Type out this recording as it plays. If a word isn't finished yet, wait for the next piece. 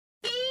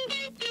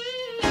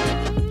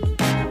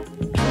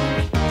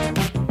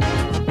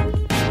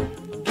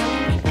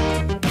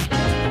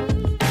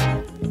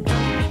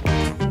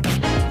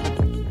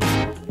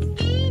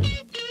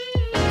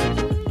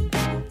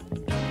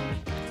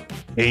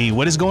Hey,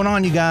 what is going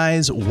on, you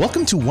guys?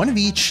 Welcome to One of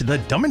Each, the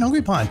Dumb and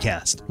Hungry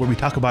podcast, where we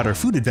talk about our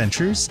food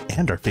adventures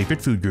and our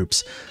favorite food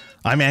groups.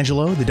 I'm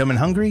Angelo, the Dumb and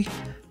Hungry,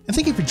 and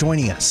thank you for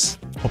joining us.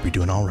 Hope you're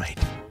doing all right.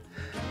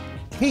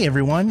 Hey,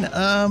 everyone.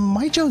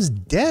 Mychow's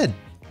dead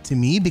to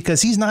me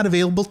because he's not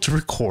available to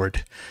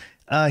record.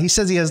 He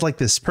says he has like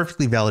this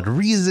perfectly valid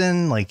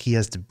reason, like he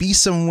has to be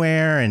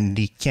somewhere and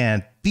he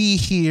can't be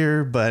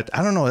here, but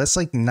I don't know. That's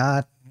like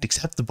not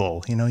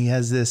acceptable. You know, he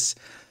has this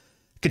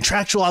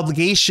contractual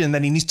obligation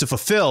that he needs to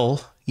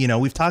fulfill. You know,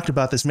 we've talked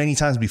about this many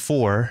times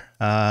before,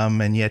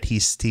 and yet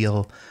he's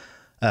still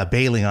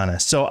bailing on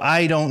us. So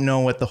I don't know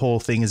what the whole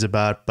thing is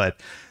about,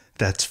 but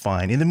that's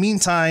fine. In the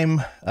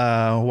meantime,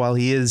 while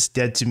he is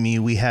dead to me,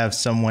 we have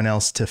someone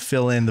else to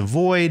fill in the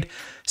void,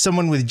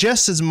 someone with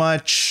just as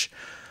much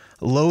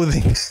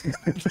loathing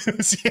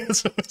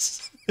enthusiasm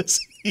as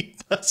he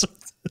does.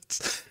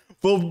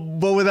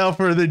 But without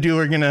further ado,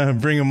 we're going to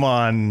bring him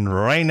on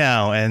right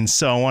now. And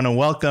so I want to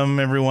welcome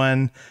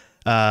everyone.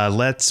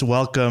 Let's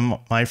welcome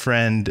my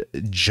friend,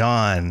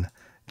 John.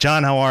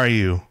 John, how are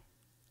you?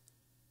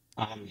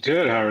 I'm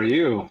good. How are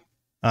you?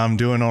 I'm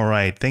doing all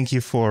right. Thank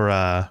you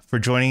for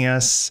joining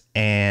us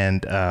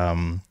and,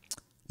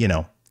 you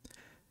know,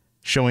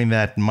 showing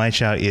that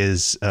Mychow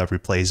is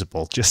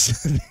replaceable.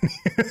 Just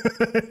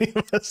any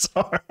of us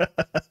are.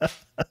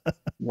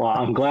 Well,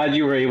 I'm glad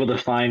you were able to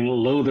find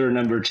Loather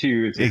number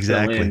 2.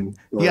 Exactly.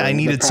 Yeah, I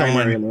needed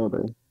someone.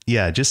 Loather.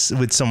 Yeah, just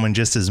with someone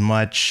just as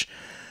much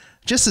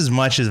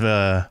of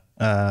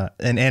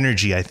an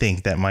energy, I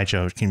think, that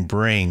Mychow can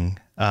bring.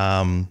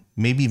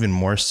 Maybe even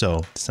more so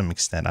to some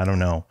extent. I don't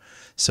know.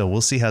 So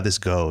we'll see how this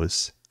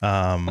goes.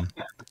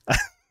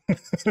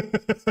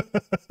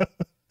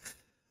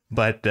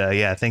 But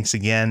yeah, thanks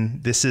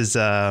again. This is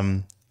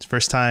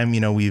first time,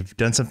 you know, we've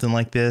done something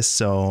like this,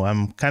 so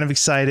I'm kind of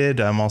excited.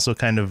 I'm also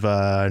kind of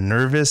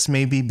nervous,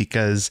 maybe,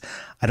 because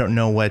I don't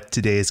know what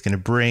today is going to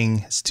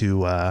bring as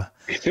to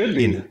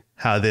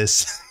how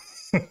this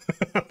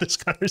this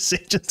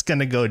conversation is going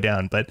to go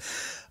down. But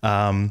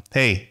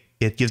hey,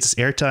 it gives us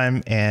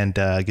airtime and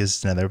gives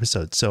us another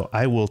episode, so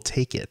I will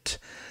take it.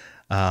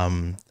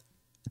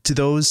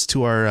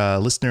 To our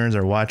listeners,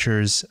 our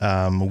watchers,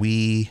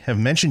 we have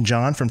mentioned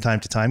John from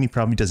time to time. He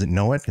probably doesn't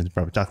know it because we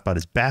probably talk about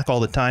his back all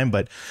the time,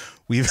 but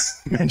we've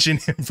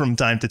mentioned him from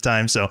time to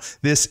time. So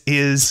this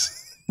is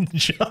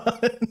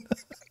John.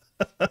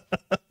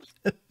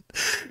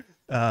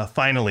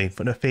 Finally,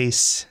 put a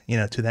face, you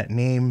know, to that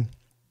name.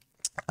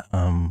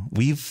 I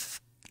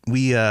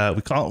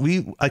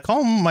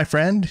call him my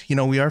friend. You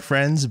know, we are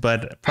friends,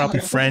 but probably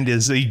friend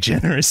is a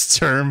generous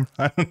term.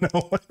 I don't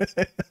know.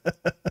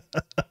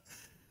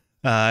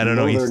 I don't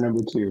know. Loather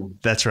number 2.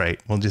 That's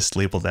right. We'll just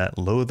label that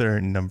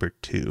Loather number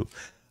 2.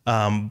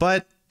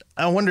 But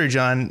I wonder,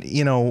 John,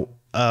 you know,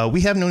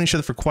 we have known each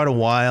other for quite a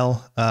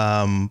while.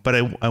 But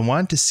I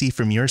wanted to see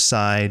from your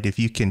side if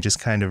you can just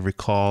kind of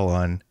recall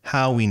on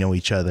how we know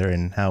each other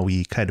and how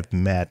we kind of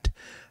met.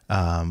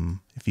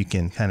 If you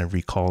can kind of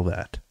recall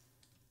that.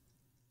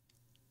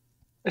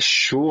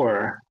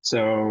 Sure.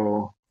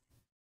 So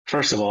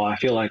first of all, I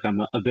feel like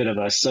I'm a bit of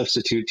a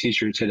substitute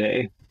teacher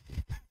today,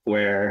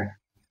 where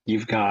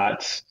you've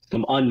got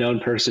some unknown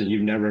person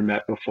you've never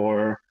met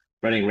before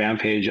running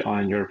rampage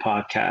on your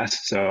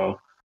podcast. So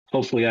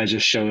hopefully I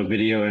just show a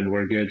video and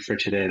we're good for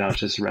today. And I'll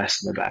just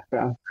rest in the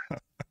background.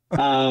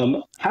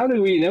 How do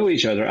we know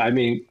each other? I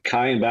mean,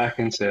 coming back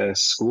into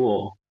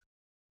school,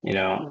 you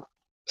know,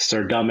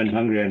 Sir Dumb and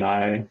Hungry and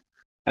I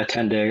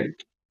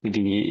attended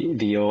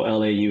the old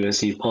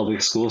LAUSD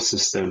public school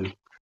system.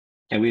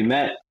 And we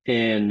met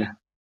in,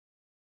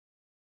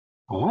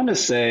 I want to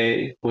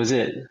say,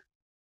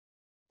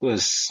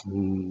 was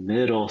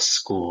middle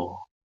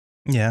school.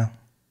 Yeah.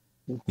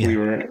 We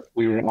were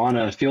on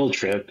a field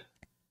trip.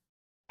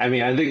 I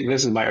mean, I think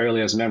this is my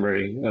earliest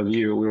memory of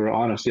you. We were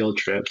on a field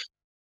trip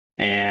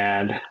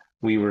and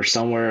we were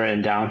somewhere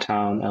in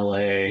downtown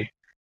LA,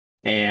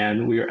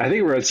 and I think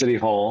we were at City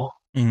Hall,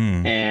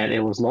 and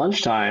it was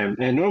lunchtime.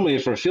 And normally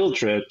for field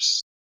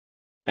trips,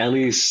 at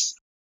least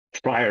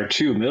prior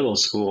to middle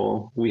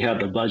school, we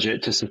had the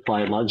budget to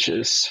supply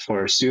lunches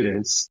for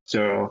students.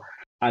 So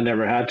I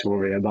never had to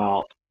worry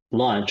about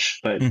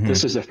lunch, but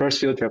this is the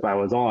first field trip I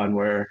was on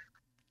where,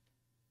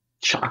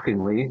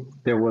 shockingly,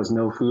 there was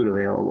no food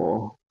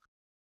available.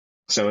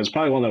 So it's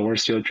probably one of the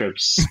worst field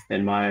trips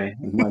in my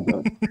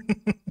book.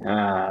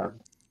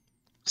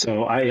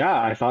 So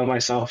I found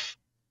myself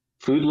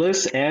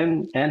foodless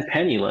and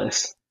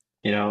penniless,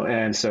 you know,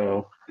 and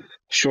so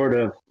short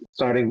of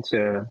starting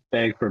to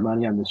beg for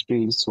money on the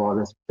streets while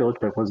this field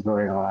trip was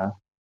going on,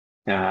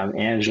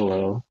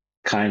 Angelo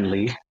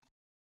kindly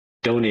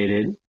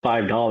donated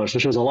 $5,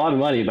 which was a lot of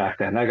money back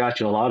then. I got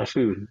you a lot of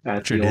food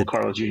at the old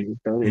Carl Jr.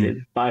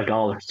 Donated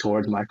 $5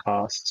 towards my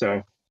cost.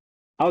 So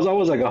I was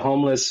always like a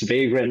homeless,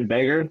 vagrant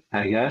beggar,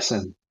 I guess.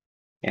 And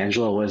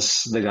Angelo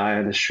was the guy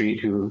on the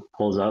street who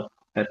pulls up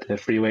at the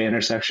freeway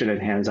intersection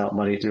and hands out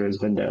money through his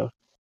window.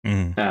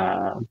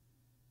 I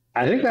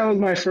think that was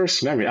my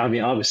first memory. I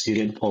mean, obviously, you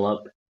didn't pull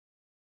up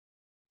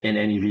in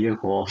any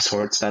vehicle of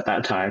sorts at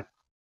that time.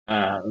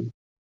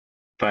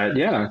 But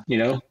yeah,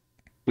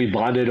 we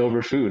bonded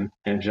over food,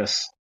 and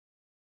just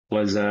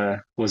was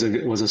a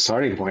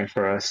starting point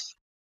for us.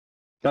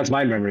 That's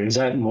my memory. Is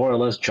that more or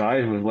less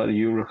jive with what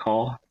you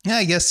recall? Yeah,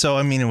 I guess so.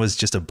 I mean, it was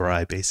just a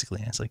bribe,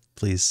 basically. It's like,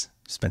 please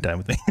spend time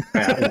with me.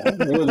 Yeah.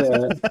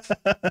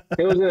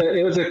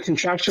 It was a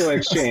contractual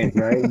exchange,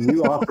 right?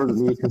 You offered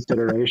me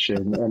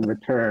consideration, in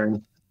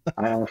return,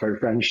 I offered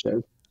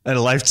friendship. And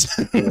a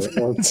lifetime.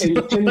 Or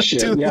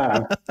kinship,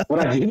 yeah.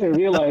 What I didn't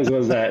realize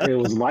was that it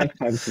was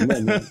lifetime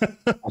commitment.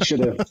 I should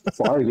have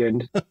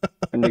bargained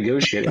and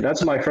negotiated.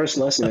 That's my first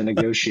lesson in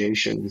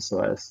negotiations,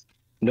 was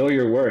know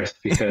your worth,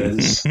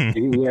 because you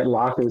can get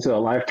locked into a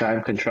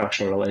lifetime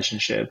contractual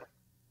relationship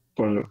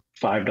for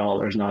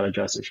 $5, not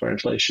adjusted for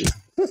inflation.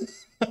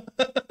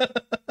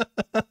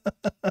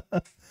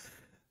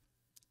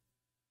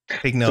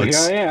 Take notes.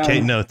 So here I am.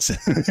 Take notes.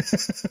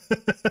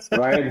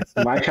 Right?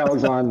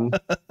 Mychow's on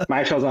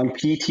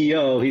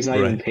PTO. He's not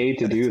even paid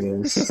to do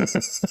this.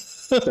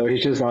 So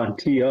he's just on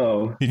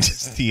TO. He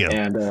just TO.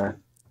 And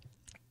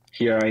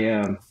here I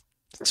am.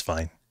 It's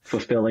fine.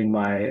 Fulfilling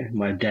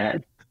my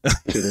debt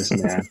to this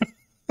man.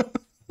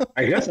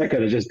 I guess I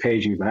could have just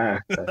paid you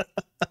back, but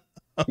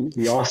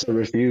he also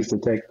refused to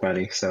take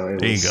money. So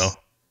there you go.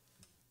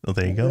 Well,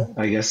 there you go.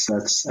 I guess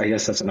that's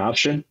an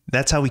option.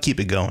 That's how we keep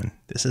it going.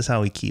 This is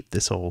how we keep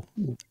this whole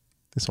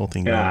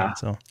thing going.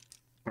 So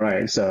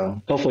right.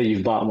 So hopefully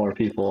you've bought more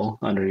people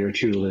under your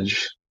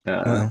tutelage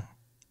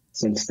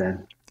since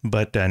then.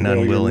 But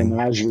none willing.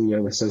 Menagerie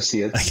of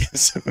associates. I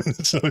guess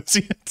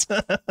associates.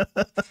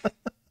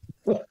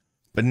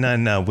 But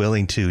none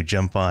willing to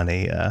jump on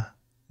a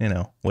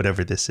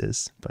whatever this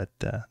is. But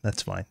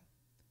that's fine.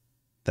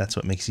 That's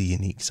what makes you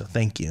unique. So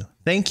thank you.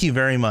 Thank you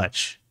very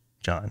much,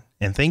 John.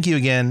 And thank you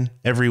again,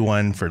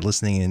 everyone, for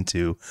listening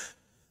into,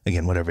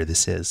 again, whatever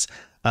this is.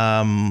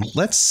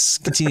 Let's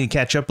continue to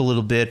catch up a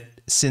little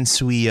bit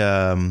since we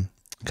kind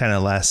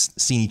of last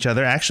seen each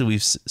other. Actually, we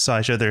saw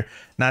each other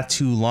not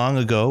too long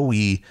ago.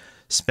 We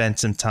spent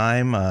some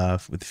time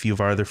with a few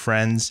of our other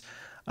friends.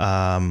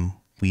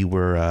 We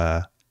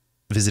were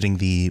visiting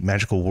the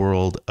magical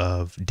world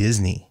of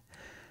Disney.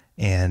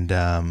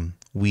 And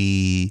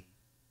we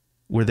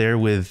were there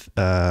with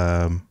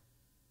Carmen.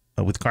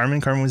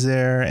 Carmen was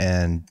there,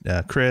 and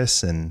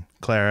Chris and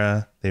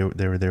Clara. They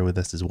were there with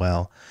us as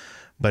well.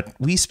 But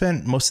we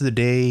spent most of the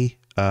day,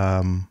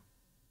 I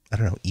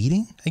don't know,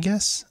 eating, I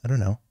guess. I don't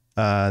know.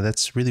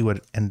 That's really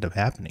what ended up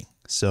happening.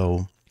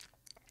 So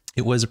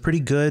it was a pretty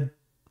good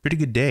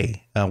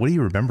day. What do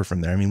you remember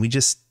from there? I mean, we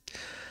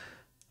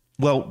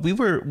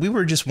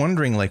were just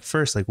wondering, like,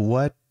 first, like,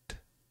 what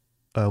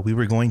we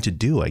were going to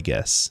do, I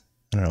guess.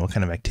 I don't know what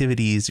kind of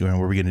activities,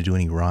 were we going to do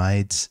any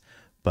rides?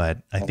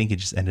 But I think it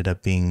just ended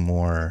up being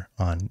more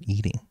on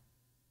eating.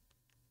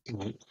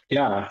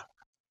 Yeah.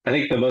 I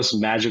think the most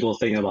magical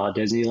thing about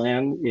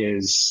Disneyland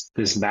is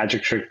this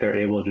magic trick they're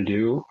able to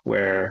do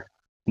where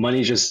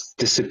money just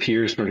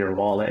disappears from your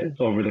wallet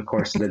over the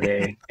course of the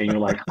day. And you're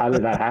like, how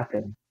did that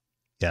happen?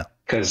 Yeah.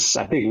 Because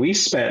I think we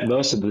spent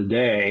most of the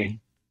day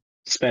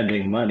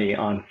spending money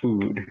on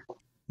food.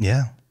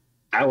 Yeah.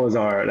 That was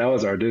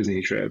our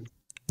Disney trip.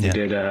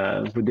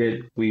 Yeah.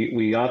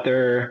 We got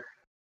there,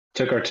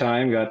 took our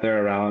time, got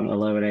there around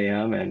 11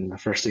 a.m. and the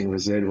first thing we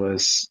did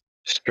was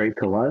straight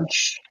to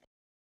lunch.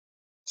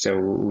 So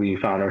we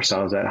found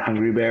ourselves at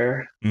Hungry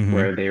Bear,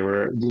 where they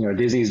were,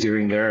 Disney's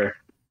doing their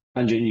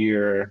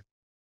 100-year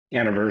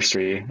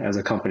anniversary as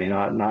a company,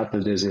 not the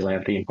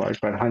Disneyland theme parks,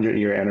 but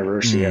 100-year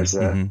anniversary as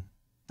a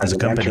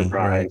company,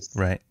 enterprise.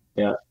 Right.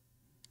 Yeah.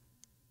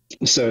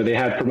 So they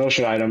had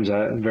promotional items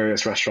at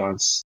various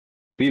restaurants.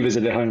 We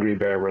visited Hungry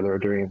Bear, where they were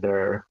doing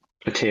their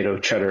potato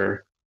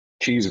cheddar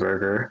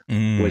cheeseburger,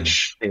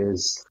 which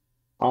is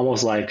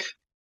almost like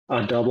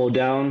a double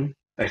down,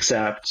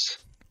 except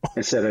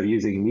instead of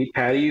using meat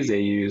patties, they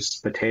use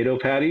potato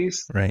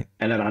patties. Right.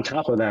 And then on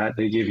top of that,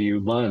 they give you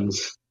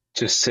buns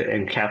just to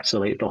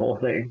encapsulate the whole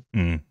thing.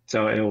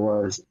 So it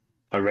was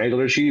a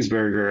regular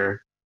cheeseburger.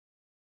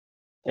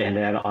 And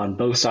then on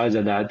both sides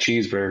of that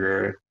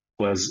cheeseburger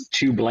was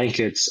 2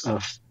 blankets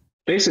of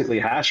basically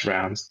hash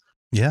browns.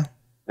 Yeah.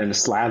 And a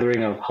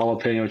slathering of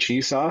jalapeno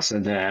cheese sauce,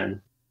 and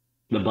then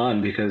the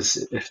bun,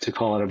 because if to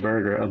call it a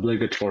burger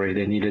obligatory,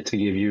 they needed to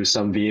give you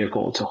some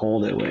vehicle to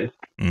hold it with.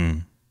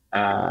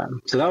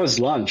 So that was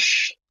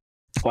lunch.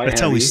 That's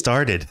heavy. How we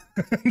started.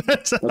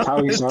 That's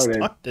how we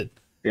started.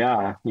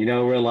 Yeah.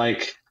 We're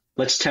like,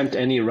 let's tempt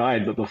any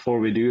ride. But before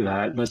we do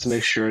that, let's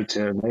make sure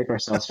to make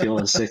ourselves feel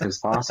as sick as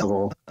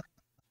possible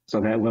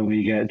so that when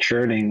we get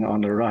churning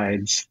on the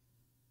rides,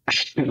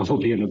 we'll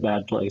be in a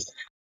bad place.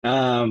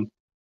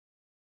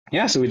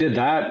 Yeah. So we did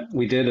that.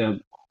 We did a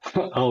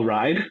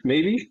ride,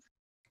 maybe.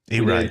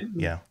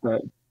 Yeah.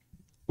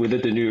 We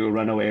did the new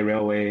Runaway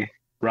Railway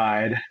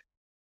ride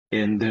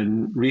in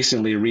the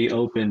recently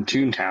reopened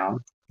Toontown.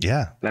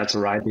 Yeah. That's a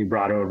ride we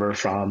brought over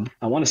from,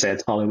 I want to say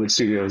it's Hollywood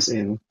Studios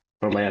in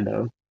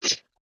Orlando.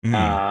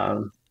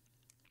 And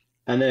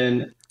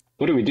then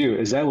what do we do?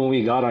 Is that when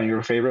we got on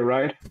your favorite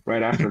ride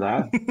right after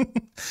that?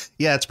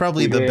 Yeah, it's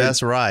probably the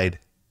best ride.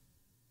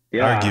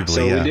 Yeah. Arguably,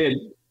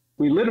 so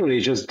we literally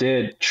just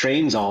did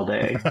trains all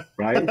day,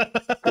 right?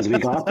 Because we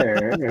got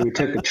there and we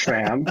took a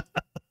tram,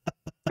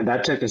 and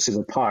that took us to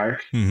the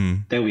park.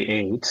 Mm-hmm. Then we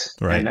ate,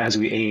 Right. and as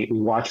we ate,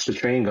 we watched the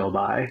train go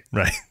by.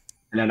 Right.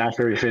 And then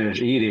after we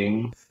finished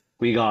eating,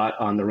 we got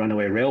on the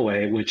runaway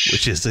railway,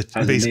 which is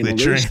basically a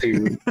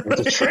train.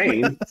 It's a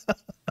train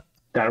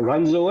that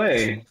runs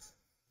away.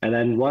 And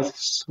then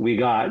once we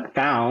got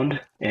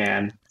found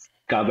and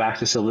got back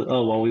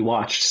to we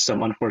watched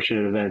some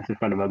unfortunate events in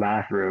front of a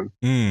bathroom.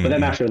 But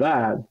then after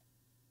that,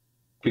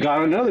 we got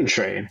on another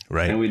train.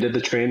 Right. And we did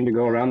the train to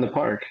go around the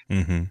park.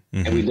 Mm-hmm.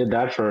 Mm-hmm. And we did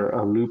that for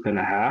a loop and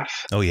a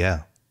half. Oh,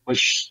 yeah.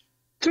 Which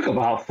took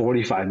about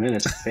 45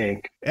 minutes, I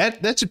think.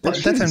 That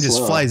time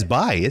just flies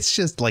by. It's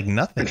just like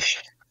nothing.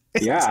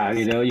 Yeah,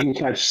 you can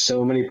catch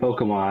so many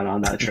Pokemon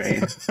on that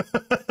train.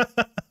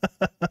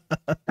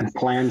 And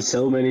plan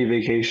so many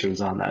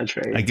vacations on that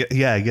train. I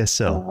guess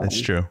so.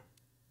 That's true.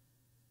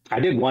 I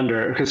did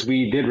wonder, because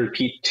we did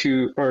repeat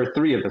 2 or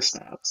 3 of the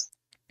snaps.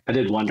 I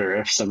did wonder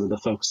if some of the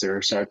folks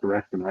there started to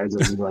recognize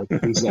us. Like,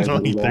 these guys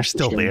they're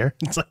still there.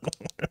 It's like,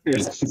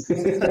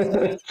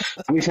 how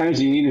many times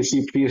do you need to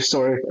see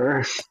prehistoric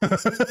Earth?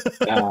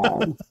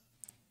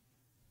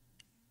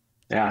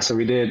 Yeah, so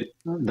we did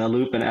the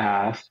loop and a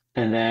half,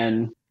 and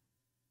then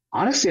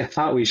honestly, I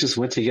thought we just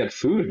went to get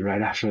food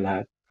right after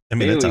that. I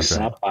mean, maybe we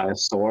stopped by a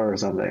store or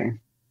something.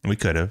 We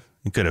could have.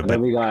 But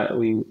then we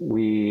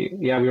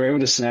were able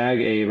to snag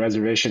a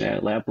reservation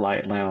at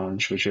Lamplight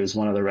Lounge, which is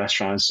one of the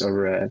restaurants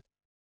over at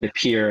the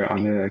pier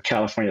on the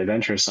California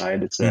Adventure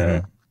side. It's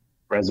a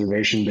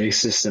reservation-based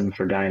system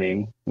for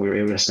dining. We were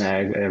able to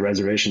snag a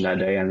reservation that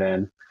day, and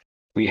then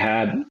we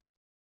had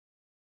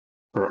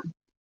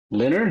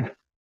dinner,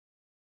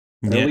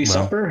 early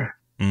supper.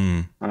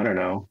 I don't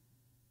know.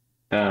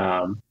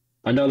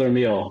 Another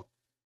meal.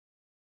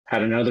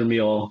 Had another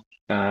meal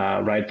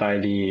right by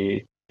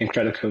the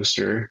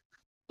Incredicoaster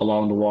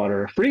along the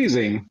water.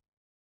 Freezing.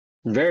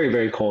 Very,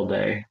 very cold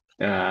day.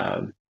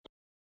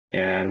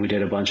 And we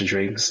did a bunch of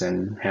drinks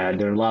and had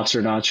their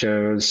lobster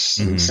nachos,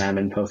 and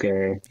salmon poke.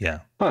 Yeah.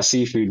 A lot of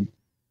seafood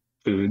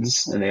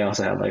foods. And they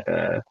also had like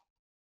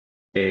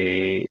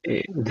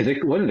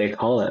what do they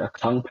call it? A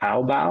kung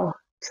pao bao?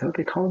 Is that what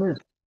they called it?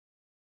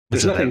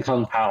 There's nothing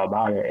kung pao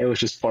about it. It was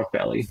just pork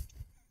belly.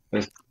 It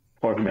was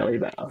pork belly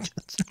bao.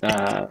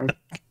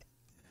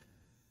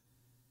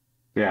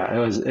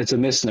 Yeah, it's a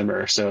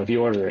misnomer. So if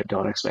you order it,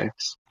 don't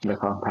expect the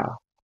kung pao.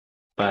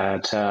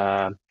 But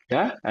I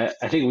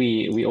think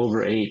we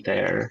overate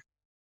there.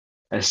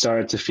 I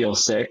started to feel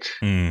sick.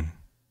 And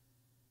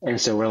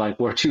so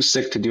we're too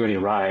sick to do any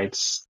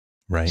rides.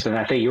 Right. So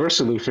I think your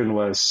solution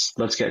was,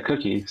 let's get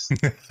cookies.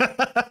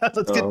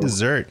 Let's get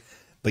dessert.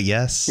 But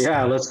yes.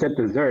 Yeah, let's get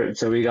dessert.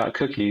 So we got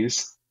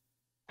cookies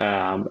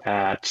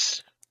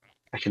at,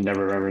 I can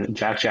never remember,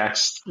 Jack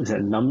Jack's, is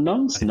it Num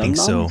Nums? I think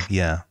so,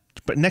 yeah.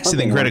 But next to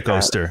the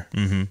Incredicoaster.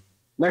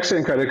 Next to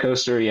the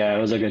Incredicoaster, yeah.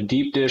 It was like a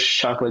deep dish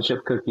chocolate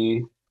chip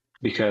cookie,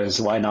 because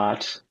why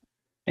not?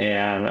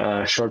 And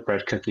a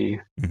shortbread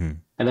cookie. And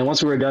then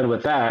once we were done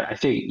with that, I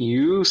think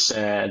you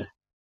said,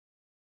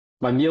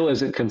 my meal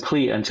isn't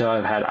complete until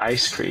I've had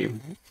ice cream.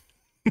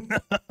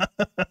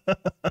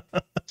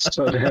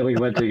 So then we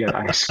went to get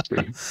ice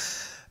cream.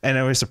 And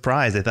I was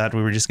surprised. I thought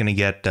we were just going to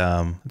get,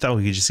 I thought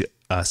we could just get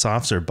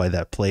soft serve by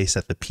that place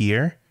at the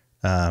pier.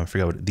 I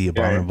forgot what the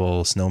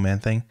abominable snowman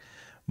thing.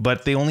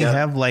 But they only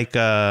have like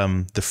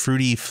the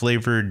fruity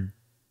flavored,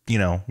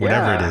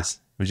 whatever it is.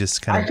 We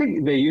just kind of. I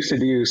think they used to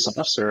do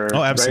soft serve.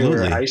 Oh,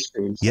 absolutely. Ice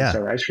cream.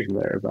 Ice cream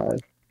there, but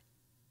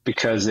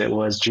because it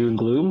was June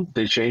gloom,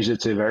 they changed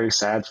it to very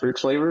sad fruit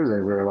flavors. They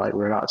were like,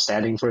 we're not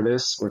standing for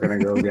this. We're going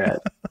to go get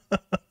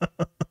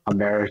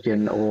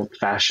American old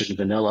fashioned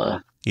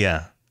vanilla.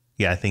 Yeah.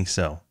 Yeah, I think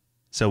so.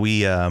 So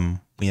we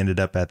ended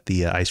up at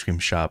the ice cream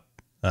shop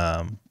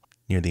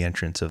near the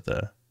entrance of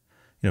the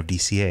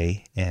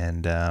DCA,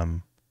 and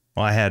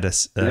I had we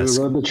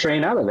rode the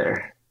train out of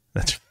there.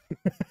 That's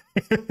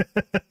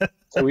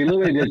so we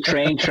literally did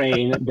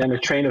train, then a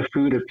train of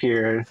food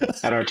appeared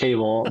at our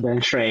table,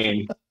 then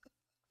train.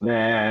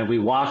 Then we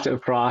walked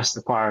across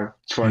the park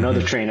for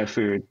another train of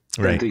food,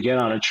 then to get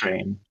on a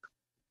train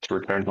to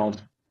return home.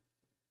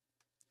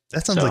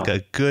 That sounds like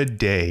a good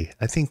day.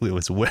 I think it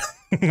was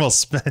well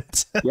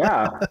spent.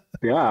 Yeah.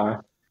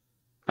 It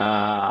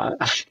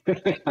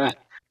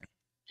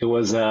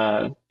was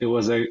a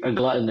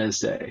gluttonous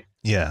day.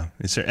 Yeah,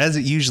 as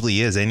it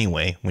usually is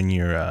anyway when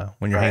you're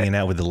hanging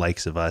out with the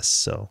likes of us.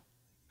 So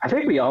I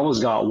think we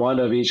almost got one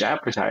of each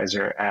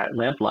appetizer at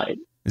Lamplight.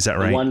 Is that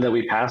right? The one that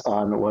we passed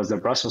on was the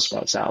Brussels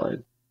sprout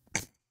salad.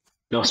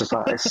 No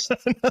surprise.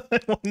 I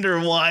wonder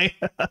why.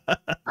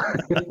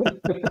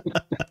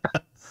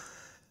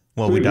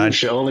 Well, we dodged.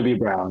 Should only be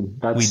brown.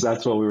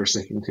 That's what we were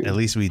sticking to. At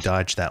least we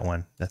dodged that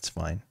one. That's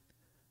fine.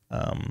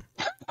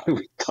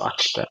 We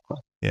dodged that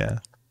one. Yeah,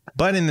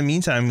 but in the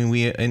meantime,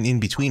 in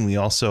between we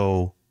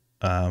also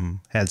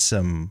had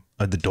some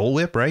the Dole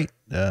Whip, right?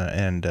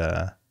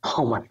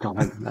 Oh my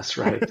God, that's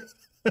right.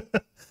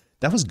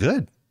 That was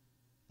good.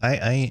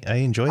 I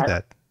enjoyed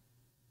that.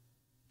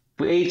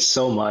 we ate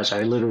so much.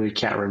 I literally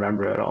can't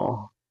remember it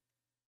all.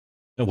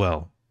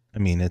 Well, I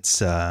mean, it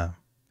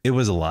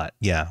was a lot.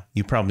 Yeah.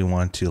 You probably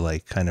want to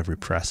like kind of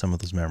repress some of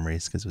those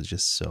memories because it was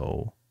just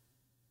so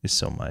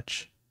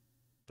much,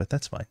 but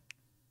that's fine.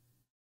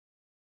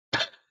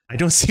 I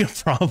don't see a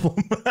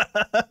problem.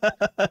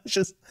 It's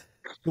just,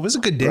 it was a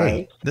good day.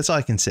 Right. That's all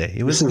I can say.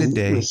 It was a good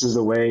day. This is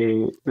the way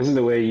you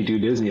do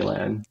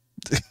Disneyland.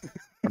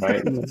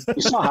 Right.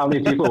 You saw how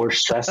many people were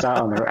stressed out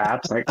on their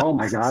apps. Like, oh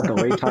my God, the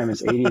wait time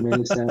is 80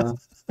 minutes now.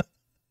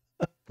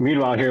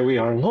 Meanwhile, here we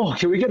are. Oh,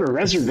 can we get a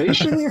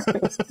reservation here?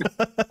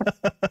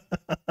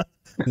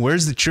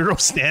 Where's the churro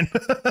stand?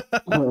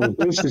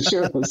 Where's the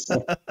churro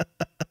stand?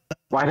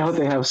 Why don't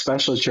they have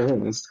special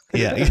churros?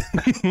 Yeah.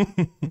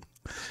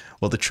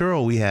 Well, the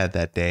churro we had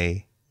that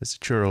day was a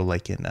churro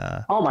like in...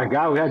 oh my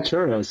God, we had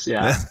churros.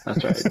 Yeah,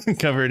 that's right.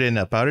 Covered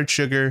in powdered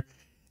sugar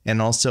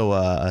and also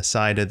a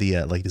side of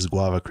the like this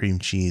guava cream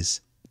cheese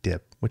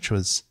dip, which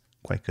was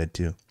quite good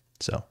too.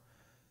 So,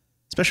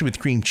 especially with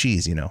cream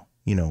cheese, you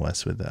know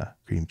us with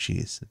cream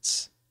cheese.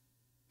 It's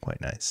quite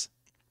nice.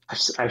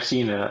 I've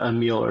seen a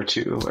meal or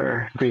two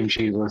where cream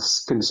cheese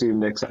was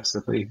consumed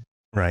excessively.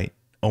 Right.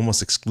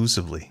 Almost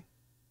exclusively.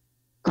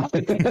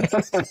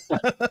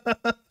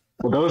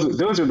 Well,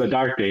 those are the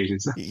dark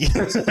days.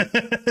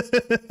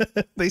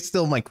 They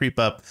still might creep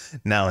up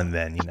now and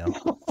then,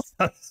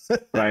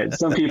 Right.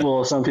 Some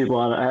people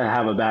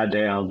have a bad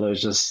day. They'll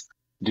just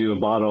do a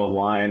bottle of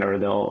wine or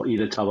they'll eat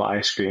a tub of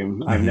ice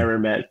cream. Mm-hmm. I've never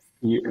met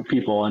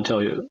people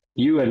until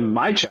you and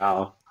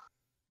Mychow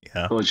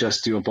will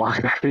just do a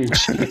block of cream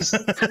cheese.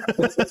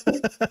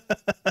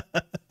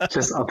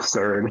 Just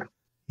absurd.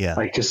 Yeah.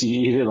 Like just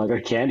you eat it like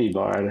a candy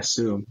bar, I'd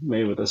assume,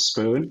 made with a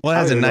spoon. Well, it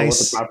has it's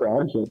nice,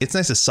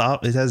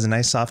 it has a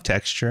nice soft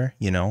texture,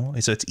 so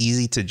it's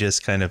easy to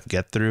just kind of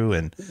get through.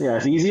 And yeah,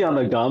 it's easy on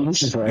the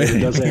gums, right? It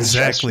doesn't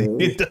exactly.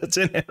 It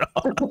doesn't at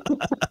all.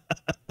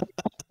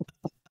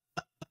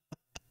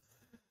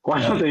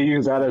 Why don't they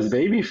use that as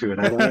baby food?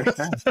 I don't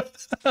understand.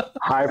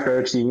 High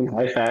protein,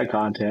 high fat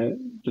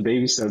content. The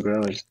baby's still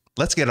growing.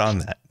 Let's get on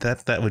that.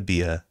 That would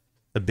be a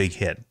big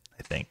hit,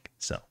 I think.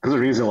 So there's a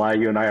reason why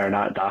you and I are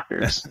not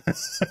doctors.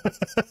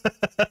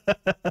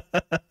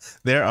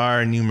 There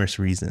are numerous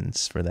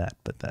reasons for that,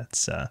 but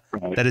that's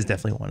right. That is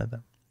definitely one of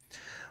them.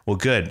 Well,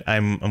 good.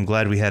 I'm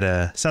glad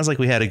sounds like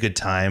we had a good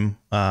time.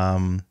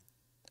 And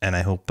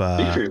I hope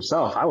speak for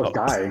yourself. I was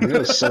dying. It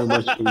was so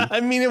much food.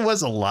 I mean, it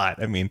was a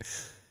lot. I mean,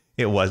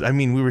 it was. I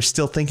mean, we were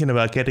still thinking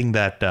about getting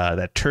that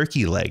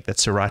turkey leg, that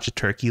sriracha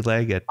turkey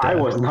leg. I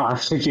was not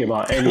thinking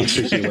about any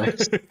turkey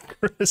legs.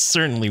 Chris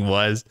certainly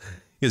was.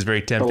 He was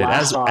very tempted,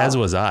 as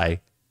was I.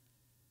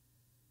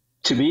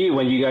 To me,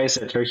 when you guys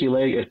said turkey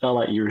leg, it felt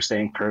like you were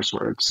saying curse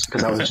words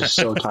because I was just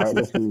so tired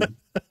of food.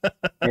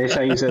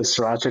 Anytime you said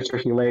sriracha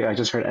turkey leg, I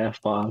just heard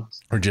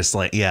F-bombs. Or just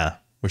like, yeah,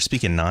 we're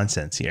speaking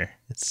nonsense here.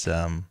 It's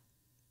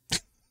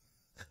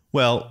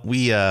well,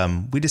 we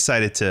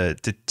decided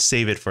to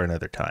save it for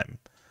another time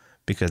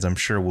because I'm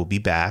sure we'll be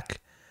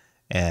back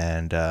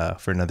and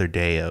for another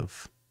day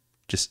of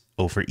just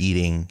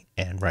overeating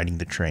and riding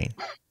the train.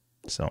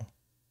 So.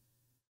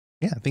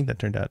 Yeah, I think that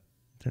turned out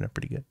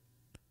pretty good.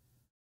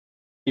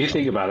 You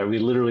think about it, we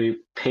literally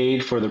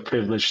paid for the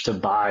privilege to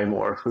buy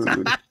more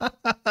food.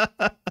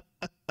 And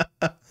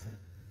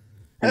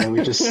then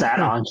we just sat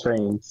on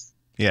trains.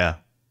 Yeah.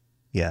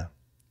 Yeah.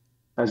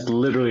 That's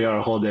literally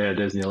our whole day at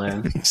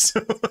Disneyland.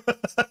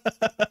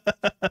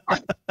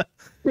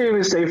 We didn't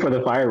even stay for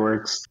the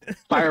fireworks.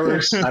 I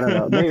don't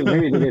know. Maybe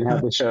they didn't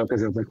have the show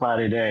because it was a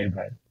cloudy day,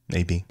 but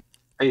maybe.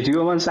 They do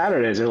them on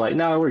Saturdays. They're like,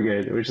 no, we're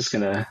good. We're just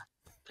gonna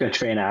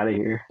train out of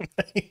here.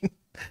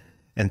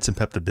 And some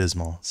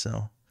Pepto-Bismol.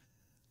 So,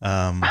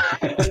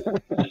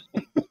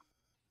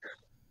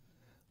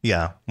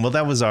 yeah. Well,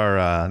 that was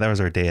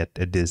our day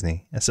at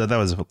Disney. So that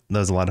was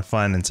a lot of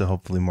fun. And so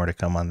hopefully more to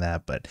come on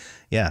that. But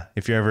yeah,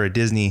 if you're ever at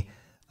Disney,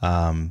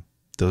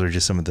 those are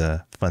just some of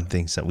the fun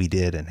things that we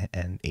did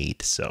and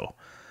ate. So,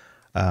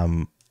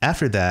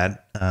 after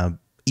that,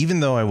 even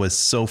though I was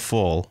so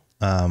full,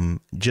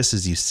 just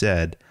as you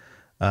said,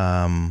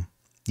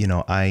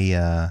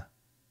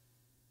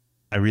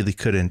 I really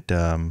couldn't,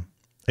 I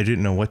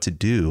didn't know what to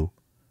do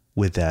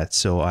with that.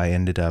 So I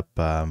ended up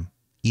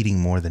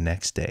eating more the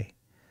next day.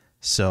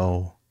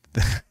 So,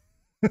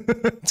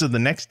 so the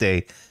next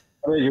day.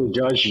 Your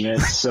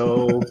judgment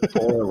so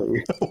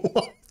poorly.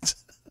 What?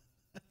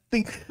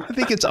 I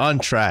think it's on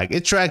track.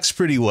 It tracks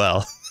pretty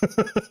well.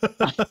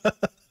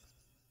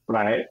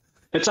 Right.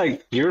 It's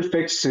like your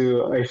fix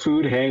to a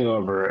food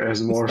hangover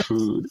is more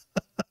food.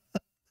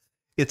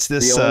 It's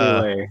this, the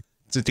only way.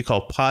 It's what they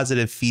call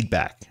positive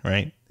feedback,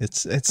 right?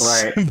 It's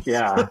right.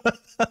 Yeah.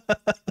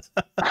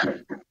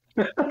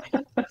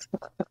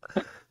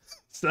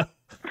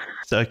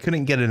 So I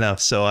couldn't get enough.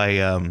 So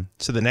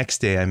so the next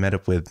day I met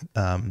up with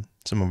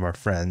some of our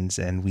friends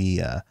and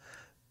we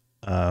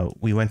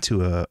went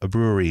to a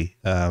brewery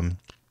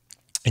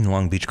in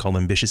Long Beach called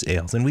Ambitious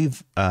Ales. And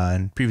we've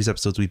in previous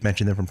episodes we've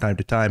mentioned them from time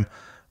to time.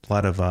 A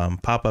lot of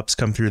pop-ups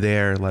come through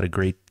there. A lot of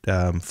great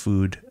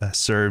food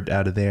served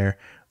out of there.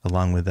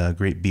 along with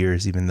great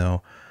beers, even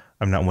though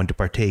I'm not one to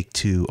partake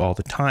to all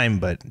the time,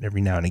 but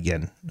every now and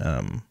again,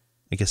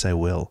 I guess I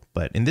will.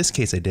 But in this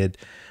case, I did.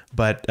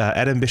 But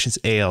at Ambitious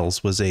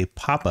Ales was a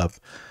pop-up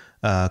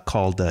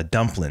called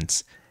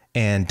dumplins.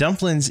 And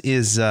dumplins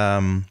is,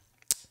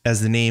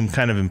 as the name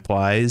kind of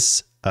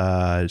implies,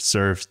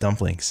 serves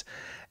dumplings.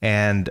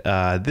 And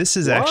this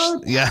is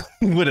actually, yeah,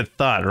 would have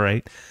thought,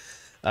 right?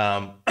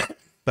 But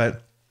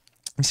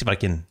let me see if I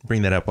can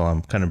bring that up while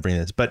I'm kind of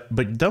bringing this.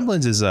 But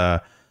dumplins is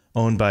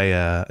owned by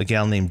a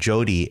gal named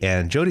Jody,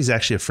 and Jody's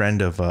actually a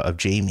friend of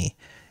Jamie.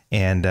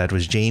 And it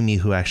was Jamie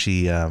who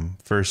actually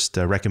first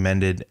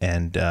recommended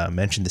and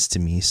mentioned this to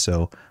me,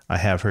 so I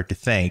have her to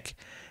thank.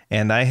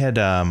 And I had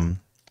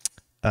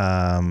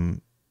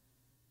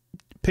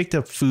picked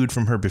up food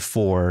from her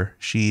before.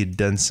 She'd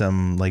done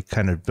some like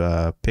kind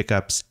of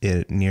pickups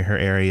near her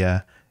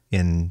area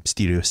in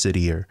Studio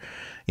City, or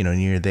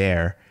near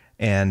there.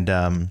 And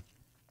but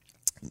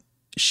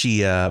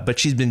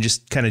she's been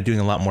just kind of doing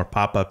a lot more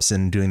pop-ups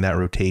and doing that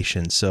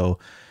rotation. So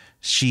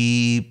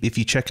if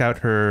you check out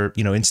her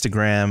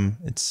Instagram,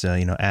 it's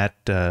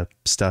at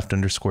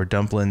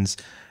stuffed_dumplins,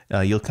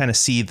 you'll kind of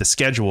see the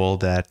schedule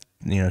that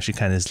she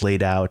kind of is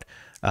laid out.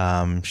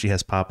 She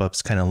has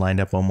pop-ups kind of lined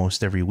up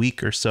almost every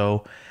week or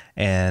so.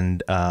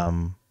 And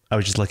I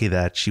was just lucky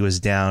that she was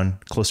down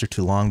closer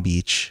to Long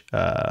Beach,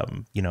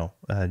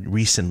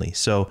 recently.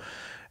 So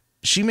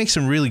she makes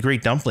some really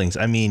great dumplings.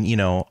 I mean,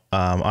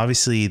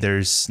 obviously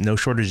there's no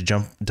shortage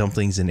of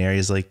dumplings in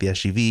areas like the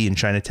SUV and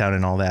Chinatown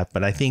and all that.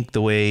 But I think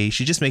the way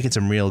she's just making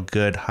some real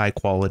good, high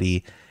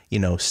quality,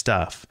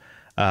 stuff.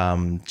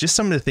 Just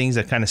some of the things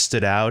that kind of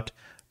stood out.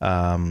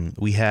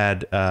 We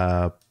had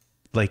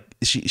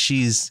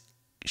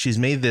she's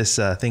made this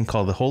thing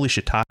called the holy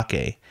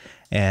shiitake,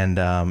 and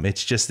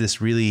it's just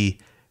this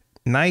really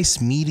nice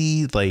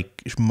meaty like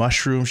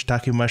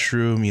shiitake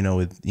mushroom,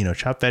 with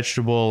chopped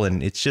vegetable,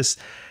 and it's just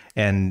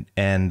and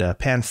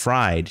pan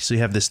fried. So you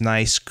have this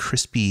nice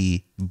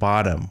crispy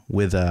bottom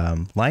with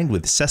lined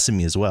with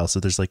sesame as well. So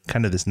there's like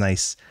kind of this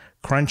nice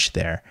crunch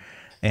there,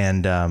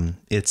 and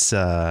it's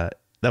that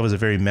was a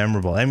very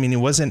memorable. I mean, it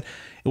wasn't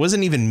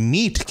even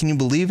meat. Can you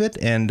believe it?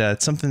 And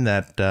it's something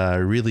that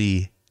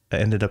really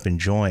ended up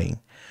enjoying.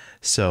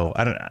 So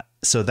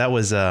So that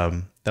was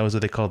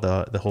what they called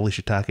the holy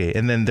shiitake.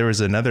 And then there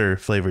was another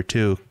flavor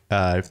too.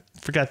 I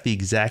forgot the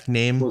exact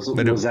name. Was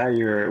that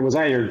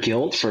your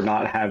guilt for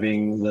not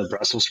having the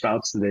Brussels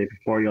sprouts the day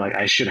before? You're like,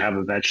 I should have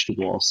a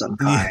vegetable of some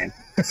kind,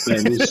 but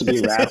it needs to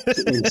be wrapped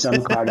in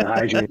some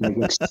carbohydrate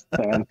and it's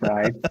pan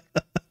fried.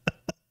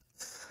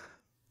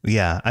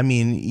 Yeah, I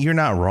mean, you're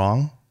not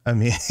wrong. I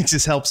mean, it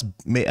just helps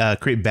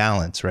create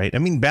balance, right? I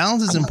mean,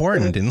 balance is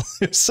important in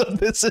life. So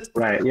this is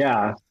right.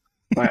 Yeah.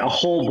 Like a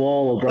whole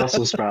bowl of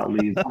Brussels sprout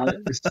leaves.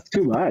 It's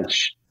too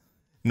much.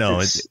 No,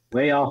 it's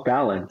way off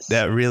balance.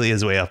 That really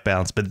is way off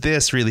balance. But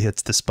this really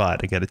hits the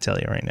spot, I got to tell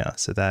you right now.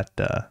 So that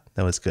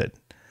was good.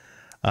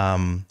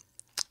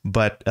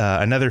 But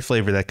another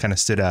flavor that kind of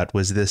stood out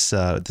was this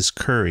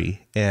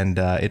curry, and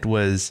it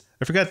was,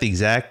 I forgot the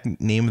exact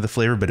name of the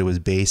flavor, but it was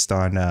based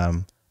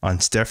on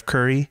Steph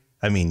Curry.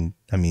 I mean,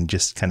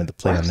 just kind of the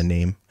play on the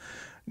name.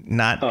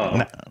 Not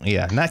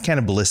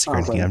cannibalistic or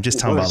anything. Like, I'm just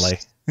talking about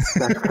like.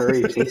 Steph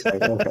Curry tastes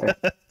like, okay.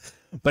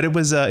 But it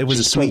was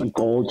a sweet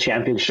gold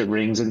championship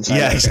rings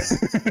inside.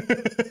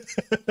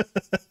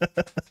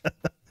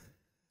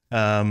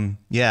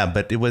 Yeah.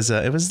 But it was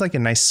like a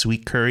nice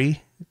sweet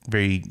curry,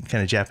 very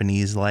kind of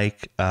Japanese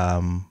like,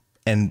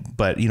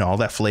 but all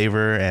that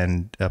flavor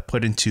and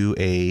put into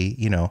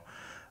a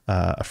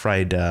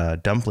fried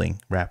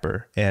dumpling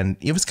wrapper, and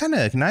it was kind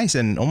of nice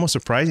and almost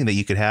surprising that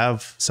you could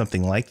have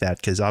something like that,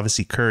 because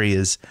obviously curry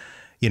is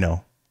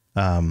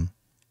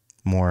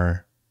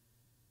more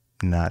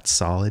not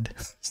solid.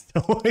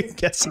 So I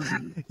guess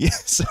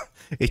so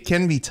it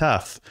can be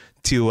tough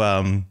to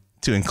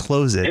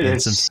enclose it.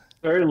 It's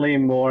certainly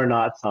more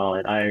not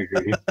solid. I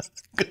agree.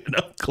 Good,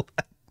 I'm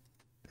glad.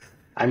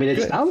 I mean,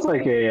 it sounds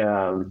like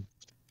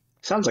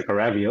a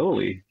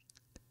ravioli.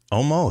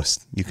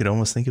 Almost. You could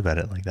almost think about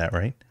it like that,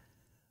 right?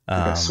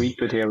 Like a sweet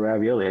potato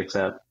ravioli,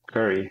 except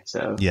curry.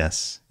 So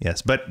yes,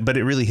 but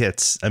it really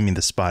hits, I mean,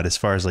 the spot as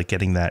far as like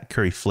getting that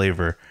curry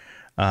flavor,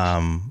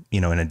 in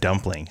a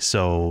dumpling.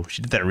 So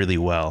she did that really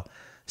well.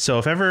 So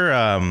if ever,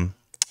 I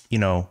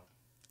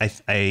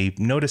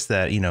noticed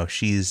that,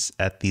 she's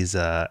at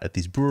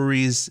these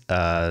breweries,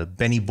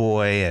 Benny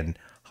Boy and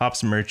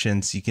Hops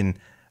Merchants.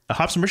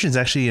 Hops Merchants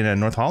actually in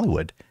North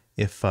Hollywood,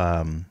 if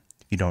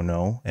you don't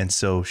know. And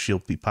so she'll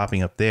be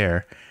popping up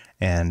there,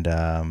 and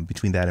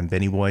between that and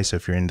Benny Boy. So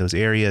if you're in those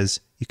areas,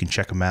 you can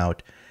check them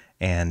out.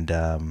 And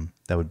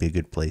that would be a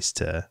good place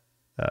to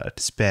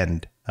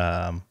spend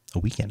a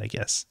weekend, I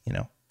guess,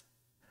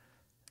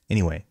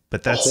 Anyway,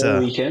 but that's a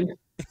whole weekend.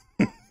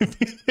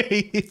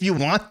 If you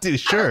want to,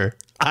 sure.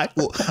 I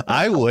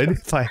would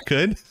if I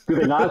could. Do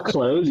they not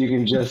close? You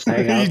can just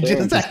hang out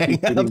there. Just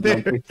hang out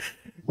there.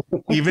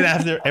 Even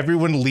after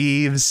everyone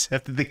leaves,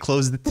 after they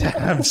close the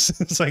tabs,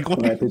 it's like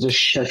what? Right, they just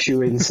shut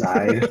you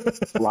inside,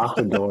 lock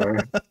the door.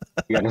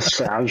 You gotta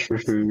scrounge for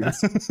food.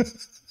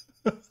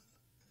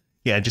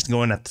 Yeah, just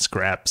going at the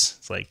scraps.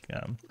 It's like,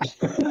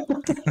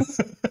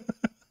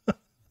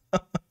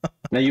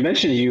 Now you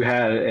mentioned you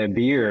had a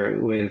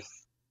beer with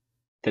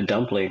the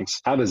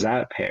dumplings. How does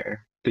that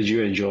pair? Did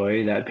you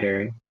enjoy that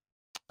pairing?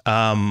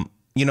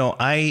 you know,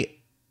 I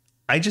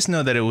just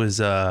know that it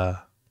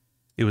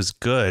was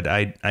good.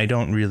 I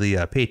don't really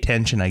pay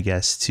attention, I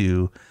guess,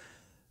 to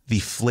the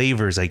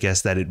flavors, I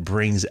guess, that it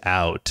brings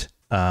out.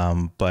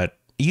 But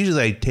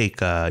usually I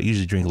take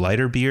usually drink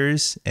lighter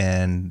beers,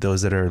 and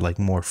those that are like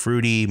more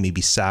fruity,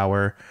 maybe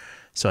sour.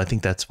 So I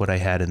think that's what I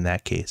had in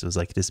that case. It was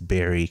like this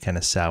berry kind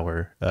of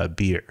sour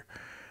beer.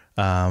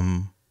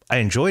 I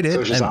enjoyed it.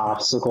 So it's just an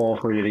obstacle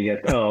for you to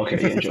get. Oh, okay,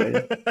 you enjoyed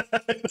it.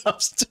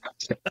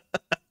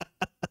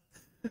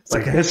 It's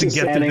like I have to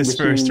get through this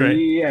first, right?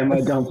 Me and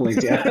my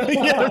dumplings, yeah.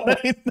 Yeah,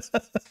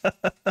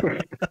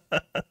 right.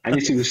 I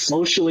need to be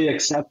socially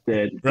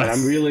accepted, but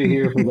I'm really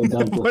here for the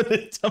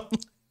dumplings.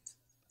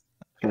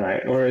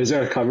 Right. Or is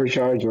there a cover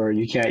charge where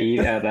you can't eat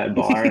at that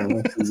bar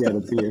unless you get a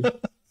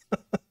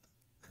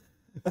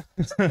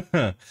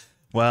beer?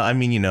 Well, I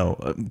mean, you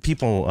know,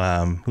 people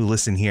who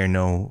listen here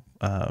know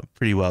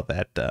pretty well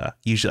that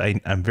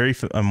usually I'm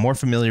more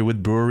familiar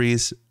with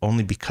breweries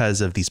only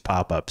because of these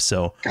pop-ups.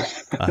 So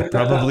I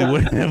probably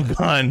wouldn't have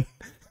gone,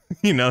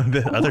 you know,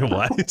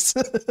 otherwise.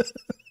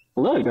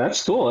 Look,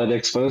 that's cool. It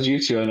exposed you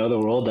to another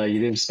world that you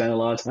didn't spend a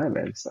lot of time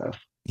in. So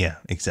yeah,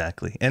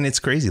 exactly. And it's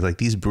crazy. Like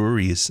these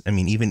breweries, I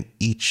mean, even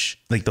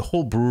like the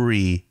whole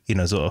brewery, you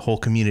know, so a whole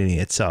community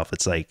itself,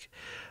 it's like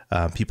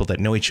people that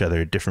know each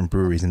other at different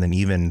breweries. And then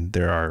even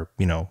there are,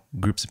 you know,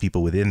 groups of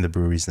people within the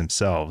breweries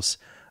themselves,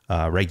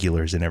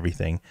 regulars and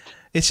everything.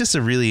 It's just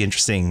a really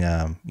interesting,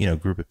 you know,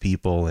 group of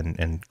people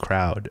and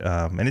crowd.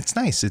 And it's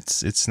nice.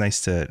 It's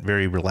nice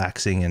very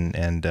relaxing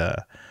and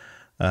a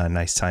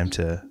nice time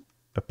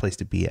a place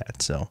to be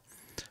at. So,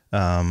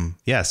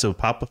 yeah, so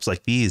pop-ups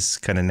like these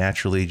kind of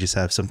naturally just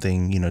have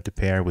something, you know, to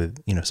pair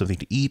with, you know, something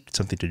to eat,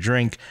 something to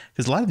drink.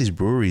 Because a lot of these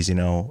breweries, you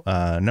know,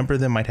 a number of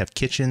them might have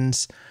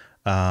kitchens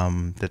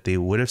that they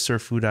would have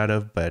served food out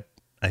of, but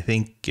I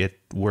think it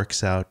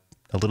works out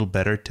a little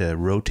better to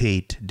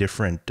rotate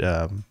different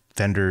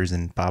vendors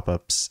and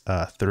pop-ups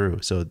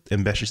through. So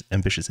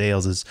Ambitious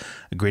Ales is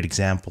a great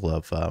example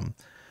of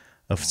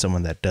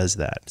someone that does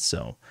that.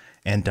 So,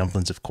 and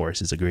dumplings, of course,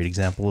 is a great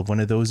example of one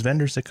of those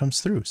vendors that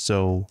comes through.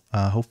 So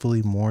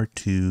hopefully more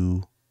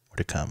to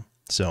come.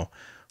 So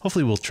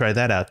hopefully we'll try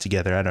that out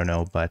together. I don't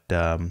know. But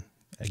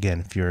again,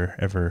 if you're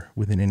ever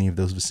within any of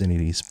those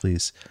vicinities,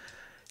 please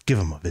give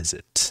them a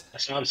visit.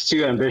 That sounds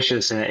too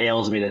ambitious and it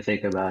ails me to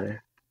think about it.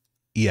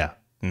 Yeah,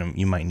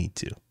 you might need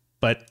to.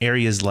 But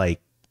areas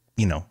like,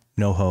 you know,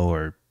 NoHo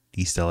or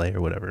East LA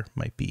or whatever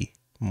might be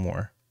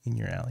more in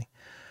your alley.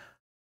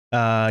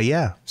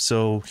 Yeah,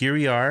 so here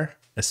we are.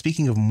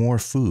 Speaking of more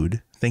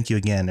food, thank you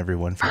again,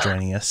 everyone, for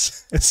joining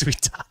us as we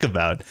talk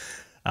about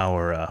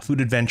our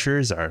food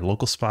adventures, our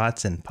local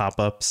spots and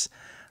pop-ups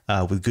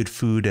with good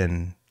food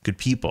and good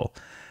people.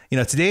 You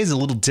know, today is a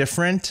little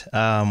different.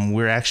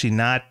 We're actually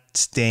not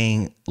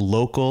staying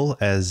local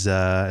as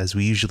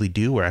we usually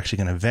do. We're actually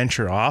going to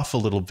venture off a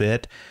little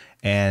bit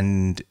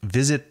and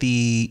visit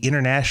the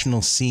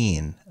international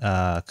scene,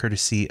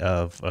 courtesy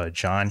of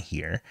John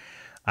here.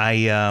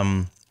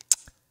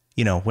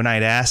 You know, when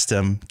I'd asked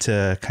him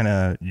to kind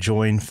of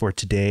join for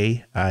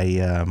today,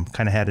 I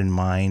kind of had in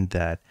mind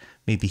that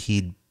maybe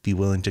he'd be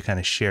willing to kind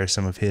of share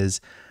some of his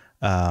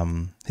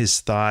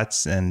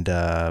thoughts and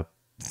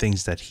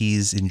things that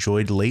he's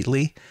enjoyed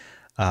lately.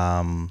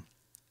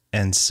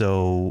 And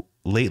so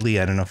lately,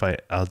 I don't know if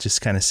I'll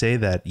just kind of say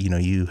that, you know,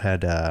 you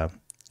had a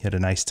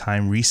nice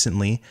time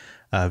recently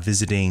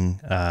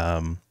visiting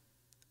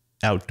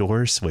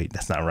outdoors. Wait,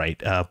 that's not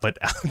right. But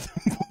outdoors.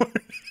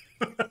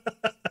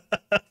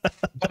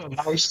 A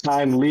nice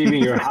time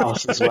leaving your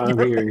house is what I'm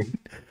hearing.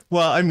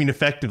 Well, I mean,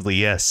 effectively,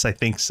 yes, I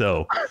think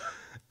so.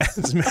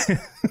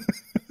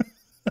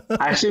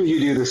 I assume you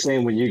do the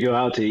same when you go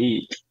out to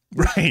eat.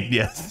 Right,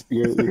 yes.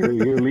 You're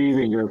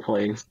leaving your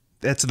place.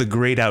 That's the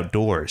great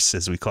outdoors,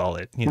 as we call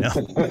it, you know.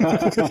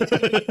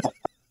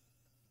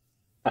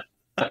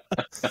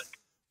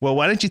 Well,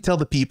 why don't you tell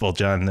the people,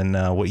 John, then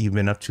what you've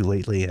been up to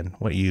lately and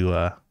what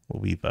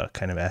we've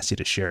kind of asked you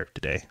to share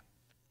today.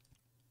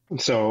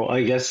 So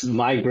I guess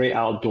my great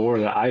outdoor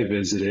that I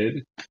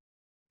visited,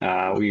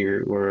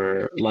 we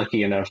were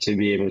lucky enough to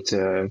be able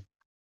to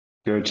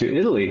go to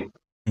Italy.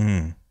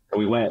 Mm.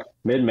 We went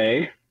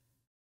mid-May.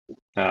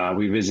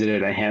 We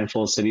visited a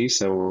handful of cities.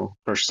 So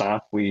first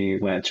stop, we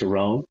went to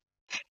Rome.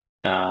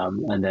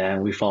 And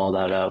then we followed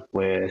that up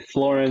with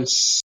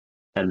Florence,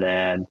 and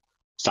then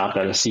stopped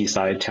at a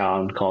seaside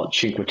town called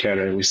Cinque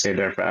Terre. We stayed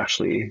there for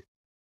actually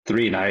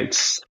 3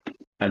 nights.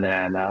 And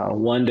then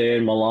one day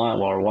in Milan,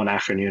 or one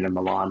afternoon in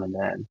Milan, and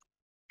then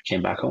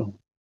came back home.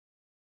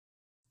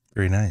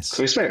 Very nice.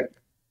 So we spent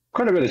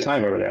quite a bit of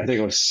time over there. I think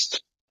it was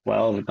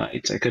 12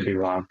 nights. I could be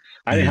wrong.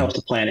 I didn't help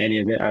to plan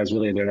any of it. I was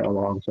really there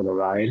along for the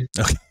ride.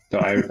 Okay. So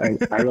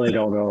I really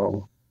don't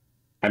know.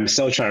 I'm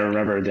still trying to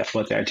remember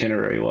what the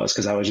itinerary was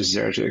because I was just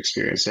there to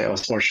experience it. I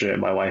was fortunate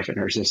my wife and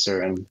her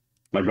sister and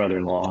my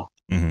brother-in-law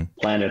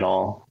planned it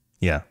all.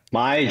 Yeah.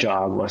 My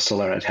job was to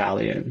learn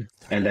Italian.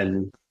 And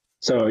then,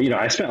 so,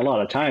 I spent a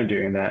lot of time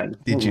doing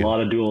that. Did you? A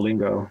lot of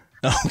Duolingo.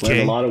 Learned a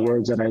Okay. lot of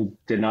words that I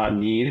did not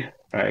need,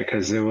 right?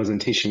 Because it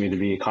wasn't teaching me to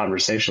be a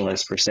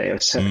conversationalist per se. It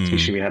was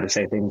teaching me how to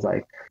say things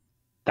like,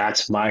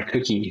 that's my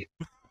cookie.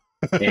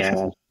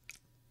 And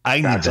I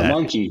need that's a that.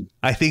 monkey.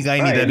 I think I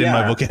need that in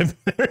my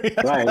vocabulary.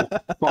 Right.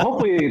 Well,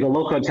 hopefully the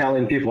local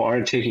Italian people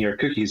aren't taking your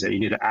cookies that you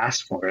need to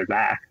ask for it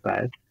back.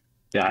 But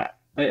yeah,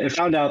 I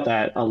found out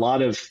that a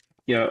lot of,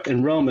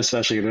 in Rome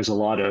especially, there's a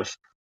lot of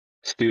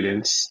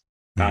students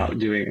out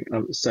doing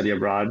study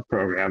abroad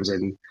programs.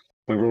 And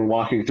when we were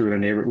walking through the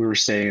neighborhood, we were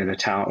staying in a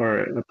town or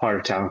a part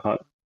of town called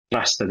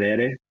Trast. And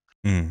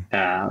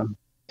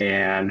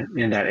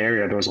in that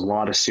area, there was a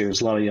lot of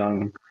students, a lot of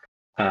young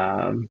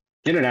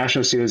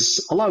international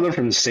students, a lot of them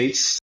from the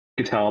States.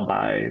 You could tell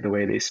by the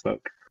way they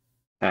spoke.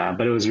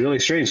 But it was really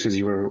strange because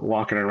you were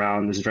walking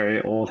around this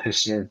very old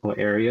historical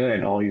area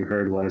and all you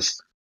heard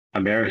was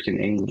American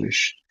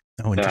English.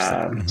 Oh,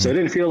 interesting. So it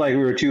didn't feel like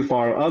we were too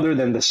far other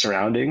than the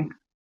surrounding,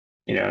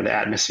 the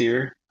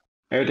atmosphere.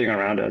 Everything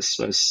around us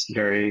was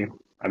very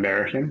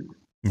American.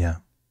 Yeah.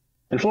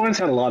 And Florence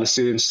had a lot of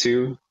students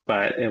too,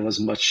 but it was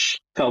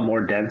felt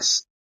more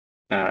dense,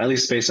 at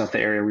least based off the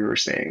area we were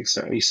staying.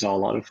 So you saw a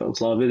lot of folks,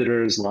 a lot of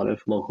visitors, a lot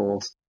of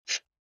locals.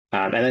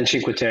 And then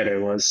Cinque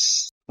Terre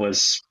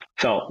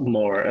felt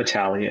more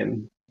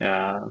Italian.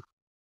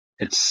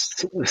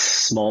 It's a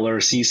smaller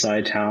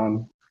seaside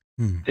town.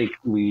 I think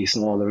we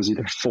saw there was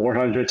either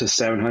 400 to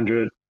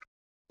 700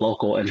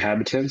 local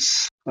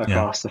inhabitants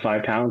across the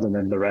 5 towns, and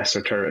then the rest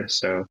are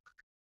tourists. So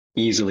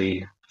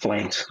easily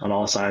flanked on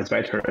all sides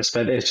by tourists.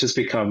 But it's just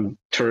become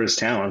tourist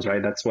towns,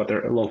 right? That's what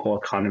their local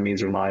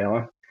economies rely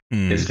on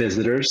is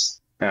visitors.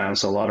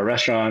 So a lot of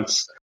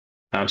restaurants,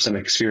 some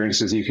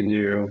experiences you can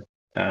do,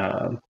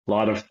 a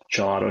lot of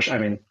gelato.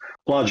 A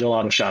lot of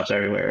gelato shops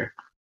everywhere.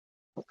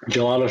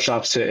 Gelato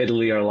shops to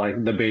Italy are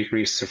like the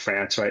bakeries to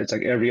France, right? It's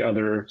like every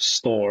other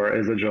store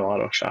is a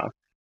gelato shop.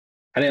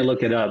 I didn't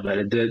look it up, but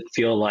it did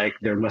feel like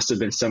there must have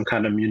been some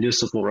kind of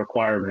municipal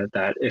requirement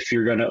that if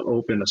you're going to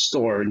open a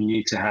store, you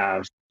need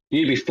to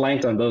be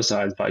flanked on both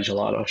sides by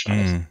gelato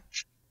shops.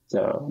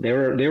 So they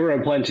were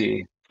in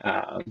plenty.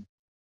 But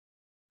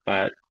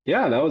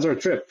yeah, that was our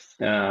trip.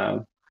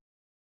 It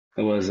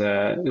was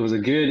a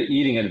good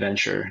eating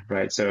adventure,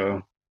 right?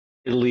 So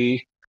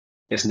Italy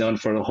is known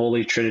for the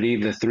Holy Trinity,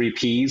 the 3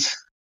 Ps.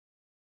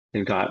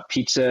 They've got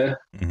pizza,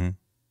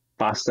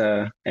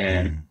 pasta,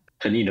 and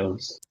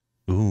paninos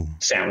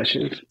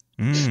sandwiches.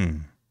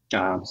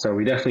 So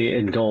we definitely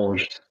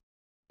indulged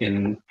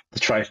in the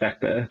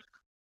trifecta.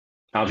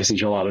 Obviously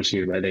gelato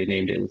too, but they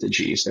named it with a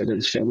G, so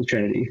it's the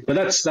Trinity. But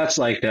that's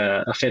like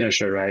a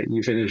finisher, right?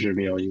 You finish your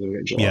meal, you go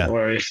get gelato. Yeah.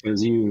 Or if it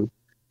was you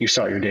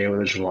start your day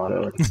with a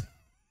gelato and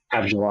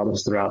have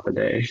gelatos throughout the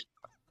day.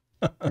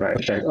 Right?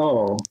 It's like,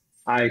 oh,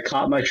 I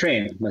caught my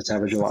train. Let's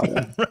have a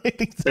gelato. Right,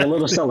 exactly. A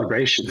little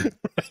celebration,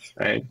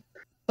 right?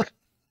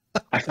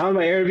 I found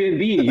my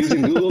Airbnb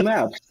using Google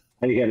Maps.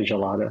 I get a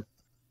gelato.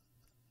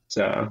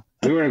 So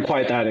we weren't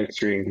quite that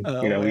extreme.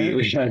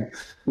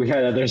 We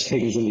had other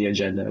things in the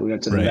agenda. We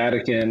went to the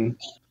Vatican.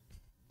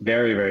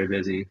 Very, very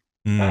busy.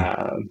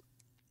 Saw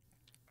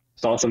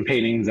some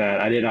paintings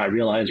that I did not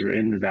realize were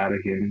in the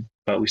Vatican,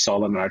 but we saw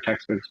them in our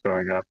textbooks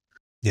growing up.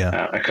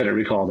 Yeah, I couldn't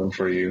recall them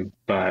for you,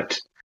 but.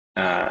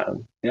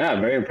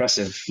 Very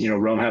impressive.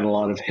 Rome had a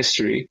lot of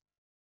history,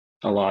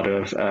 a lot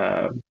of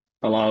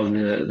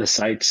the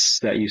sites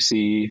that you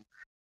see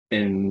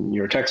in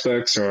your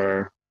textbooks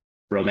or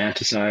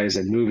romanticized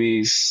in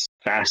movies.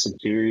 Fast and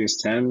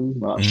Furious 10,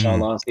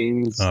 Mashallah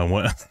scenes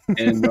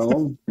in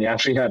Rome. They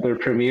actually had their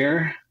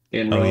premiere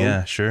in Rome. Oh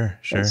yeah, sure.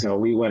 And so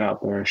we went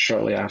out there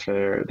shortly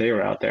after they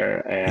were out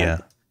there,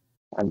 and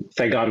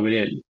thank God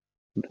we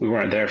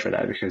weren't there for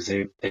that because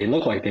they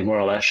look like they more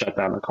or less shut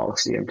down the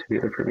Colosseum to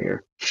do the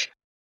premiere.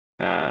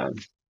 It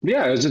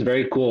was just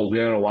very cool. We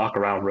were able to walk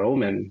around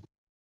Rome, and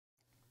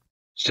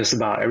just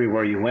about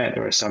everywhere you went,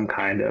 there was some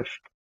kind of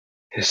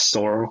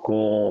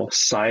historical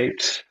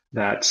site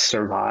that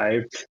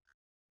survived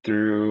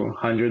through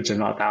hundreds, if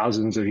not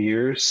thousands of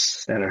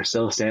years and are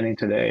still standing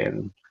today.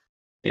 And,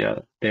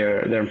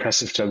 they're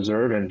impressive to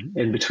observe. And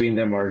in between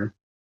them are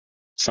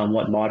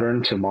somewhat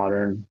modern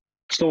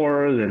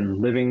stores and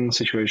living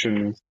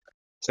situations.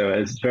 So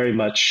it's very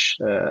much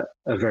a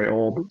very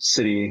old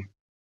city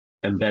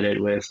embedded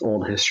with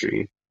old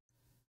history.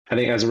 I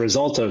think as a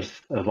result of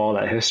all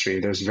that history,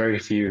 there's very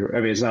few.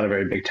 It's not a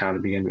very big town to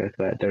begin with,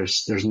 but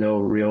there's no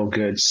real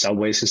good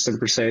subway system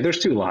per se. There's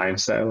 2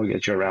 lines that will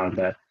get you around,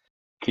 but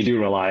you do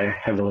rely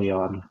heavily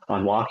on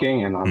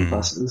walking and on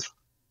buses.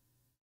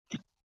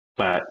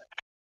 But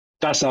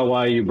that's not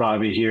why you brought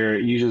me here.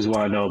 You just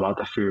want to know about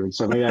the food.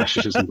 So maybe I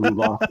should just move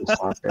off this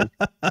topic.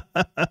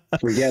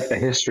 Forget the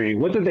history.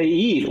 What do they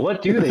eat?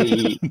 What do they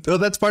eat? Well,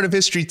 that's part of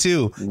history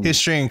too.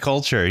 History and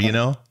culture,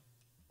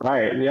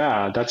 Right.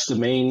 Yeah. That's the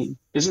main.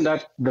 Isn't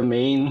that the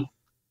main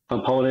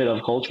component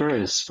of culture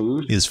is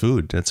food? Is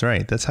food. That's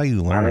right. That's how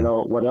you learn. I don't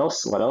know what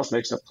else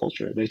makes up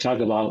culture. They talk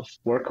about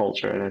work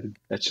culture and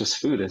it's just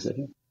food, isn't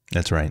it?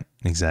 That's right.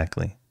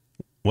 Exactly.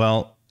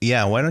 Well,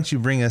 yeah. Why don't you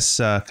bring us,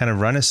 kind of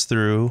run us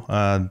through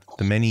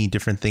the many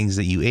different things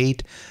that you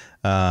ate,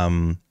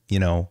 around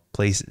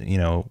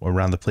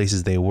the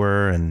places they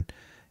were, and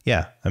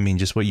yeah, I mean,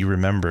 just what you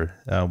remember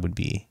would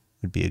be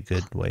a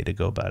good way to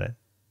go about it.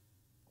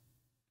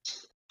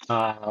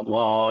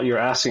 Well, you're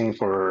asking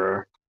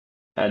for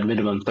at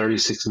minimum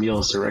 36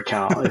 meals to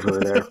recount if we were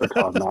there for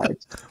 12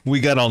 nights.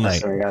 We got all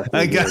night.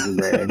 I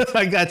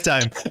got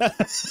time.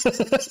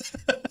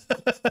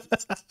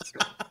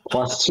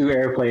 Plus 2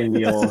 airplane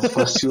meals,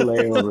 plus 2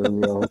 layover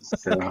meals.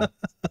 So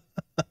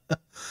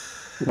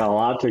got a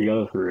lot to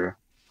go through.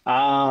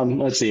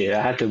 Let's see.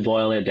 I had to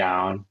boil it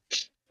down.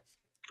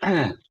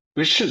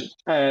 We should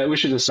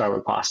just start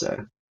with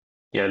pasta.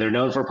 Yeah, they're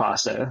known for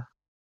pasta.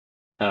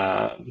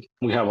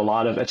 We have a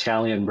lot of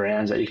Italian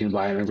brands that you can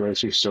buy in the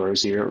grocery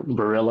stores here.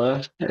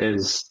 Barilla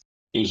is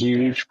a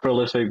huge,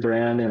 prolific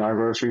brand in our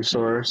grocery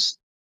stores.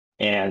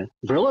 And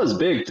Barilla is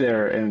big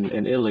there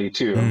in Italy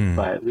too,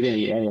 but we didn't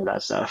eat any of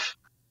that stuff.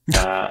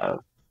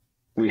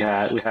 We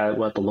had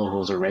what the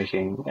locals are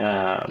making.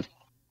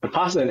 But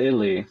pasta in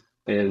Italy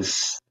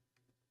it's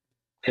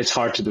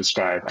hard to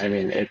describe. I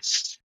mean,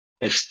 it's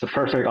the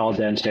perfect al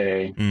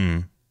dente.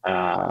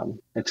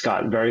 It's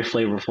got very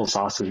flavorful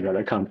sauces that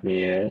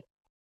accompany it.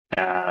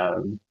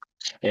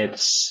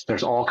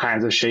 There's all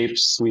kinds of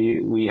shapes.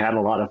 We had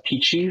a lot of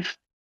Pici,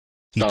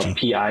 spelled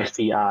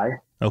P-I-C-I.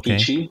 Okay.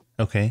 Pici.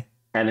 Okay.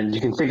 And then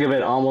you can think of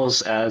it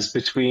almost as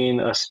between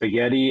a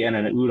spaghetti and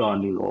an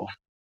udon noodle.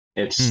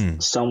 It's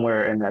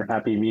somewhere in that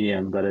happy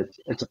medium, but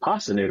it's a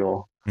pasta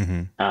noodle.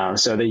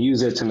 So they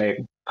use it to make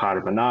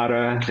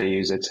carbonara. They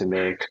use it to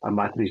make a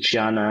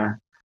matriciana.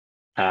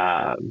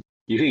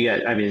 You can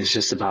get, I mean, it's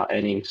just about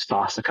any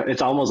sauce.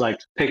 It's almost like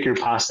pick your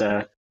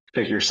pasta,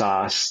 pick your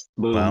sauce,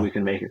 boom, wow. We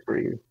can make it for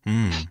you.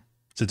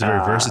 So it's a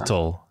very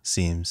versatile,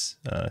 seems,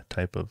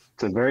 type of.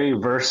 It's a very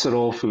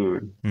versatile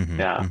food.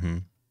 Yeah.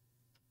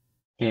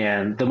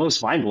 And the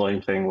most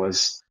mind-blowing thing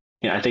was,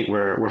 I think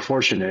we're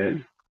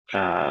fortunate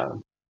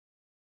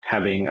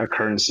having a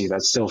currency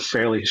that's still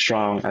fairly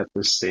strong at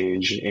this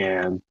stage,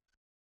 and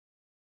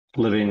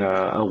living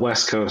a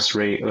West Coast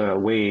rate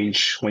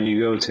wage. When you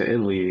go to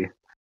Italy,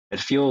 it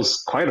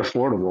feels quite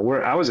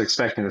affordable. I was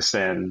expecting to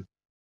spend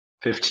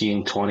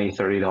 $15, $20,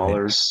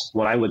 $30,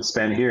 what I would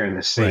spend here in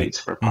the States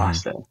for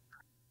pasta.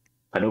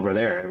 But over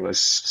there, it was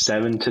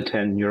 7 to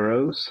 10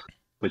 euros,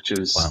 which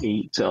is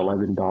 $8 to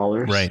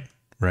 $11.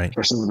 Right.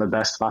 For some of the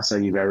best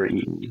pasta you've ever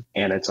eaten.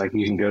 And it's like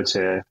you can go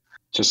to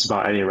just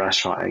about any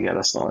restaurant and get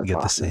a solid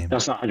pasta. The same.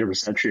 That's not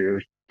 100% true.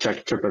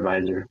 Check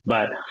TripAdvisor.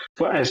 But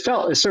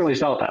it certainly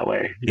felt that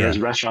way. There's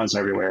restaurants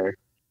everywhere.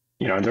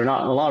 They're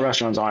not, a lot of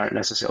restaurants aren't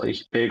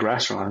necessarily big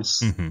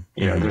restaurants.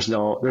 There's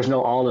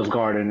no Olive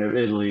Garden of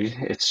Italy.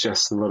 It's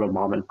just little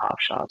mom and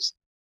pop shops.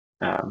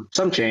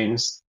 Some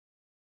chains.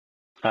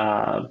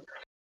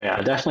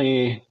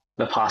 Definitely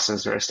the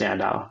pastas are a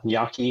standout.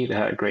 Gnocchi, they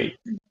had a great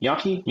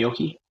gnocchi.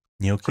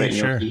 Great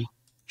gnocchi.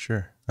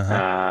 Sure.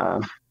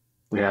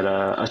 We had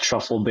a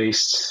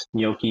truffle-based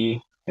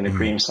gnocchi in a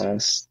cream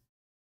sauce.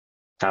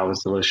 That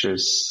was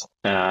delicious.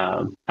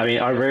 I mean,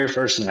 our very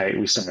first night,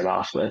 we started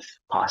off with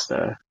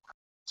pasta.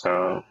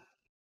 So,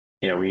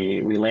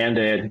 we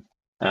landed,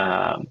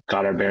 got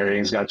our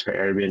bearings, got to our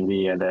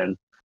Airbnb, and then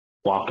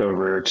walked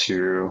over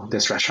to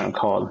this restaurant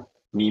called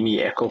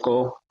Mimi e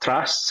Coco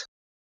Trast,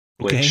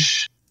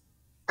 which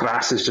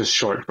Trast is just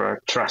short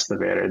for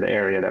Trastevere, the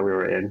area that we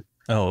were in.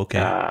 Oh,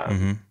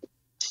 okay.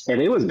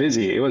 And it was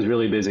busy. It was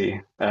really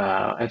busy.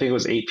 I think it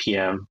was 8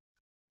 p.m.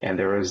 And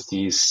there was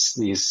these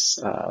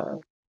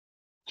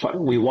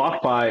we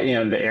walked by,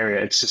 the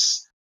area. It's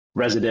just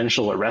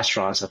residential with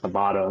restaurants at the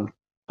bottom.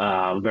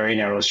 Very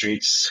narrow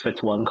streets,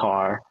 fits one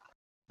car.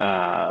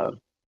 And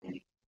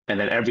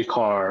then every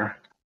car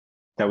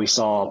that we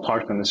saw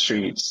parked on the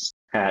streets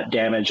had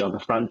damage on the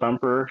front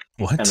bumper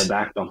and the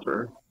back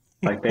bumper.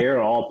 Like they are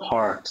all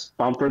parked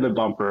bumper to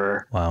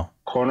bumper. Wow.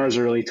 Corners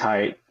are really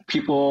tight.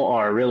 People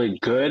are really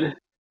good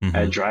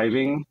at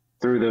driving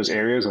through those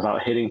areas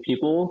without hitting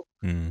people,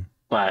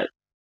 but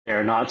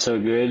they're not so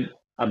good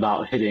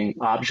about hitting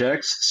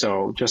objects.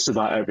 So just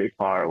about every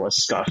car was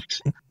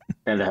scuffed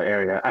in that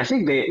area. I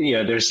think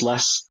there's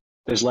less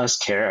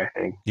care. I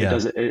think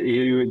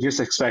you would just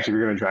expect if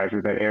you're going to drive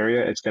through that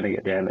area, it's going to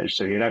get damaged.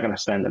 So you're not going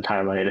to spend the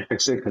time money to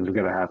fix it because it's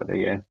going to happen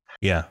again.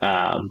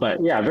 But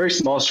very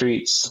small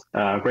streets,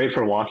 great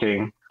for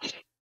walking.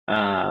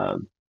 But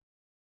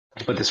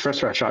this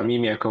first restaurant,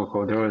 Mimi e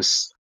Coco, it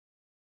was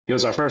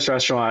our first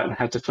restaurant.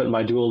 Had to put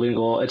my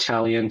Duolingo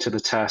Italian to the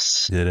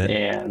test. Did it?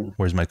 And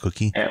where's my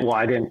cookie? I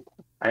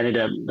ended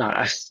up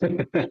not.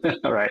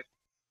 All right.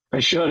 I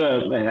showed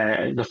up,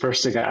 and the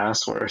first thing I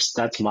asked was,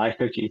 "That's my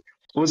cookie."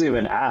 It wasn't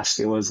even asked;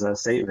 it was a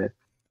statement.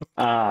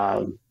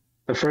 The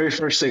very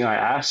first thing I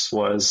asked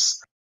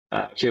was,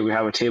 "Okay, we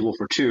have a table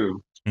for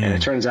two." And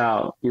it turns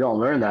out you don't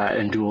learn that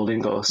in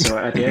Duolingo. So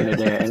at the end of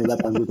the day, I ended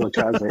up on Google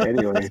Translate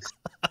anyways.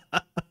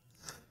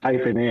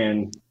 Typing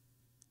in,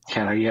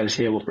 "Can I get a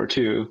table for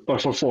two?" Or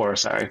for four,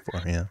 sorry.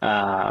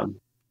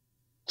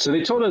 So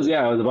they told us, it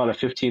was about a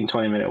 15,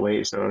 20-minute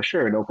wait. So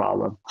sure, no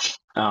problem.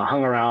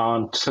 hung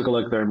around, took a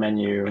look at their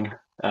menu,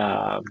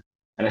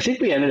 and I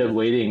think we ended up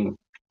waiting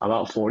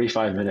about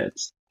 45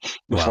 minutes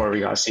before Wow.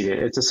 we got seated.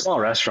 It's a small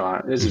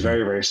restaurant. It's Hmm.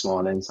 very, very small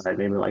on the inside,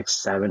 maybe like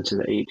 7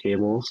 to 8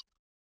 tables.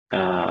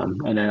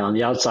 And then on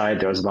the outside,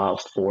 there was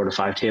about 4 to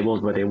 5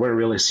 tables, but they weren't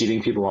really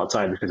seating people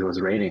outside because it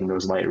was raining. There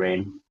was light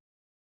rain.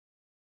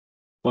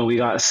 When we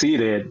got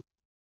seated,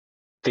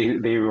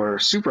 they were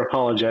super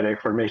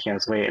apologetic for making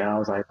us wait. And I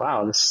was like,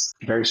 wow, this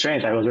is very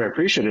strange. I was very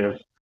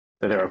appreciative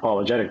that they were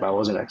apologetic, but I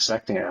wasn't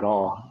expecting it at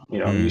all. I'm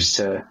Mm. used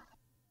to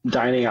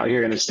dining out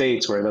here in the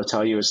States where they'll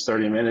tell you it's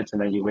 30 minutes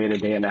and then you wait a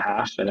day and a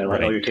half and then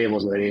like, oh, Right. your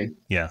table's ready.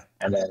 Yeah.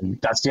 And then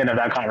that's the end of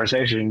that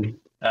conversation.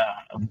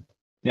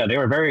 Yeah, they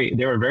were very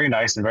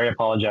nice and very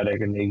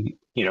apologetic. And they,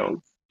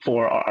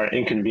 for our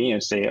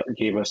inconvenience, they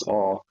gave us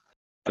all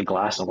a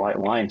glass of white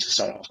wine to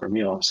start off our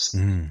meals.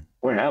 Mm.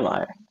 Where am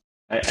I?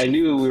 I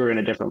knew we were in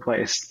a different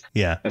place.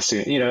 Yeah. As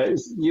soon, you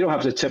don't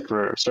have to tip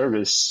for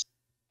service.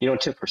 You don't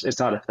tip for, it's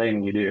not a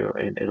thing you do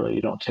in Italy.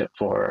 You don't tip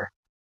for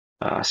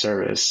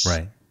service.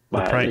 Right.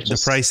 But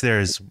The price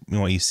there is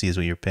what you see is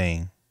what you're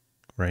paying,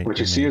 right? What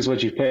you see is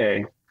what you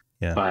pay.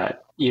 Yeah.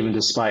 But even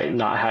despite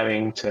not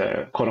having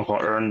to quote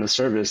unquote earn the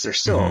service, they're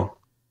still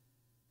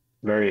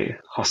very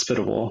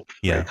hospitable,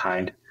 very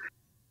kind.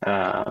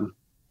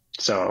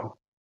 So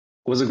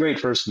it was a great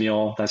first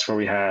meal. That's where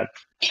we had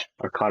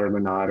our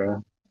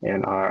carbonara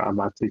and our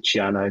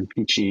amatriciana and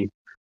Pici.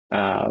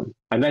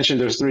 I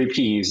mentioned there's 3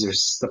 P's.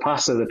 There's the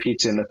pasta, the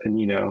pizza, and the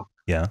panino.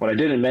 Yeah. What I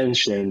didn't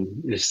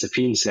mention is the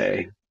pinse.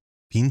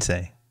 Pinse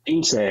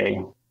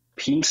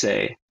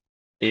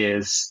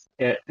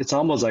it's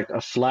almost like a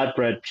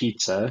flatbread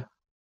pizza,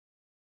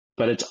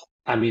 but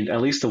at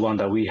least the one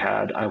that we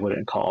had, I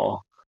wouldn't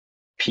call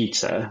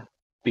pizza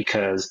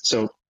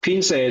so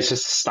pinse is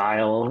just a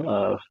style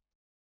of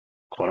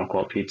quote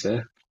unquote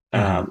pizza.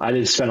 I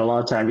didn't spend a lot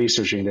of time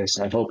researching this.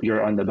 I hope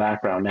you're on the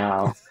background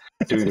now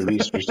doing the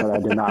research that I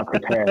did not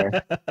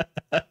prepare.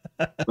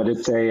 But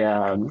it's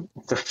a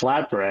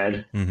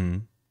flatbread,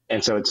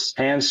 and so it's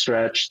hand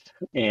stretched,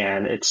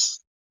 and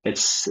it's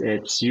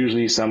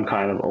usually some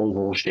kind of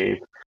oval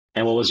shape.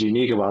 And what was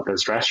unique about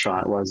this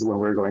restaurant was when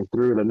we were going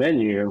through the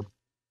menu,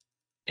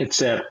 it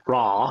said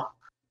raw,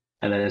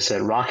 and then it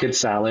said rocket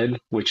salad,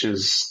 which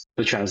is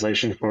the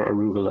translation for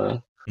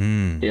arugula.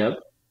 Yep,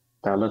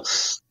 that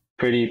looks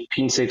pretty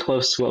pince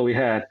close to what we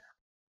had.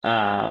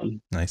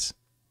 Nice.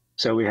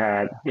 So we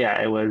had,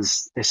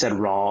 it said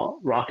raw,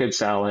 rocket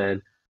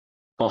salad,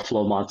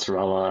 buffalo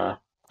mozzarella,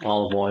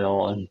 olive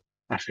oil, and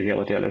I forget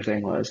what the other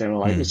thing was. And we're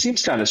like, it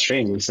seems kind of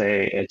strange to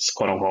say it's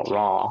quote unquote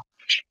raw.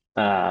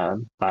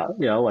 But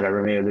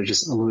whatever, maybe they're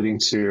just alluding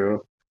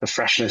to the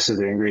freshness of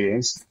the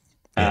ingredients.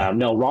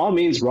 No, raw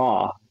means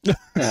raw.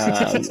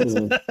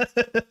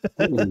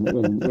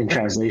 In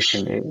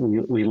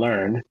translation, we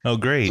learned. Oh,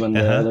 great! When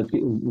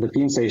the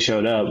pince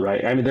showed up,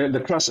 right? I mean,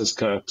 the crust is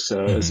cooked,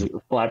 so it was a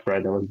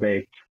flatbread that was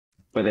baked.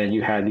 But then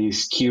you had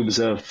these cubes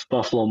of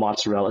buffalo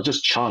mozzarella,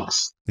 just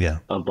chunks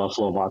of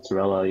buffalo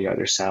mozzarella. You got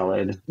your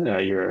salad,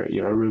 your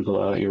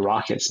arugula, your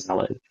rocket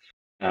salad,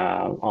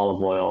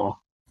 olive oil,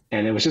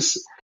 and it was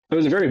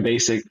a very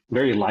basic,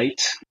 very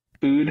light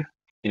food.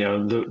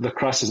 The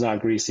crust is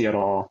not greasy at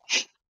all.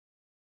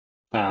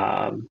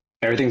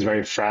 Everything's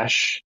very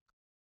fresh,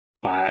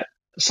 but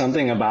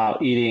something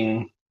about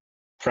eating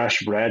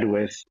fresh bread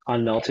with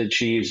unmelted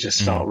cheese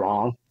just felt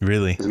wrong.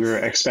 Really? Because we were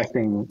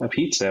expecting a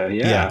pizza.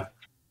 Yeah.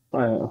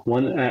 I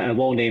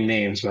won't name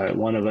names, but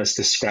one of us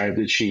described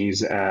the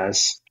cheese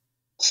as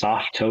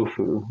soft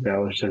tofu that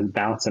was just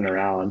bouncing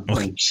around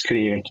and just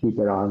couldn't even keep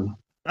it on.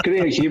 As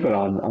soon as you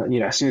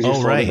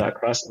fold that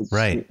crust,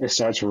 it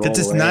starts rolling.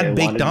 It's not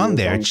baked on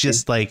there. It's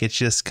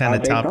just kind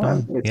of topped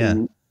on.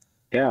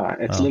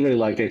 It's literally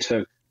like they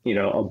took,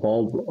 a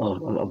bulb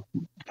of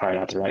probably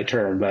not the right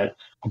term, but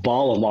a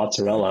ball of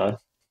mozzarella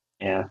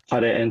and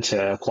cut it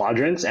into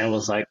quadrants and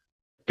was like,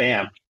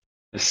 bam,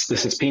 this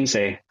is pince.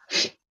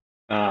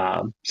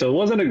 So it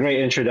wasn't a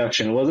great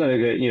introduction. It wasn't a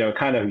good,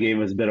 kind of gave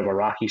us a bit of a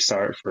rocky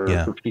start for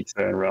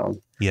pizza in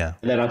Rome. Yeah.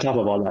 And then on top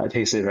of all that, it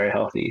tasted very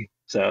healthy.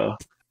 So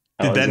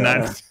did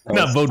that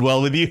not bode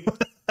well with you?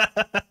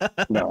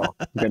 No,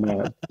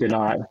 did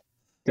not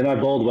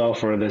bode well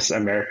for this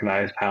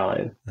Americanized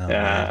palate.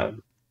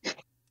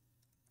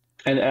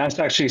 And that's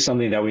actually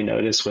something that we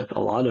noticed with a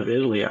lot of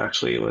Italy,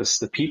 actually, was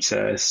the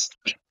pizzas.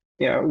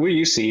 We're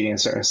used to eating a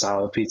certain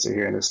style of pizza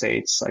here in the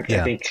States. I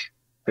think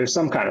there's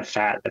some kind of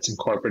fat that's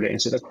incorporated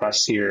into the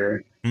crust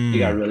here. You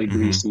got really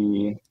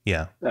greasy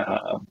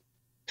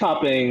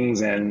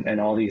toppings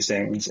and all these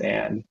things.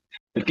 And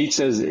the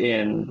pizzas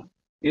in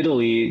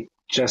Italy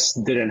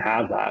just didn't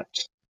have that.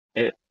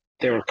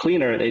 They were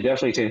cleaner. They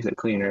definitely tasted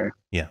cleaner.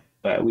 Yeah.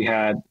 But we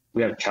had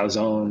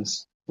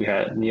calzones. We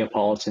had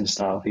Neapolitan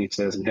style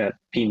pizzas. We had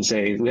pince.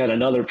 We had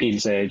another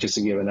pince just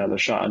to give another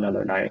shot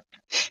another night.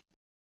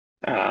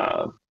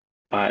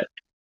 But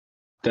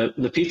the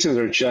pizzas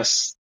are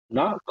just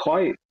not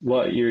quite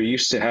what you're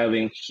used to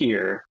having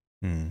here.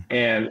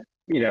 And,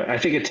 I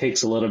think it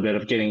takes a little bit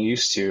of getting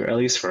used to, at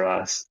least for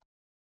us.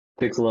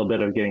 takes a little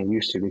bit of getting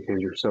used to because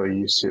you're so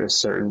used to a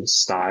certain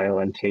style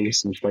and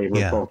taste and flavor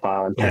Yeah.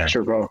 profile and Yeah.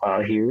 texture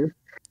profile here.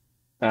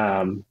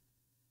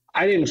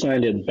 I didn't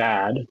find it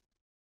bad,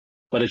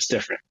 but it's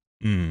different.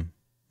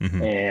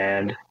 Mm-hmm.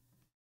 And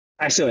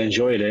I still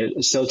enjoyed it.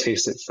 It still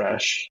tasted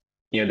fresh.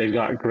 You know, they've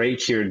got great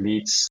cured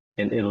meats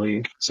in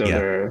Italy. So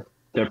their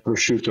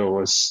prosciutto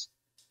was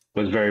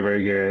very,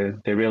 very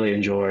good. They really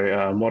enjoy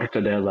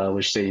mortadella,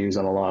 which they use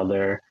on a lot of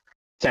their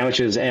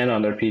sandwiches and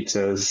on their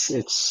pizzas.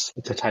 It's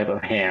a type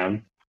of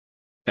ham.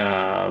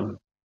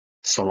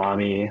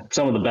 Salami,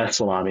 some of the best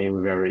salami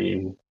we've ever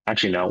eaten.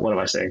 Actually, no, what am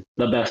I saying?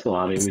 The best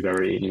salami we've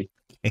ever eaten.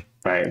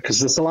 Right? Because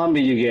the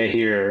salami you get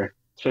here,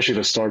 especially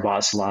the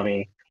store-bought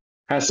salami,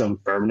 has some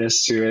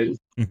firmness to it.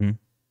 Mm-hmm.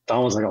 It's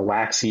almost like a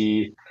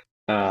waxy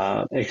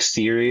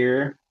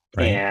exterior.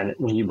 Right. And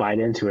when you bite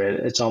into it,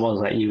 it's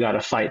almost like you got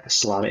to fight the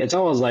salami. It's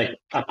almost like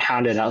a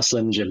pounded out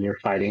Slim Jim you're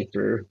fighting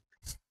through.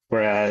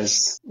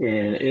 Whereas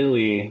in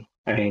Italy,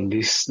 I mean,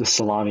 the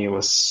salami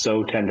was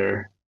so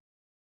tender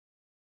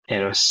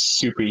and it was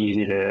super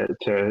easy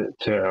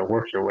to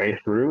work your way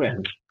through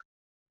and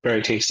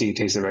very tasty,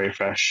 tasted very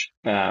fresh.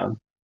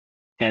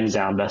 Hands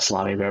down, best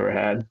salami I've ever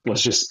had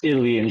was just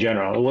Italy in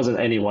general. It wasn't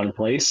any one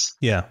place.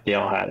 Yeah. They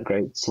all had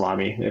great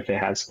salami if they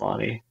had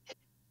salami.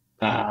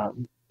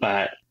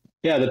 But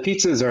yeah, the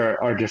pizzas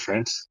are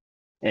different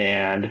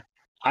and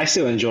I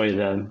still enjoy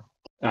them.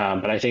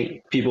 But I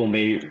think people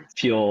may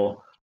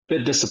feel a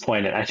bit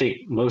disappointed. I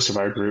think most of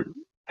our group,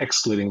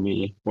 excluding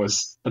me,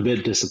 was a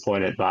bit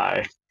disappointed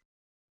by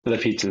the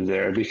pizzas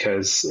there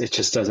because it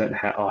just doesn't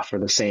offer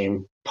the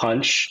same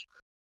punch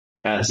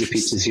as the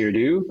pizzas here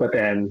do. But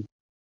then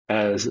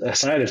as a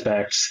side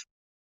effect,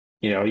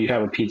 you know, you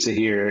have a pizza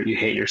here, you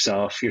hate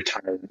yourself, you're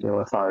tired, you're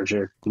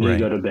lethargic, you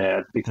go to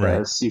bed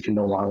because you can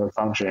no longer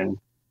function.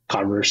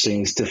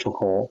 Conversing is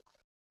difficult.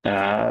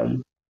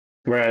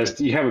 Whereas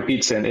you have a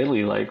pizza in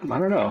Italy, like, I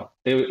don't know,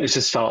 it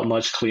just felt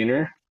much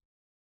cleaner.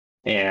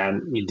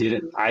 And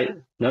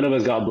none of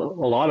us a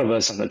lot of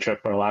us on the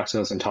trip are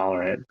lactose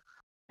intolerant.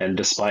 And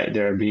despite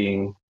there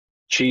being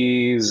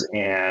cheese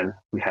and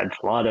we had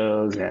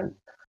gelatos and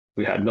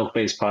we had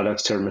milk-based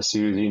products,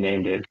 tiramisu, you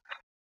named it,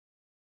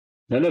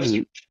 none of us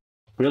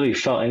really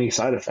felt any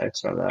side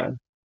effects from that.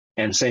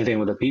 And same thing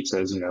with the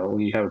pizzas, you know,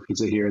 when you have a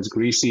pizza here, it's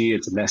greasy,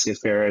 it's a messy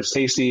affair, it's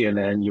tasty, and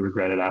then you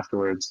regret it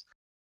afterwards.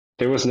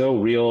 There was no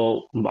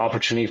real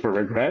opportunity for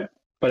regret,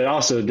 but it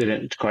also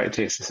didn't quite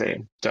taste the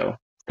same. So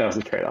that was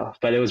the trade-off.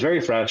 But it was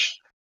very fresh,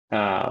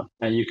 and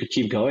you could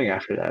keep going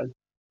after that.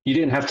 You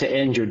didn't have to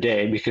end your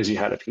day because you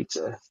had a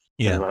pizza.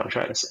 Yeah. Is what I'm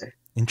trying to say.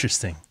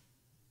 Interesting.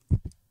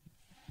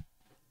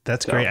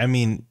 That's great. I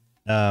mean,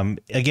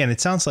 again,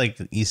 it sounds like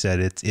you said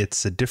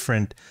it's a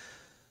different,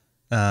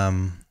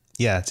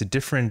 it's a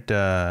different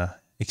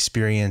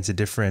experience, a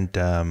different,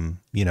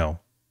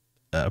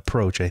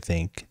 approach, I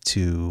think,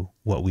 to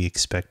what we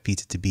expect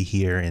pizza to be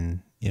here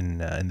in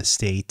the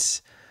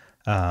States.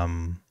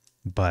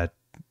 But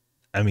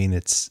I mean,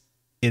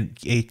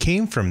 it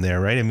came from there,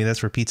 right? I mean,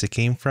 that's where pizza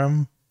came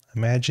from.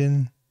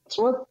 Imagine.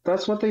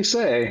 That's what they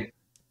say.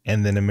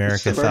 And then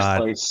America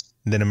thought,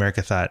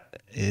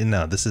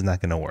 no, this is not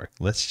going to work.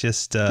 Let's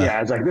just,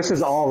 it's like, this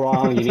is all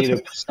wrong. You need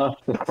to stuff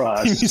the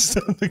crust.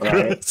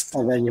 Crust.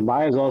 And then you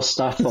might as well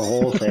stuff the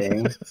whole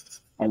thing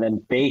and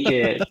then bake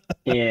it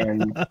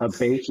in a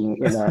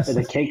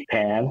cake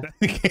pan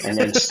and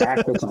then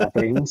stack the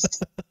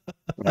toppings.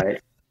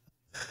 Right.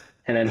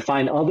 And then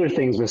find other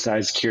things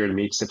besides cured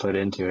meats to put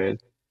into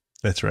it.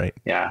 That's right.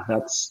 Yeah.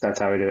 That's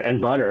how we do it. And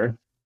butter.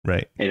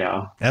 Right. You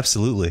know,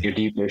 absolutely. Your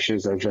deep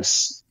dishes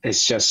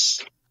it's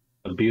just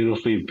a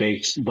beautifully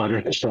baked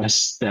butter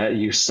crust that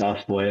you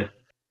stuff with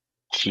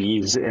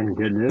cheese and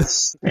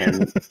goodness.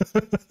 And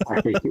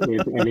I think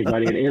if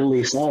anybody in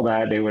Italy saw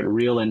that, they would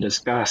reel in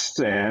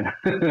disgust and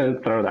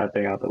throw that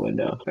thing out the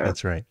window. So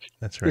That's right.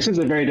 This is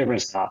a very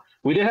different style.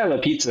 We did have a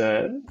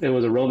pizza. It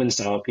was a Roman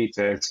style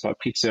pizza. It's called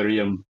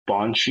Pizzarium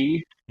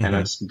Bonci, and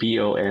that's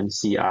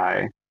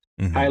Bonci.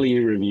 Highly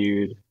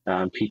reviewed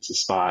pizza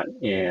spot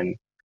in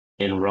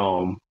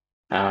Rome,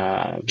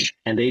 and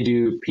they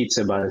do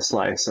pizza by the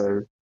slice,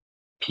 or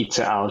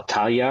pizza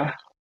all'Italia.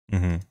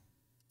 I'm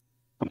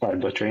probably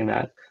butchering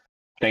that.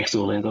 Thanks,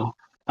 Duolingo.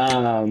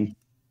 And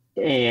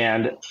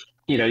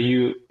you know,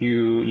 you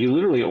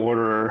literally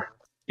order.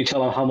 You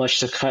tell them how much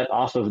to cut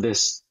off of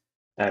this.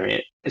 I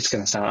mean, it's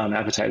going to sound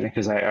unappetizing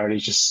because I already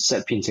just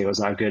said pinsa was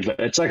not good, but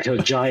it's like a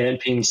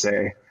giant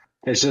pinsa.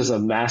 It's just a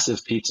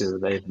massive pizza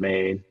that they've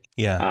made.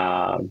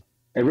 Yeah.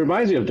 It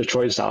reminds me of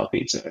Detroit style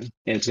pizza.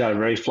 It's got a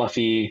very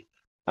fluffy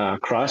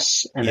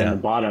crust, and then the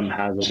bottom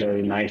has a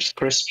very nice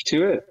crisp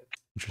to it,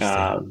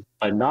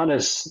 but not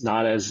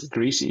as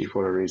greasy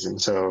for a reason.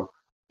 So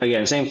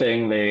again, same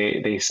thing.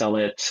 They sell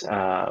it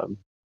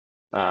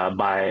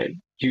by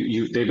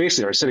you. They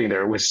basically are sitting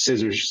there with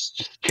scissors,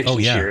 kitchen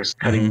shears,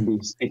 cutting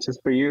these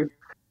pizzas for you.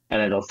 And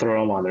then they'll throw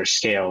them on their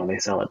scale and they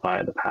sell it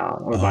by the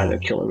pound or by the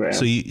kilogram.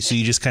 So you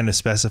just kind of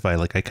specify,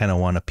 like, I kind of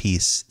want a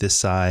piece this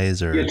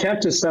size, or you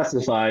attempt to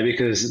specify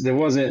because there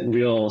wasn't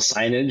real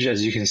signage,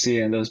 as you can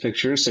see in those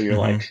pictures. So you're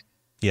like,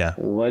 Yeah.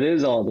 what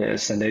is all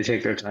this? And they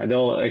take their time.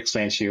 They'll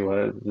explain to you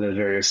what the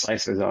various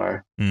slices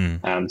are.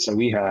 Mm. So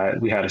we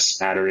had a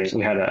smattering.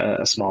 We had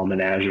a small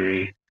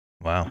menagerie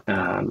Wow.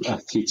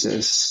 of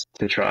pizzas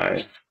to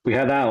try. We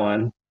had that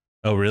one,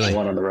 Oh, the really?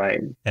 one on the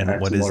right. And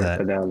That's what is that?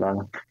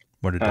 mortadella.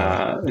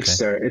 Mortadella.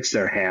 Okay. It's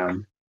their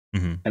ham.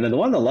 Mm-hmm. And then the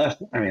one on the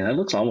left, I mean, it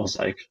looks almost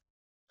like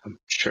I'm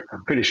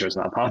pretty sure it's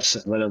not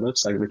pasta, but it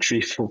looks like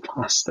retrieval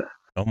pasta.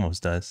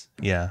 Almost does.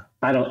 Yeah.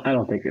 I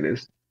don't think it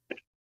is.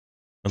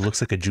 It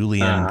looks like a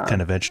julienne Uh,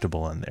 kind of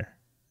vegetable on there,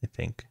 I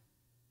think.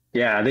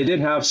 yeah, they did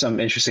have some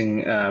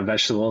interesting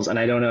vegetables, and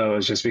I don't know, it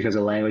was just because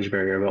of language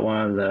barrier, but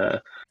one of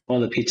the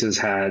pizzas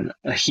had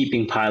a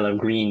heaping pile of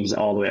greens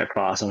all the way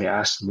across, and we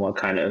asked them what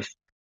kind of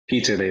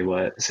pizza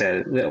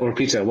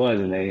pizza it was,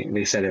 and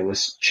they said it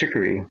was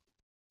chicory,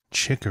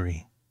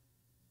 Chicory.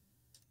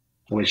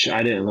 which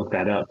I didn't look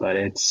that up, but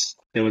it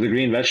was a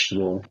green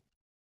vegetable.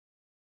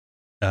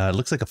 It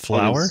looks like a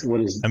flower. What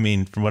is I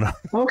mean, from what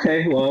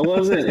Okay, well,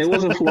 it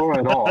wasn't flour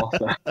at all.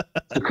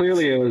 So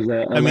clearly it was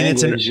a I mean,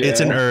 language, it's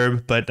an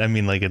herb, but I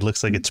mean, like, it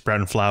looks like it's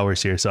sprouting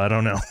flowers here, so I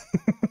don't know.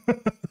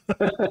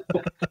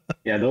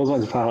 Yeah, those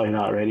ones are probably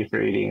not ready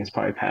for eating. It's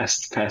probably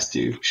past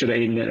due. Should have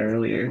eaten it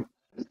earlier.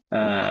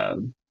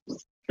 Um,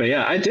 but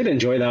yeah, I did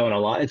enjoy that one a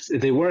lot.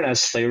 They weren't as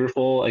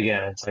flavorful.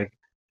 Again, it's like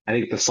I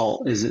think the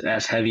salt isn't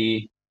as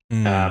heavy.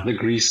 Mm. The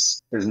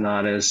grease is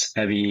not as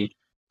heavy.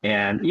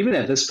 And even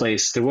at this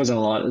place, there wasn't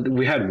a lot.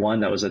 We had one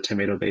that was a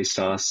tomato-based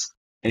sauce,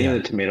 and even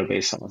Yeah. the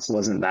tomato-based sauce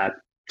wasn't that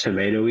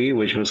tomatoey,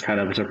 which was kind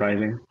of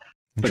surprising.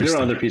 But there were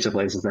Interesting. other pizza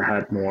places that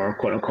had more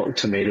quote-unquote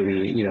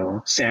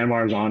tomatoey, San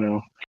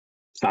Marzano Yeah.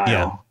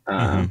 style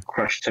Mm-hmm.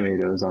 crushed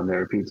tomatoes on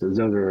their pizzas.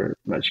 Those are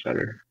much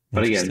better.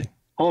 But again, Interesting.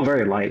 all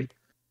very light,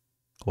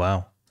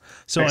 Wow.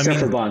 So, except I mean,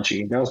 for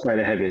Bonci. That was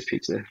probably the heaviest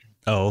pizza.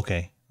 oh,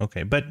 okay.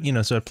 Okay. But,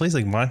 so a place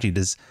like Bonci,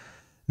 does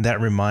that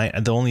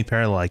the only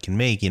parallel I can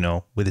make,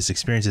 with this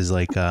experience is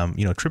like,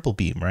 Triple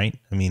Beam, right?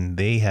 I mean,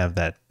 they have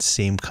that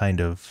same kind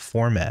of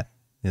format.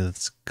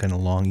 It's kind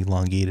of long,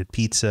 elongated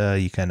pizza.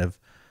 You kind of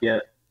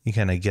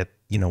get,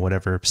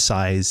 whatever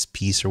size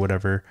piece or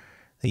whatever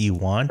that you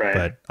want, Right.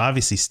 but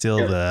obviously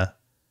still the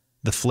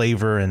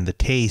flavor and the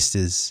taste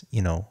is,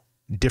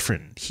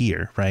 different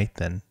here, right?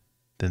 Than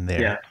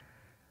there. Yeah.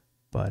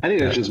 But I think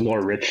there's just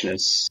more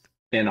richness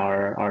in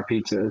our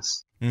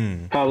pizzas.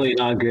 mm, Probably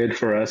not good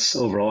for us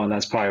overall, and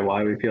that's probably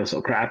why we feel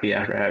so crappy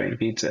after having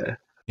pizza.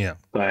 yeah.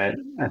 But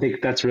I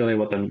think that's really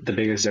what the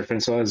biggest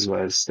difference was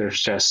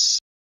there's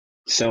just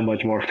so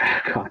much more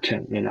fat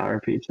content in our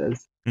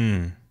pizzas.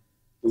 Mm,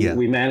 yeah.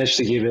 We managed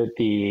to give it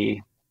the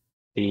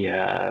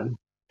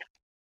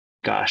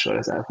gosh, what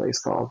is that place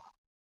called?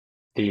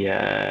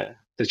 The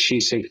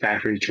Cheesecake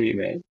Factory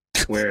treatment,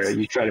 where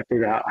you try to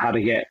figure out how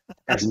to get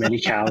as many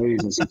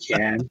calories as you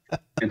can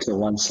into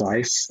one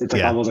slice. It's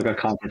like almost like a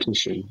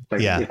competition.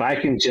 Like if I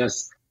can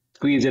just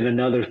squeeze in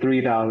another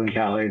 3,000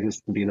 calories,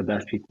 this would be the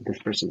best pizza this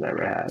person's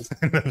ever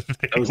had.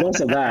 It was less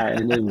of that,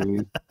 and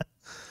then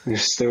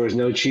there was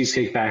no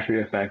Cheesecake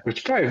Factory effect,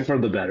 which probably for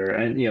the better.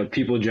 And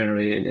people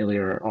generally in Italy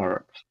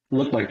are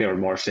look like they were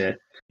more fit.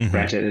 Mm-hmm.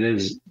 Granted, it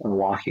is a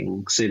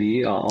walking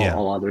city.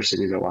 All other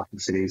cities are walking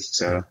cities,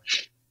 so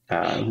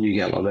you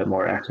get a little bit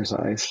more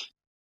exercise.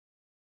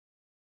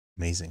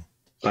 Amazing.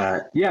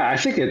 But yeah, I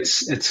think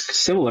it's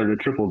similar to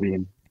Triple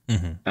Beam.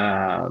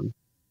 Mm-hmm.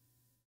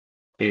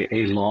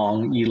 A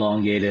long,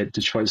 elongated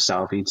Detroit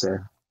style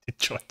pizza.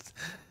 Detroit.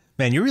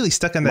 Man, you're really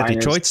stuck on that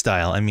Detroit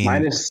style. I mean,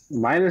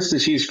 minus the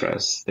cheese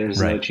crust.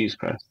 There's no cheese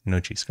crust. No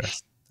cheese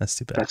crust. That's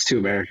too bad. That's too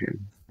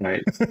American,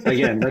 right?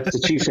 Again, that's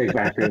the Cheesecake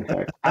Factory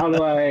effect. How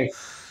do I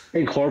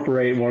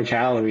incorporate more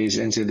calories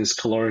into this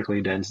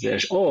calorically dense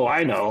dish? Oh,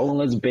 I know.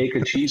 Let's bake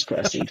a cheese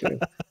crust into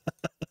it.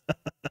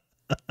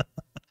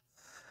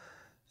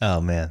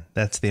 Oh man,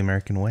 that's the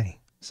American way.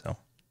 So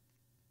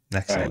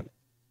excellent. Right.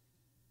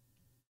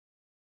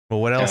 Well,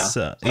 what else?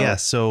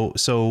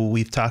 So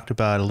we've talked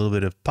about a little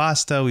bit of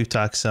pasta. We've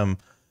talked some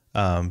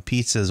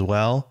pizza as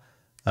well.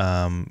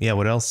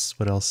 What else?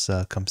 What else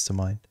comes to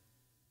mind?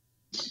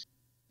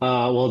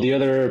 Well, the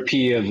other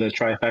P of the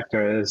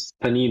trifecta is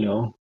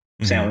panino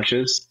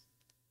sandwiches.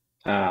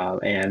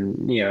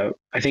 And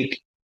I think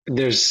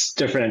there's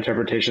different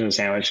interpretations of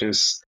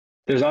sandwiches.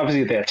 There's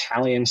obviously the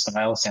Italian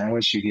style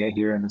sandwich you get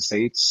here in the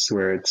States,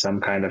 where it's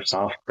some kind of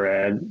soft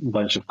bread,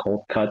 bunch of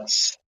cold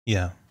cuts,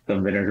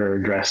 some vinegar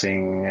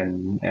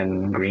dressing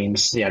and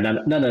greens. Yeah,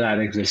 none of that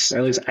exists.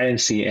 At least I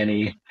didn't see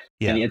any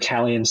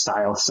Italian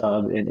style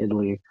sub in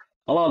Italy.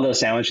 A lot of those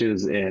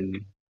sandwiches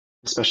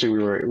especially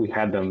we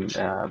had them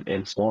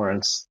in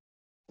Florence,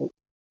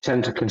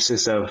 tend to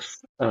consist of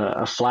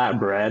a flat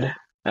bread.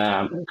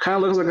 Kind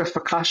of looks like a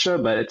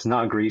focaccia, but it's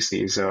not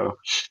greasy. So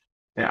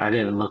I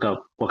didn't look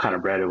up what kind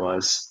of bread it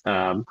was.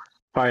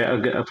 Probably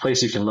a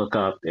place you can look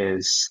up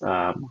is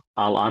Al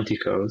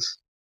Antico's.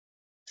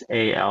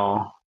 It's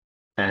AL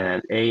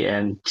and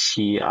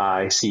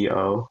ANTICO.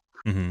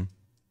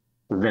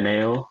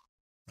 Vinaio.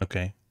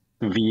 Okay.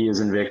 V is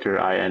in Victor,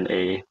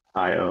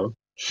 INAIO.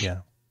 Yeah.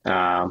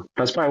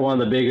 That's probably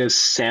one of the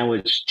biggest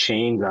sandwich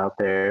chains out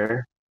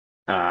there.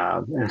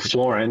 In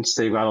Florence,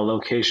 they've got a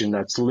location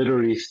that's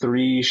literally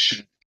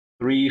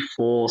three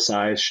full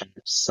size shops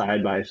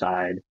side by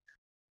side,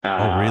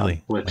 Oh,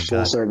 really? with My full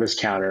God. service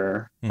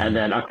counter, and Mhm.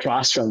 then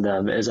across from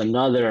them is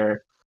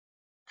another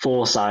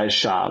full size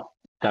shop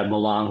that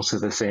belongs to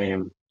the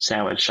same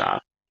sandwich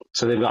shop.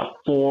 So they've got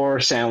four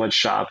sandwich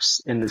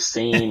shops in the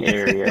same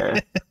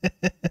area.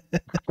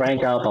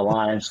 Crank out the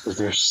lines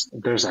because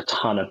there's a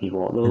ton of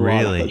people. There's a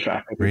lot of foot Really?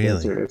 traffic that goes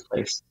Really? through this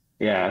place.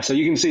 Yeah, so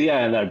you can see,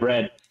 yeah, in that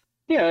bread,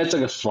 yeah, it's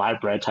like a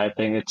flat bread type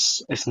thing.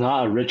 It's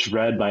not a rich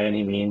bread by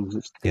any means.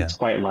 It's Yeah.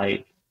 quite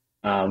light,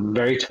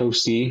 very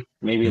toasty,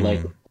 maybe like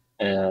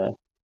Mm.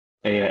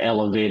 a, a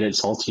elevated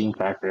saltine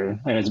factor,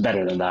 and it's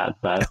better than that.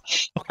 But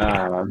Okay.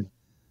 um,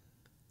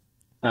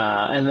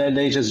 and then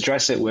they just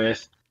dress it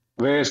with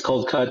various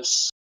cold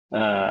cuts.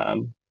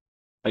 Um,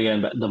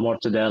 Again, the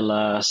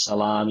mortadella,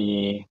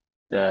 salami.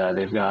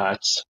 They've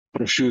got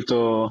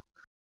prosciutto.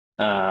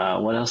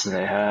 What else do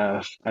they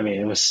have? I mean,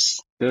 there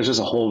was just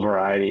a whole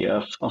variety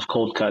of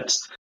cold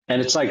cuts,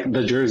 and it's like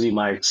the Jersey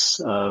Mikes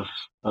of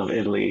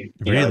Italy.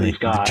 You know, Really?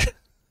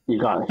 you've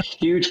got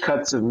huge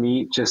cuts of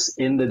meat just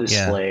in the Yeah.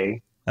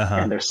 display, Uh-huh.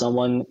 and there's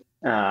someone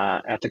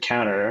at the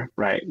counter.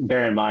 Right.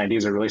 Bear in mind,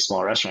 these are really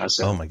small restaurants,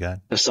 Oh so my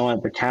God. there's someone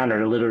at the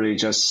counter literally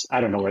just,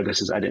 I don't know where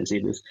this is. I didn't see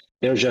this.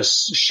 They're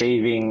just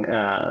shaving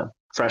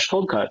fresh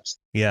cold cuts.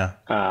 Yeah.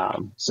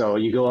 So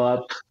you go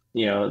up,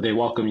 you know, they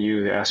welcome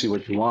you, they ask you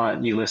what you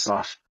want, you list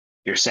off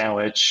your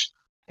sandwich,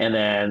 and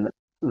then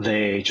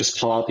they just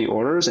pull out the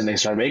orders and they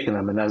start making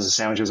them. And as the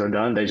sandwiches are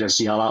done, they just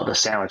yell out the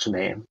sandwich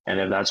name.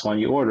 And if that's one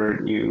you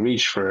ordered, you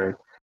reach for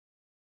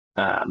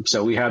it.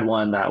 So we had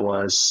one that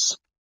was,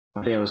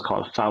 I think it was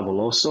called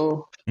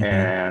Fabuloso, Mm-hmm.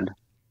 and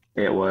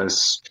it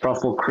was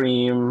truffle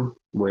cream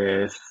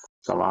with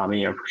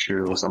salami or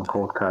prosciutto, some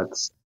cold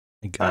cuts.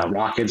 My God.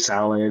 Rocket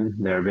salad.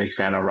 They're a big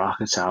fan of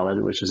rocket salad,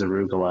 which is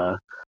arugula.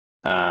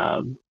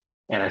 Um,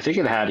 and I think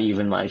it had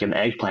even like an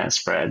eggplant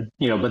spread,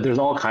 you know, but there's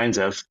all kinds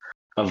of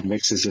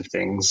mixes of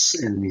things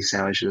in these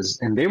sandwiches,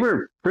 and they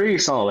were pretty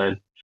solid.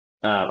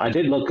 I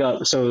did look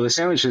up, so the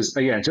sandwiches,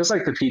 again, just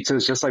like the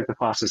pizzas, just like the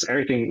pastas,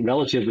 everything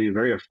relatively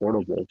very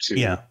affordable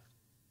Yeah.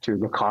 to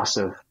the cost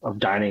of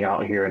dining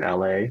out here in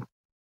LA.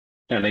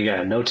 And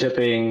again, no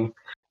tipping,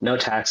 no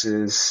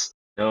taxes,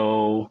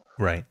 no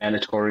Right.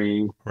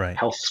 mandatory Right.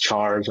 health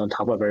charge on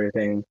top of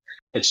everything.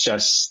 It's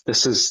just,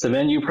 this is the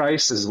menu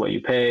price, this is what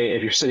you pay.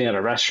 If you're sitting at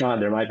a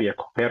restaurant, there might be a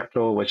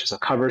coperto, which is a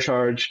cover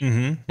charge. Mm-hmm.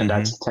 And Mm-hmm.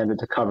 that's intended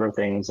to cover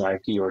things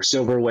like your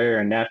silverware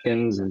and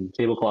napkins and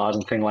tablecloths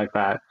and things like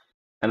that.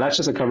 And that's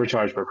just a cover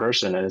charge per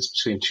person, and it's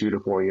between €2 to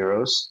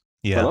 €4.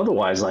 But Yeah.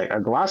 otherwise, like a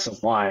glass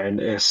of wine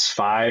is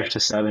 €5 to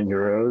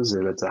 €7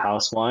 if it's a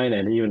house wine,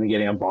 and even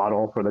getting a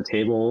bottle for the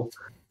table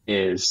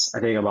is, I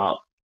think, about,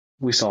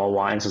 we saw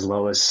wines as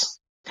low as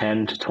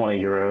 €10 to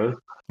 €20.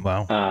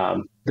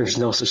 Wow. There's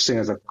no such thing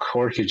as a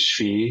corkage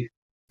fee.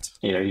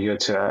 You know, you go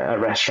to a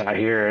restaurant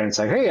here and it's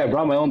like, hey, I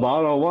brought my own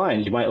bottle of wine.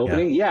 Do you mind Yeah.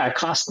 opening? Yeah, it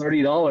costs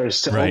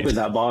 $30 to Right. open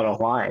that bottle of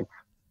wine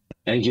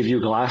and give you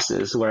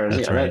glasses. Whereas,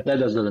 you That's know, right. that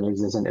doesn't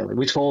exist in Italy.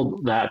 We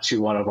told that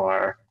to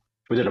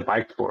we did a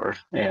bike tour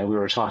and we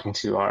were talking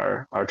to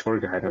our tour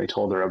guide and we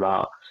told her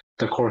about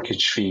the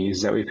corkage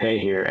fees that we pay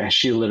here. And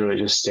she literally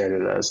just stared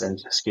at us and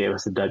just gave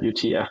us a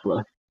WTF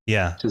look.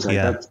 Yeah. She's like,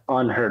 Yeah. that's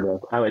unheard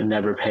of. I would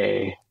never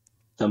pay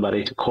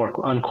somebody to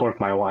uncork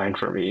my wine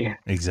for me.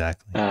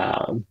 Exactly.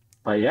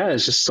 But yeah,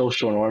 it's just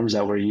social norms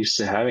that we're used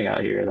to having out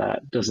here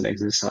that doesn't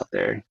exist out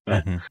there.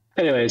 But Mm-hmm.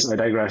 anyways, I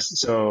digress.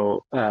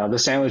 So the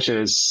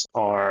sandwiches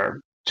are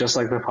just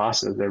like the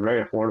pastas. They're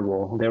very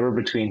affordable. They were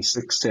between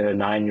 €6 to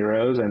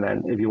 €9. And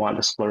then if you want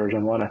to splurge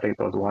on one, I think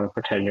there was one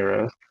for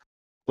 €10,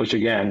 which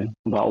again,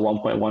 about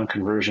 1.1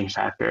 conversion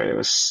factor. It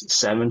was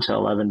 $7 to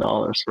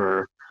 $11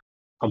 for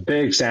a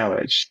big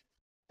sandwich.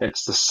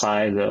 It's the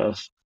size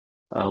of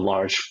a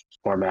large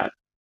format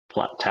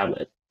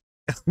tablet.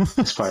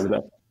 It's part of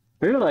the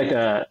they're like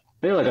a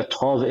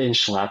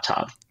 12-inch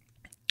laptop.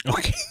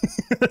 Okay.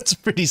 That's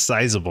pretty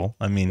sizable.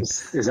 I mean,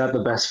 Is that the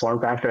best form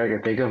factor I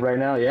can think of right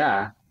now?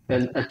 Yeah,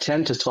 and a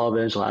 10 to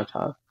 12-inch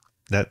laptop.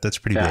 that's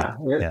pretty big.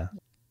 Yeah, Yeah.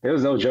 it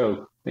was no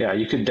joke. Yeah,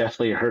 you could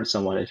definitely hurt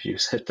someone if you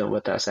hit them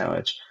with that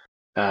sandwich.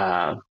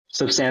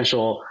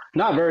 Substantial,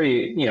 not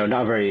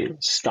very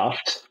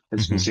stuffed,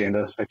 as you can Mm-hmm. see in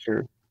the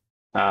picture,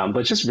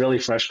 but just really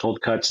fresh cold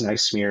cuts,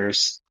 nice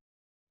smears,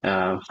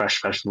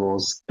 fresh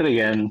vegetables. But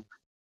again,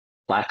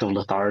 lack of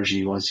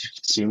lethargy once you've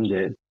consumed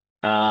it.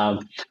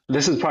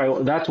 That's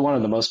one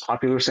of the most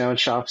popular sandwich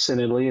shops in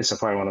Italy. It's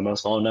probably one of the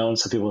most well known.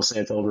 Some people say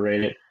it's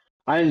overrated.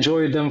 I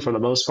enjoyed them for the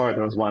most part.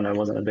 There was one I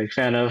wasn't a big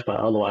fan of, but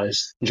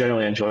otherwise,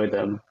 generally enjoyed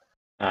them.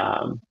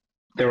 Um,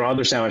 there were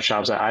other sandwich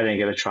shops that I didn't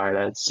get to try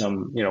that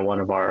one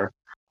of our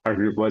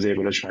group was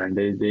able to try, and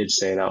they did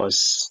say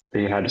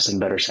they had some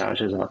better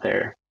sandwiches out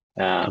there.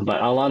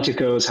 But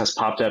Atlantico's has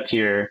popped up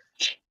here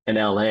in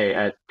LA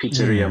at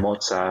Pizzeria Mm.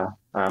 Mozza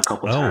a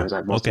couple Oh, times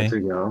at okay. months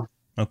ago,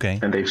 Okay.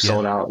 and they've Yeah.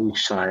 sold out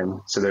each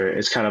time. So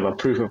it's kind of a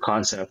proof of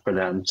concept for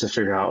them to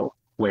figure out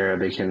where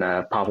they can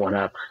pop one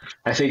up.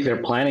 I think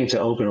they're planning to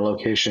open a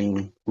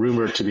location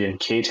rumored to be in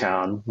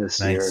K-Town this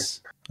year.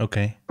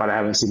 Okay. But I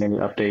haven't seen any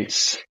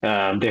updates.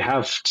 They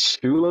have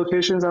 2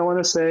 locations, I want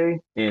to say,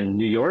 in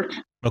New York.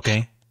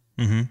 Okay.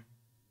 Mm-hmm.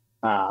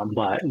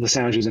 But the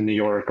sandwiches in New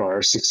York are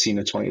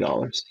 $16 to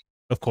 $20.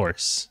 Of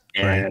course.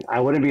 And right. I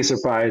wouldn't be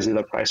surprised if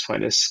the price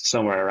point is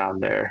somewhere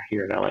around there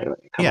here in LA.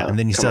 And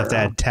then you still have to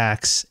add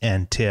tax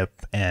and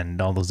tip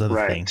and all those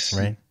other things,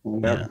 right?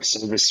 Yep. Yeah.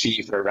 Service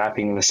fee for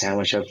wrapping the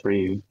sandwich up for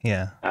you.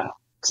 Yeah.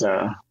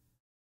 So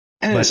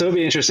it'll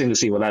be interesting to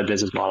see what that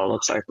business model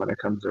looks like when it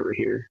comes over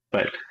here.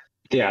 But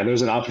yeah,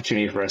 there's an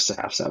opportunity for us to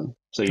have some.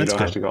 So you don't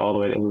have to go all the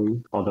way to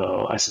Italy,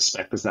 although I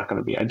suspect it's not going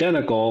to be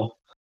identical.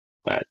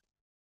 But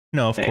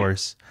no, of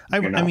course. I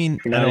mean,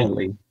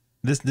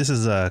 this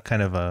is a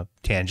kind of a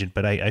tangent,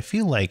 but I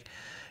feel like,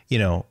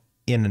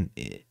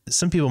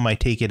 some people might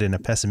take it in a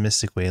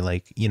pessimistic way,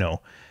 like,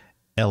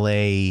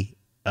 LA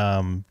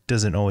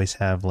doesn't always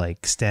have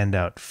like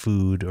standout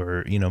food,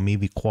 or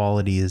maybe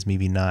quality is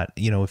maybe not,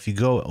 if you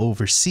go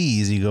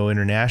overseas, you go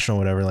international,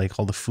 whatever, like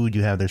all the food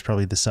you have, there's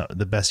probably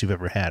the best you've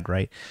ever had,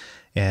 right?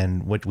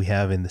 And what we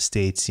have in the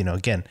States,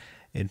 again,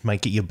 it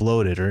might get you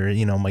bloated, or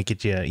might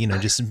get you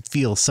just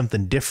feel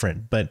something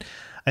different. But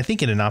I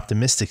think in an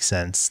optimistic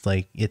sense,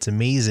 like, it's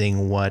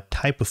amazing what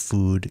type of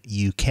food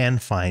you can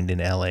find in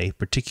LA,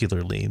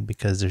 particularly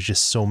because there's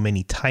just so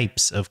many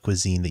types of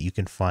cuisine that you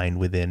can find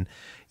within,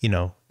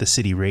 the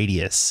city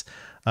radius.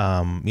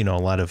 A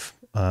lot of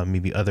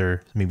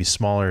maybe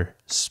smaller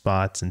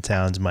spots and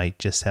towns might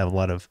just have a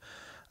lot of,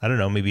 I don't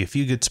know, maybe a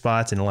few good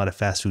spots and a lot of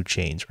fast food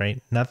chains,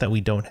 right? Not that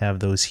we don't have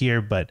those here,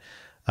 but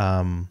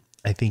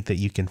I think that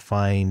you can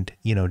find,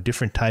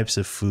 different types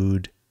of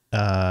food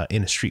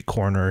in a street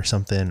corner or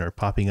something, or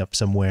popping up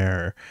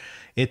somewhere.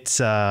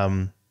 It's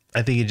I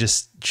think it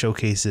just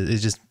showcases, it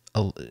just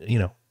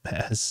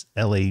has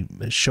LA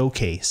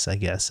showcase, I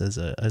guess, as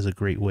a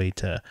great way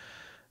to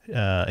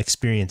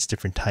experience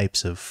different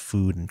types of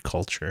food and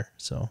culture.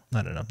 So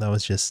I don't know, that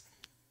was just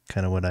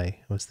kind of what I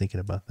was thinking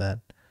about that.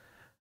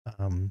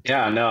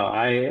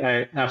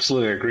 I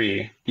absolutely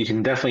agree. You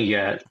can definitely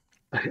get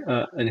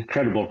an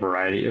incredible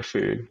variety of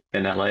food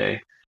in LA,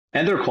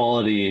 and their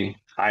quality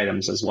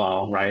items as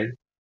well, right?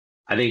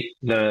 I think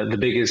the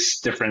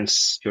biggest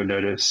difference you'll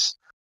notice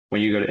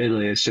when you go to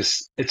Italy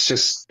is it's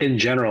just in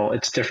general,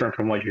 it's different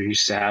from what you're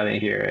used to having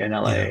here in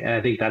LA. And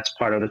I think that's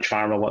part of the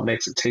charm of what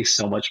makes it taste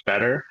so much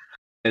better,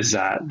 is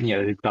that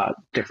they've got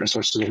different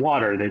sources of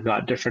water, they've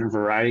got different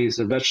varieties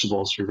of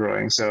vegetables you're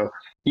growing. So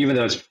even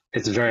though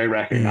it's very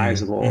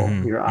recognizable,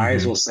 your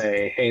eyes will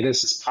say, hey,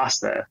 this is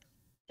pasta.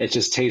 It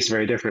just tastes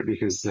very different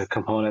because the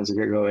components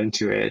that go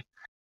into it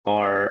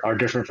are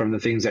different from the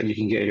things that you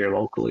can get here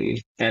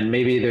locally. And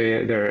maybe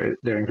they're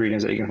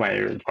ingredients that you can find at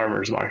your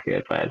farmer's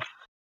market, but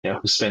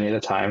who's spending the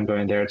time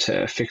going there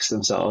to fix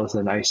themselves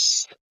a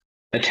nice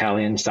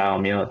Italian style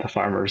meal at the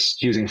farmers,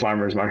 using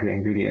farmers market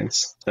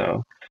ingredients.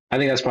 So I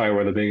think that's probably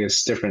where the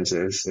biggest difference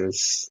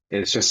is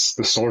just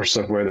the source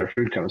of where their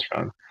food comes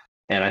from.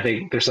 And I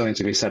think there's something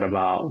to be said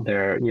about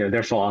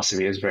their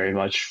philosophy is very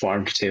much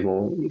farm to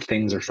table.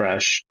 Things are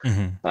fresh.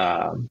 I'm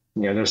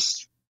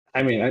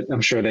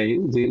sure they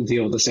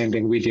deal with the same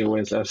thing we deal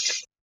with.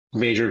 If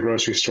major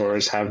grocery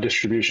stores have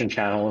distribution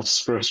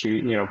channels,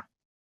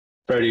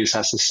 produce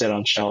has to sit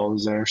on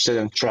shelves or sit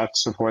in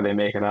trucks before they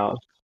make it out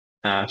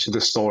to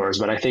the stores.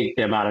 But I think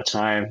the amount of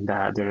time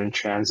that they're in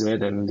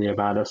transit and the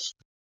amount of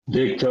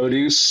big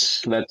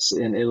produce that's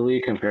in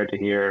Italy compared to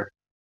here,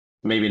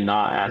 maybe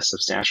not as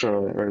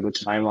substantial, or the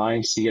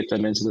timelines to get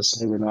them into the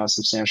store are not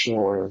substantial,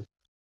 or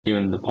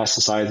even the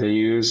pesticides they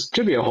use.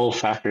 Could be a whole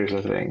factors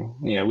of thing.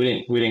 We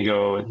didn't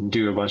go and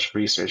do a bunch of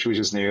research. We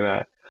just knew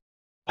that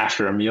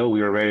after a meal,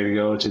 we were ready to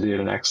go to do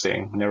the next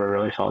thing. Never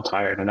really felt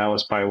tired. And that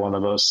was probably one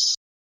of the most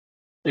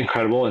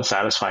incredible and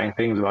satisfying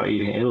things about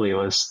eating in Italy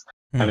was,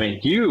 I mean,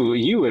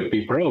 you would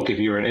be broke if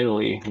you were in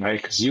Italy,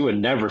 right? Because you would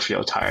never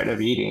feel tired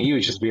of eating. You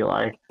would just be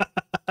like,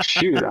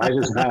 shoot, I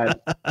just had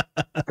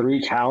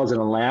 3 cows and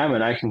a lamb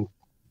and I can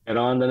get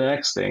on to the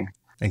next thing.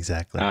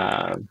 Exactly.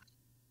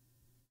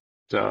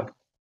 So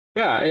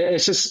yeah,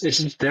 it's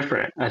just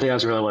different. I think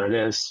that's really what it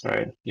is,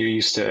 right? You're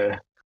used to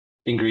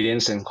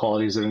ingredients and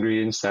qualities of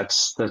ingredients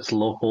that's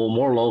local,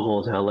 more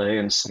local to LA,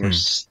 and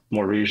sourced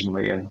more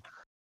regionally, and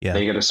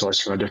they get a source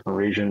from a different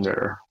regions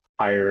or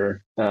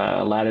higher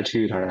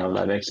latitude. I don't know if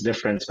that makes a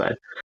difference, but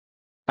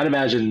I'd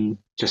imagine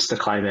just the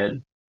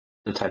climate,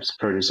 the types of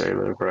produce they're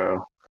able to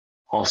grow,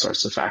 all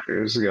sorts of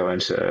factors go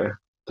into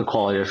the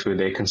quality of food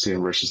they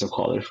consume versus the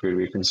quality of food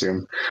we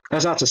consume.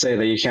 That's not to say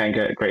that you can't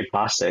get great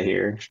pasta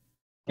here.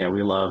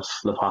 We love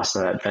the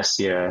pasta at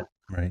Bestia.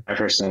 Right. I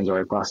personally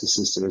enjoy Pasta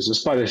Sister. There's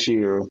just quite a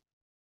few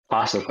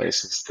pasta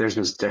places. They're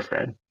just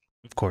different,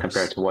 of course,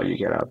 compared to what you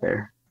get out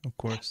there. Of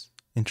course.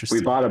 Interesting.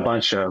 We bought a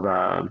bunch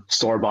of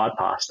store-bought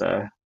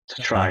pasta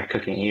to try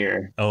cooking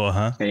here.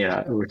 And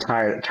we're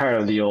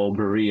tired of the old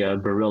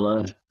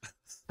Barilla.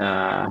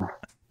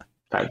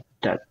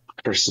 That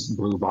first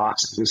blue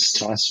box just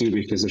tossed you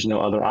because there's no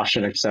other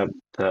option except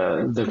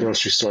the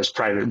grocery store's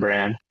private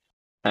brand.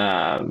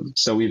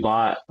 So we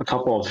bought a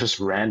couple of just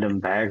random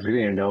bags. We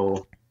didn't even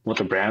know what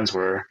the brands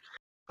were.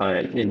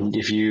 And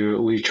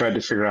we tried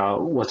to figure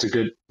out what's a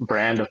good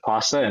brand of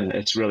pasta, and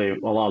it's really a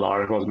lot of the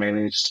articles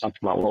mainly just talked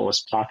about what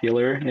was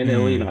popular in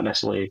Italy, not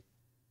necessarily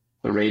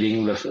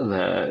rating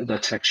the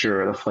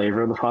texture or the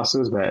flavor of the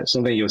pastas, but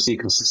something you'll see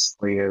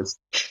consistently is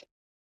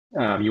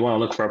you want to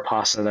look for a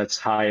pasta that's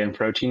high in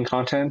protein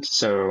content.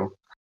 So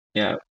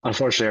yeah,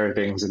 unfortunately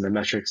everything's in the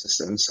metric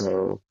system,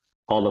 so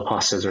all the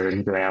pastas are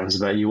in grams,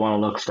 but you want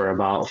to look for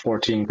about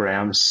 13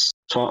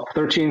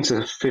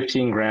 to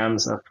 15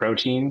 grams of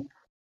protein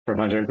per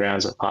 100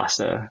 grams of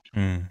pasta.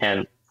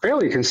 And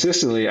fairly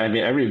consistently, I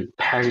mean, every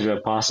package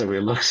of pasta we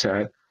looked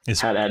at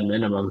had at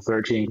minimum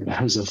 13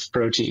 grams of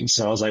protein.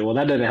 So I was like, well,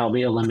 that didn't help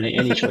me eliminate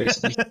any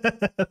choices.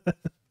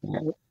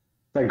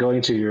 Like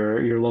going to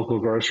your local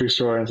grocery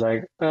store and it's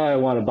like, oh, I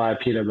want to buy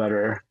peanut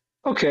butter.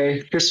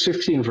 Okay, here's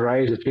 15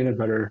 varieties of peanut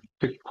butter.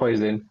 Pick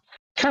poison.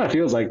 Kind of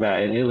feels like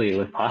that in Italy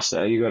with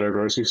pasta. You go to a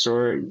grocery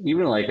store,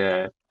 even like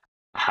a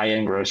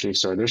high-end grocery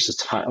store, there's a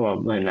ton,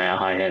 well, not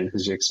high-end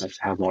because you expect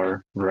to have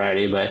more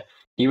variety, but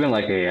even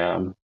like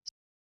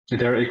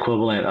their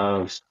equivalent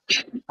of,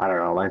 I don't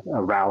know, like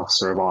a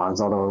Ralph's or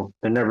Vaughn's, although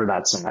they're never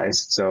that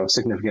size, so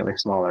significantly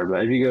smaller.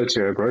 But if you go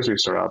to a grocery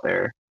store out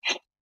there,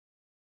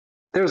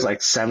 there's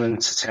like 7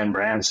 to 10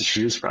 brands to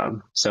choose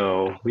from.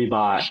 So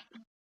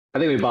I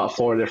think we bought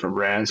 4 different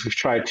brands. We've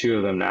tried 2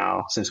 of them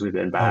now since we've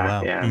been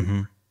back,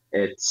 and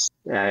it's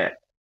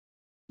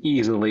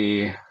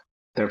easily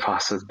their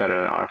pasta is better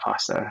than our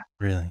pasta.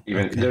 Really?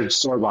 Even their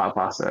store-bought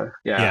pasta.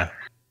 Yeah.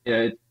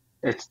 It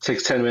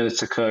takes 10 minutes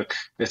to cook.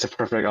 It's a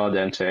perfect al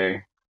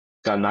dente.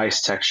 Got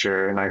nice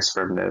texture, nice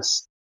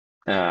firmness.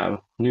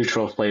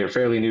 Neutral flavor,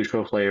 fairly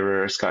neutral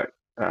flavor. It's got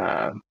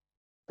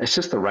it's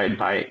just the right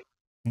bite.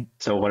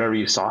 So whatever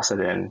you sauce it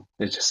in,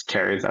 it just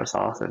carries that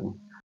sauce and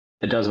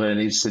it does what it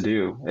needs to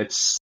do.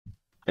 It's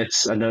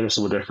a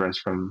noticeable difference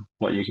from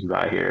what you can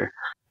buy here.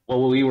 What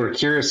we were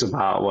curious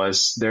about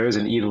was there is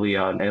an Eataly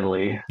out in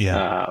Italy.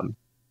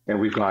 And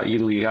we've got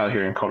Eataly out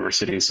here in Culver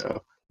City.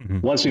 So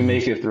once we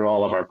make it through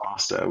all of our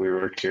pasta, we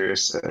were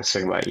curious to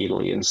think about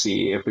Eataly and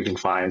see if we can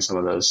find some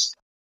of those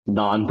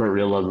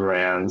non-Barilla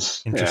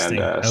brands and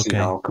see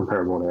how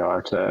comparable they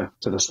are to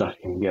the stuff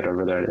you can get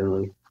over there in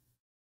Italy.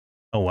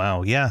 Oh,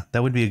 wow. Yeah,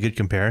 that would be a good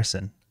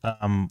comparison.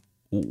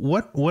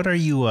 What are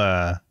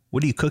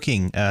you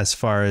cooking as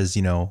far as,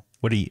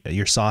 what are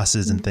your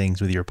sauces and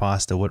things with your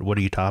pasta? What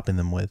are you topping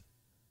them with?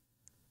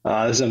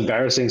 This is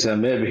embarrassing to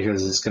admit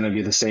because it's going to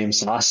be the same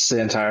sauce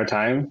the entire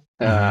time.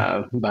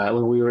 But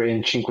when we were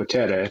in Cinque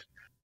Terre,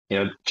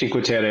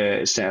 Cinque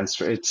Terre stands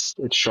for, it's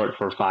short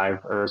for 5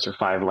 earths or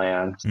 5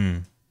 lands.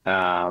 And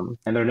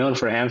they're known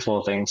for a handful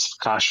of things.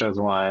 Focaccia is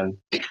one,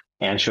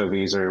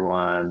 anchovies are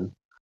one.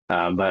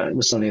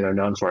 But something they're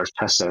known for is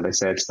pesto. They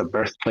say it's the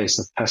birthplace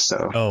of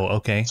pesto. Oh,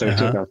 okay. So we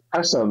took a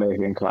pesto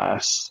making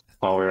class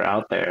while we were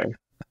out there.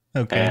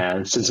 Okay.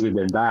 And since we've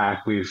been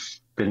back, we've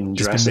been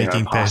dressing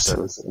our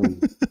pastas in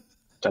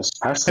just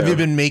pesto. Have you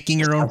been making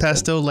your own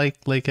pesto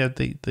like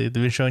they've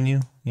been showing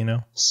you,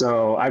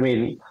 So, I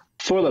mean,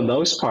 for the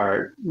most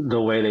part,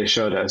 the way they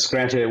showed us,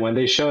 granted, when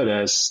they showed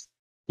us,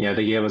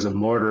 they gave us a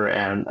mortar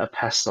and a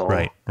pestle.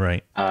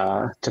 Right.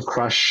 To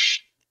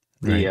crush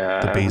the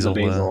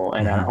basil.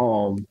 And at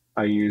home,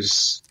 I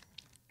use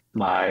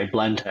my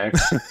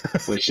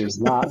Blendtex, which is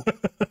not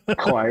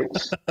quite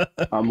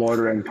a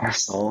mortar and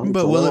pestle.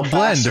 But will it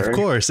blend? Faster. Of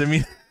course. I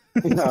mean,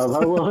 no,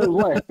 but will it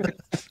blend?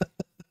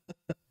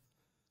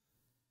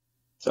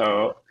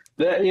 So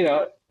that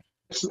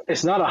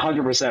it's not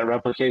 100%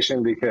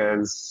 replication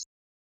because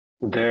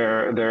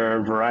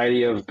their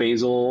variety of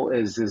basil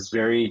is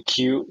very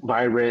cute,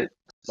 vibrant,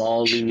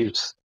 small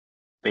leaves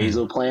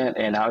basil plant,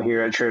 and out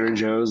here at Trader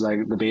Joe's,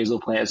 like the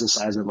basil plant is the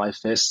size of my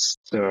fist.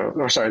 The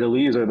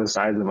leaves are the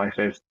size of my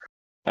fist.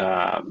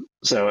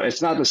 So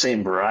it's not the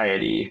same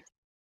variety,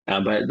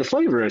 but the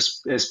flavor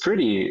is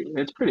pretty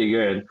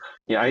good.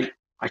 Yeah,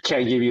 I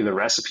can't give you the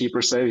recipe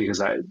per se because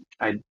I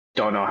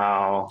don't know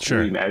how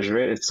we measure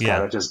it. It's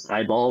kind of just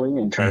eyeballing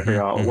and trying to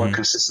figure out what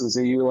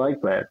consistency you like.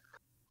 But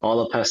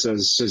all the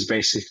pestos just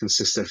basically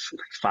consist of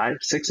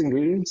 5-6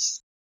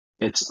 ingredients.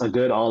 It's a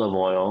good olive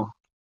oil.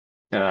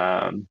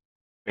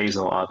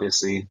 Basil,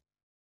 obviously,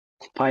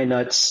 pine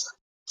nuts,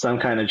 some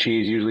kind of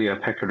cheese, usually a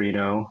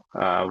pecorino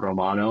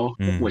romano,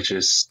 which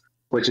is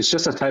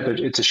just a type of,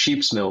 it's a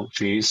sheep's milk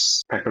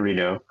cheese,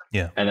 pecorino.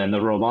 Yeah. And then the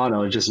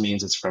romano just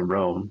means it's from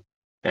Rome,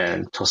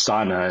 and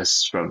Toscana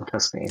is from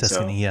Tuscany.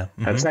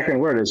 That second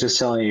word is just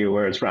telling you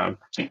where it's from.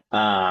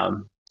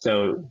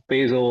 So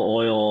basil,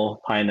 oil,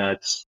 pine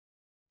nuts,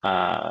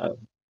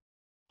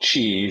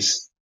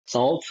 cheese,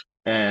 salt,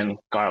 and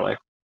garlic.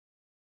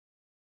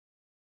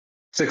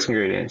 6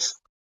 ingredients.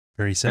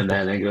 Very simple.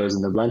 And then it goes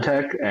in the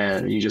Blendtec,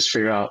 and you just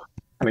figure out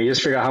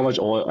how much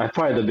oil.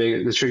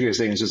 Probably the trickiest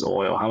thing is just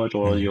oil. How much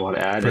oil you want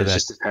to add. It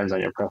just depends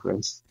on your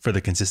preference. For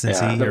the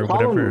consistency or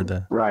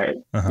whatever. Right.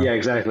 Yeah,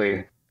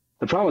 exactly.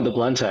 The problem with the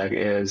Blendtec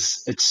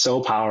is it's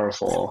so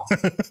powerful.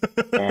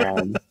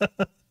 And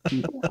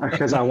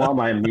because I want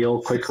my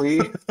meal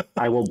quickly,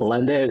 I will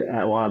blend it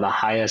at one of the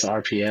highest Oh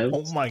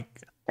RPMs. my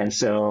And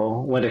so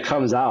when it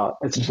comes out,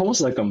 it's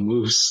almost like a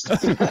mousse. I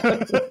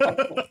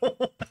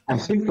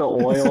think the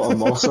oil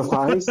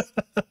emulsifies.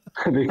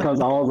 It becomes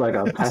almost like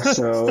a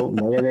pesto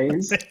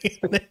mayonnaise.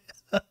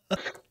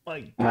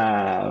 my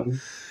Um,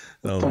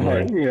 Oh but,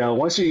 Lord.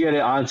 once you get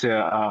it onto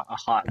a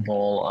hot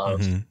bowl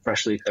of Hmm.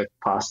 freshly cooked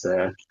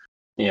pasta,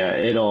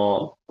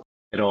 it'll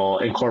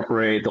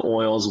incorporate the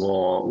oils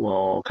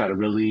will kind of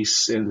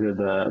release into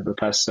the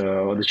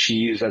pesto. The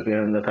cheese at the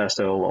end of the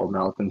pesto will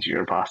melt into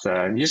your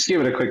pasta, and you just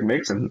give it a quick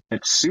mix, and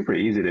it's super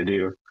easy to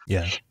do.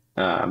 Yeah.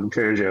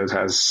 Trader Joe's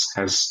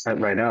has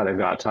right now they've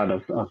got a ton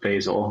of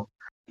basil,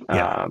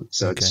 Yeah.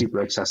 so it's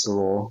super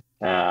accessible,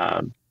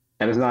 and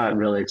it's not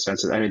really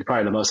expensive. I mean,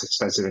 probably the most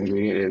expensive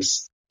ingredient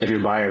is if you're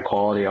buying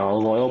quality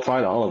olive oil,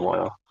 probably the olive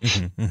oil.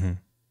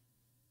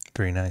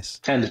 Very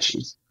nice. And the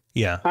cheese.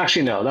 Yeah.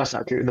 Actually, no, that's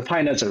not true. The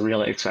pine nuts are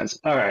really expensive.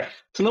 All right.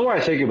 So the more I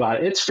think about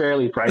it, it's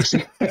fairly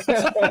pricey.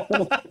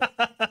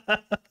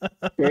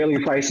 Fairly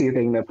pricey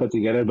thing to put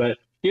together, but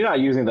you're not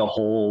using the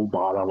whole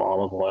bottle of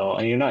olive oil,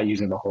 and you're not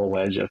using the whole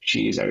wedge of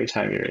cheese every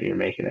time you're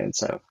making it.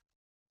 So,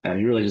 and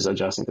you're really just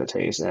adjusting the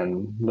taste.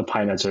 And the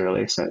pine nuts are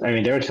really expensive. I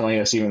mean, they were telling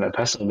us even the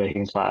pesto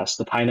making class,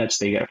 the pine nuts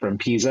they get from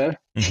Pisa,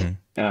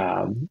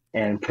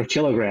 and per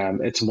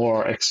kilogram, it's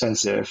more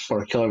expensive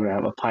for a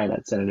kilogram of pine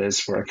nuts than it is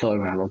for a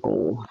kilogram of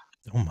gold.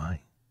 Oh my.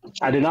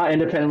 I did not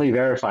independently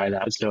verify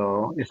that,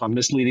 so if I'm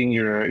misleading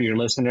your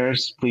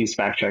listeners, please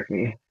fact check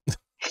me.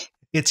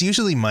 It's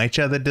usually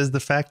Mychow that does the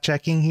fact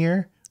checking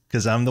here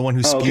because I'm the one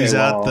who spews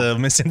out the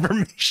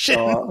misinformation.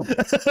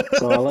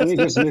 So let me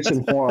just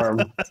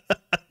misinform,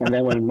 and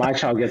then when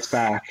Mychow gets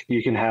back,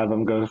 you can have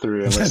them go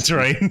through. And That's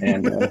right.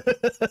 And then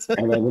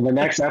in the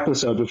next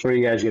episode, before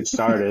you guys get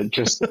started,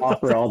 just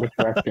offer all the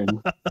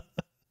corrections.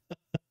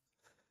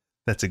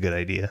 That's a good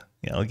idea.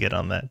 Yeah, I'll get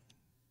on that.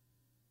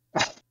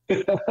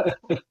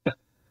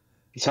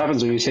 This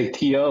happens when you take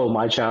TO,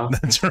 Mychow.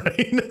 That's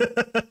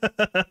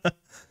right.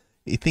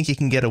 You think you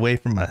can get away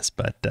from us,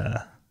 but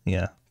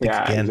yeah.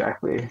 Yeah,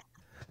 exactly.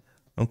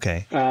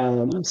 Okay.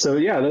 So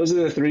yeah, those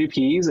are the three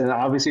P's, and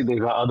obviously they've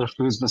got other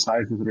foods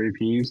besides the three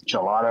P's.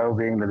 Gelato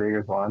being the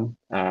biggest one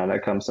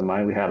that comes to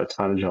mind. We had a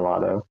ton of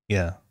gelato.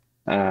 Yeah.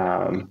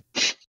 Kind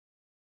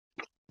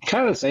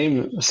of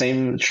the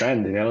same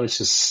trend, It's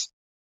just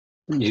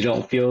you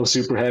don't feel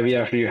super heavy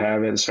after you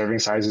have it. The serving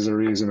sizes are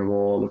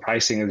reasonable. The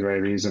pricing is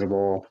very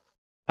reasonable.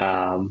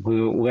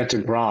 We went to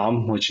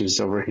Grom, which is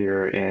over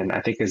here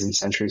I think is in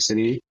Century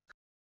City,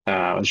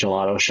 a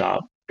gelato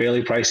shop.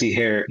 Fairly pricey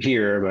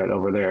here, but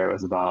over there it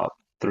was about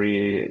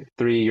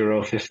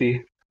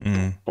 €3.50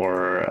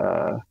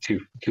 for two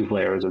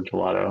flavors of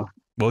gelato.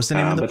 What was the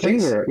name of the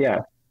place? Things are,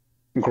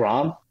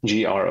 Grom,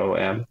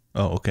 Grom.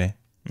 Oh, okay.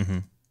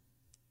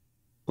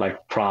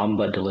 Like prom,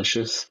 but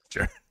delicious.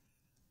 Sure.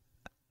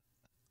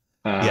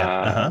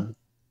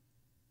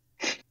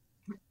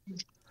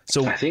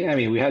 So I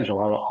mean, we had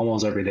gelato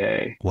almost every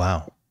day.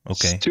 Wow.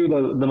 Okay. Two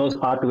of the most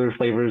popular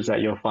flavors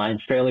that you'll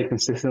find fairly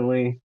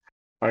consistently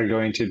are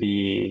going to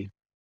be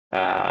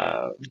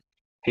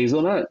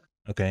hazelnut,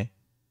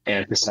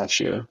 and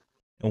pistachio.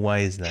 And why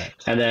is that?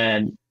 And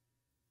then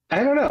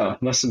I don't know,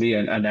 must be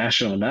a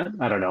national nut.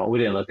 I don't know. We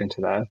didn't look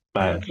into that,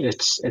 but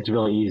it's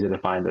really easy to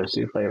find those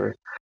two flavors.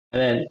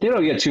 And then they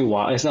don't get too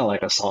wild. It's not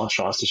like a salt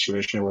straw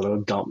situation where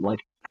they'll dump like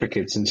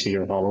crickets into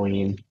your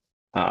Halloween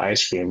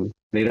ice cream.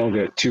 They don't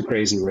get too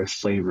crazy with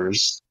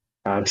flavors.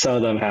 Some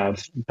of them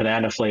have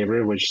banana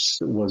flavor, which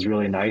was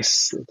really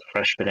nice,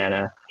 fresh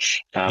banana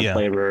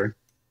flavor.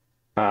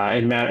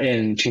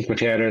 In Cinque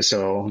Terre,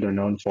 so they're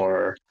known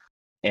for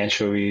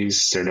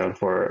anchovies. They're known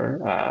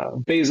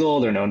for basil.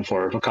 They're known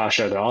for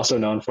focaccia. They're also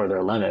known for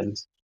their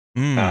lemons.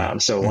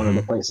 So one of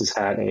the places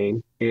had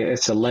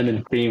it's a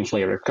lemon cream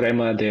flavor,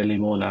 crema de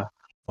limona.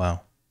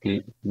 Wow.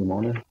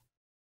 Limona?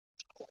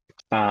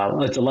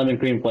 It's a lemon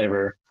cream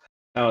flavor.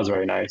 That was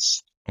very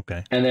nice.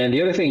 Okay. And then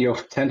the other thing you'll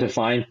tend to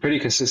find pretty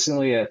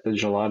consistently at the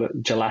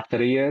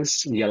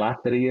gelaterias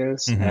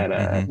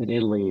in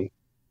Italy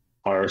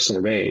are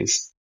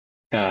sorbets.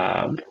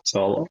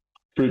 So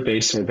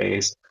fruit-based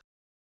sorbets.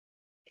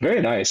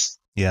 Very nice.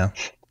 Yeah.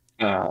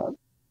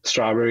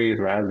 Strawberries,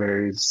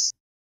 raspberries,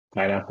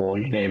 pineapple,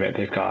 you name it,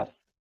 they've got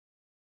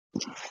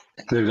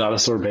a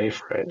sorbet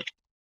for it.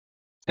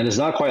 And it's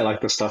not quite like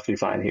the stuff you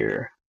find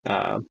here.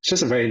 It's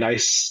just a very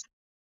nice,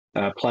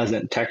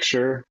 pleasant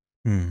texture.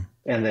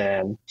 And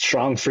then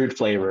strong fruit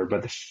flavor,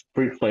 but the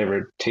fruit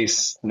flavor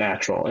tastes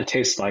natural. It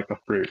tastes like a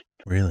fruit.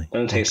 Really? It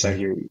doesn't taste like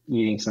you're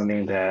eating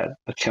something that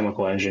a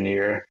chemical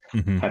engineer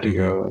had to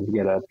go and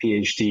get a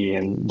PhD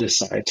and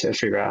decide to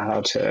figure out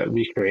how to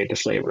recreate the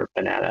flavor of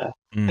banana.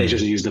 They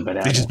just use the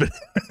banana.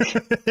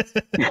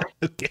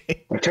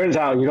 Okay. It turns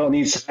out you don't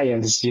need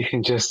science. You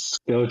can just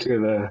go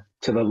to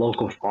the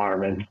local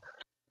farm and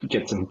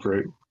get some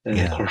fruit and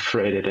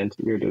incorporate it into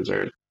your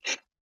dessert.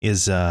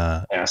 Is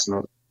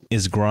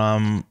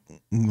Grom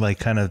like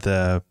kind of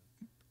the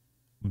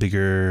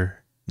bigger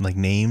like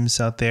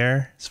names out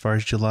there as far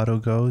as gelato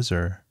goes,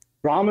 or?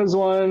 Grom is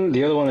one.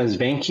 The other one is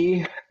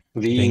Venchi,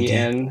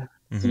 Venki.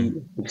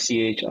 Mm-hmm.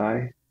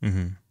 Venchi.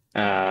 Mm-hmm.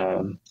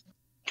 Um,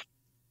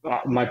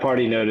 my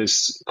party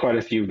noticed quite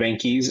a few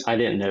Venkis. I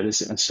didn't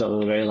notice it until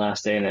the very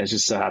last day, and it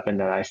just so happened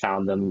that I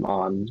found them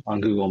on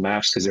Google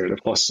Maps because they were the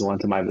closest one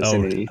to my Oh,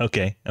 vicinity.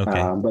 okay. Okay.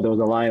 But there was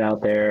a line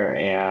out there,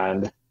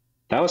 and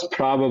that was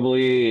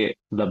probably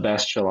the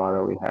best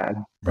gelato we had.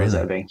 Was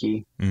at Really?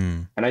 Venki,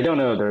 Mm. and I don't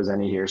know if there's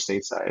any here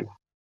stateside.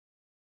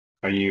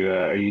 Are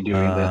you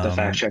doing the fact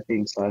Um,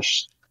 checking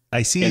slash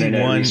I see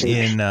internet one research?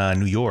 in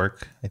New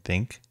York, I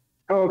think.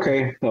 Oh,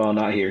 okay. Well,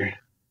 not here.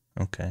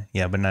 Okay.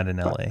 Yeah, but not in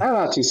But LA. I'm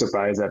not too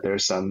surprised that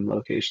there's some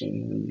location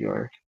in New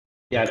York.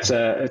 Yeah,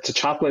 Okay. it's a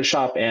chocolate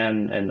shop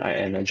and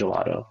a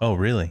gelato. Oh,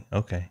 really?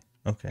 Okay.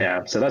 Okay.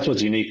 Yeah, so that's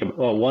what's unique.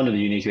 Well, one of the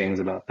unique things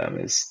about them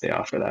is they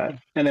offer that,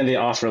 and then they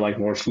offer like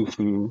more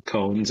foo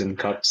cones and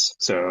cups.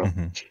 So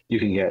Mm-hmm. you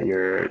can get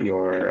your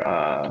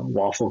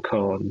waffle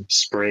cone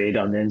sprayed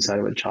on the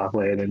inside with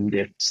chocolate and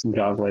dipped in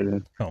chocolate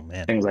and Oh,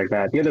 man. things like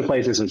that. The other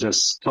places is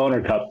just cone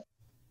or cup,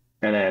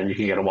 and then you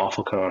can get a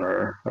waffle cone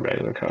or a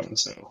regular cone.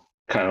 So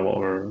kind of what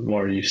we're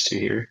more used to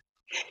here.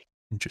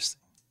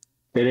 Interesting.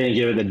 They didn't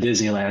give it the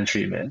Disneyland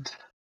treatment.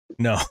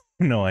 No,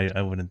 no,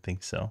 I wouldn't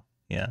think so.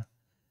 Yeah.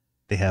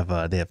 They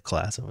have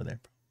class over there.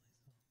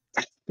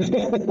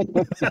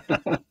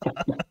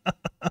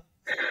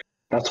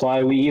 That's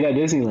why we eat at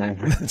Disneyland.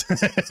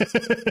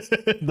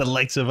 The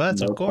likes of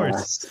us, of No course.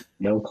 class.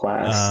 No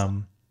class.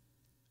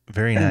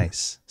 Very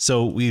nice.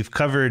 So we've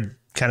covered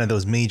kind of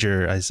those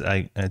major, as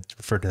I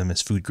refer to them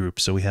as food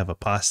groups. So we have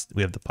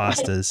we have the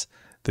pastas,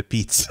 the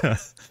pizza,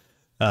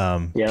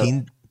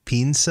 Yeah.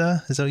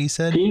 pinsa, is that what you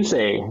said?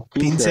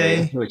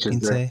 Pinsa, which is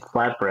the Pinsa.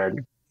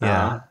 flatbread.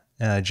 Yeah.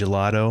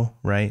 Gelato,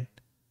 right?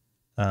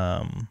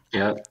 Um,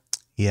 Yeah.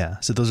 yeah.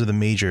 So those are the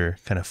major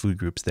kind of food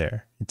groups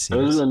there, it Those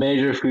seems. are the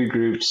major food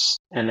groups,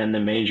 and then the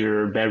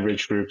major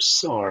beverage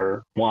groups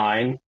are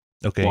wine,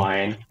 Okay.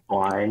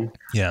 wine.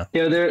 Yeah.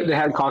 You know, they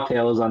had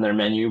cocktails on their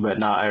menu, but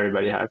not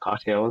everybody had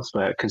cocktails.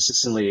 But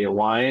consistently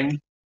wine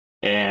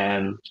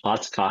and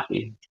lots of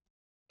coffee,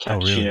 Oh,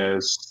 really?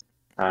 cappuccinos,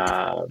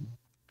 uh,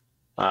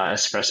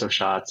 espresso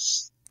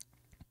shots.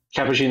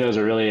 Cappuccinos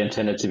are really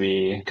intended to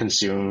be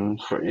consumed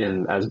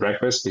as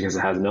breakfast because it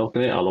has milk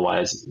in it.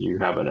 Otherwise, you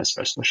have an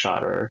espresso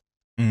shot or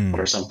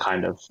Mm. some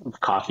kind of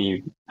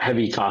coffee,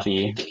 heavy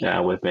coffee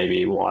with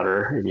maybe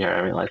water. If you're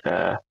having like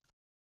an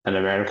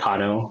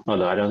americano,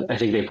 although I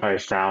think they probably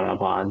frown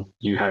upon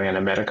you having an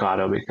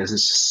americano because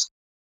it's just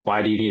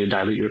why do you need to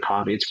dilute your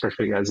coffee? It's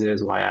perfect as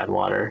is. Why add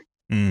water?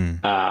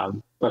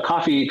 Mm. But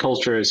coffee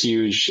culture is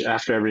huge.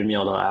 After every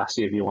meal, they'll ask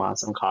you if you want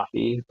some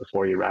coffee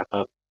before you wrap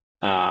up.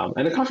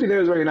 And the coffee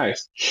there is very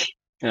nice.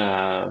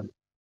 Uh,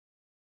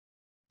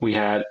 we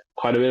had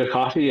quite a bit of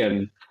coffee,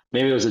 and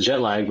maybe it was a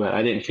jet lag, but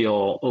I didn't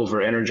feel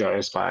over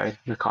energized by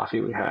the coffee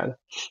we had.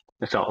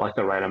 It felt like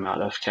the right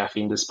amount of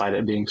caffeine, despite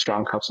it being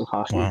strong cups of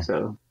coffee. Wow.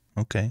 So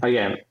Okay.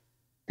 again,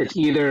 it's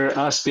either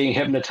us being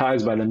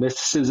hypnotized by the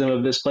mysticism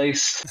of this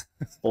place,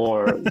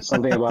 or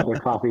something about the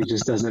coffee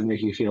just doesn't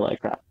make you feel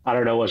like that. I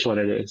don't know which one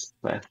it is,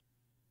 but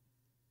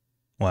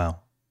Wow.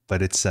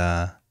 But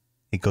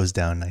it goes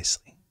down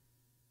nicely.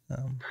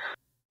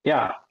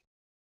 yeah,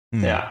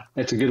 Hmm. yeah,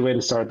 it's a good way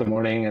to start the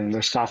morning. And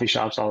there's coffee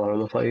shops all over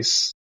the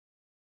place.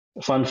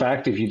 Fun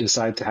fact: if you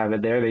decide to have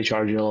it there, they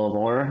charge you a little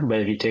more, but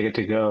if you take it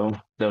to go,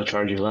 they'll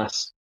charge you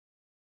less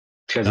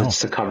because Oh. it's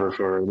to cover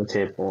for the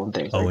table and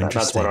things Oh, like that.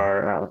 That's what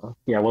interesting.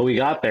 when we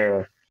got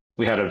there,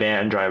 we had a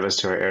van drive us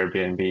to our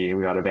Airbnb.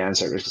 We got a van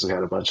service because we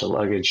had a bunch of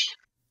luggage.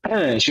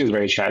 And she was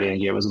very chatty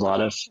and gave us a lot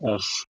of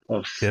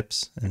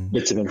Tips and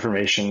bits of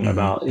information mm-hmm,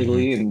 about mm-hmm.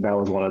 Italy, and that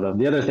was one of them.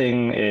 The other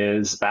thing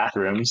is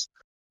bathrooms.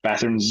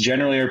 Bathrooms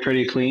generally are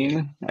pretty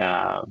clean,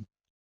 and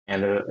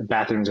the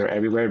bathrooms are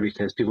everywhere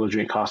because people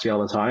drink coffee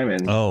all the time,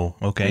 and Oh,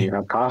 when you okay.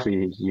 have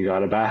coffee, you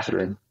got a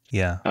bathroom.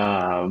 Yeah.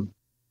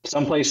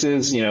 Some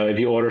places, if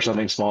you order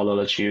something small, they'll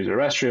let you use a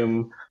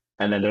restroom,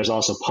 and then there's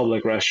also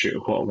public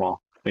restroom.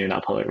 Well, maybe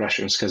not public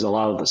restrooms because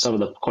some of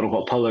the quote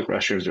unquote public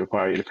restrooms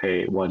require you to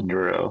pay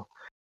 €1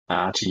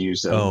 to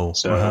use them. Oh, uh-huh.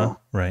 So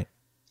Right.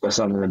 that's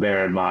something to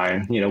bear in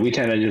mind. We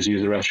tend to just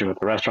use the restroom at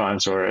the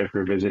restaurants, or if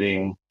we're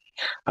visiting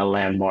a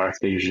landmark,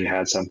 they usually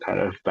had some kind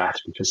of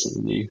bathroom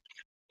facility.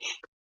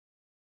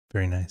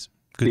 Very nice.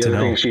 Good The to other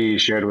thing know. she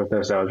shared with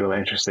us that was really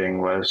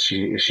interesting was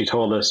she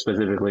told us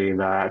specifically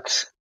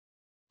that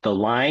the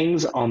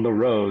lines on the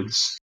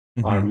roads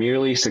are Mm-hmm.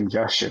 merely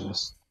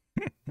suggestions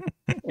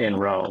in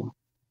Rome,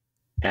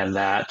 and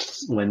that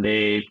when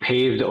they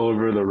paved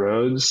over the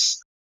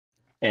roads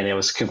and it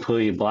was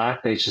completely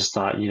black, they just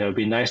thought, it'd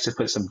be nice to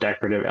put some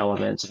decorative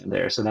elements in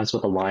there. So that's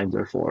what the lines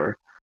are for,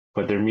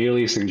 but they're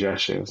merely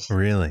suggestions.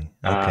 Really?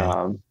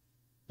 Okay.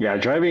 Yeah,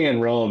 driving in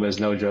Rome is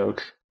no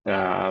joke.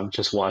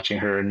 Just watching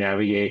her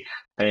navigate.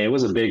 I mean, it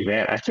was a big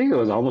van. I think it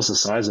was almost the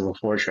size of a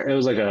Ford truck. It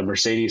was like a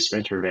Mercedes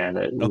Sprinter van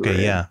that we Okay. were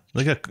in.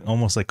 Yeah.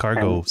 Almost like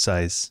cargo And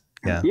size.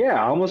 Yeah.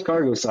 yeah, almost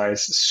cargo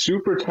size.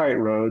 Super tight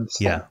roads.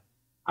 Yeah.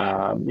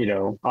 You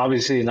know,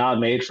 obviously not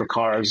made for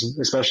cars,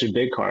 especially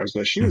big cars,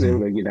 but she was Hmm. able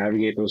to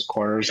navigate those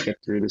corners, get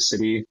through the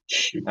city,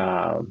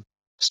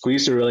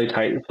 squeeze through really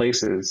tight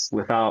places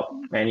without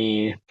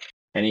any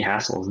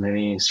hassles and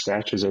any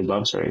scratches or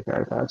bumps or anything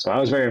like that. So I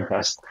was very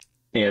impressed.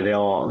 Yeah, they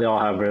all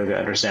have a really good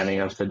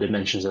understanding of the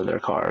dimensions of their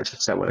cars,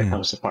 except when it Hmm.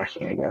 comes to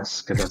parking, I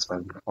guess, because that's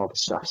when all the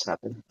stuff's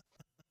happening.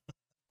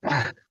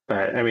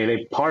 But I mean,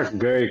 they park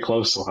very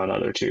close to one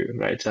another too,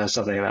 right? So that's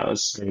something that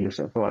was very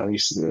different from what I'm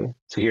used to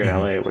here in Hmm.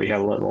 LA, where you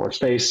have a little more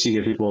space, you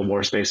give people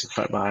more space in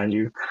front behind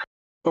you.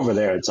 Over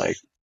there, it's like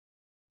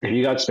if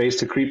you got space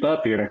to creep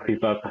up, you're gonna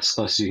creep up as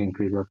close as you can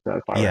creep up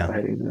that far right Yeah.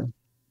 behind you.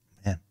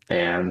 Man.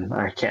 And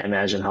I can't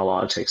imagine how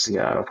long it takes to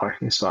get out of a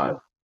parking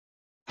spot.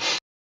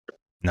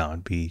 No,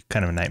 it'd be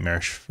kind of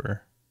nightmarish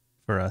for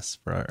us,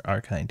 for our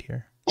kind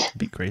here. It'd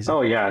be crazy.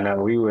 Oh yeah, no,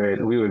 we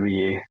would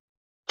be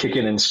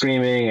kicking and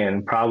screaming,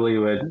 and probably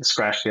would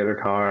scratch the other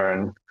car,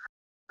 and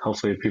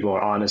hopefully people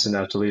are honest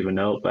enough to leave a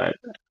note. But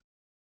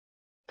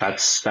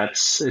that's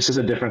it's just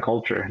a different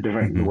culture,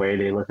 different Hmm. way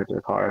they look at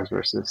their cars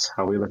versus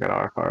how we look at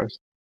our cars.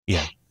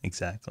 Yeah,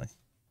 exactly.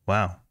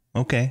 Wow.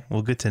 Okay.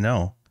 Well, good to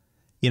know.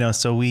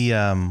 So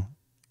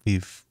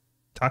we've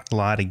talked a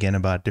lot again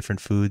about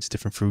different foods,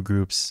 different food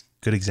groups,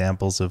 good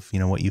examples of,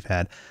 what you've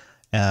had.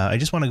 I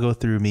just want to go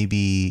through,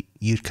 maybe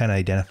you kind of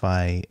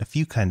identify a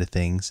few kind of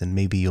things, and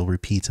maybe you'll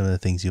repeat some of the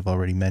things you've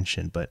already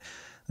mentioned, but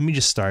let me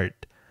just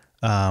start.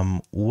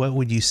 What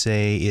would you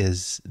say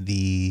is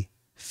the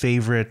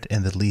favorite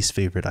and the least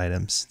favorite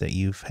items that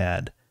you've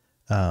had,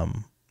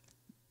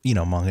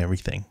 among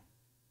everything?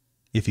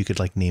 If you could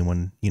name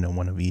one,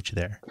 one of each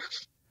there.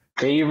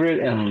 Favorite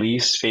and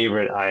least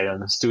favorite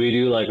items. Do we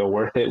do like a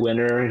worth it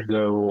winner?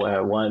 Go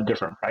at one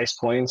different price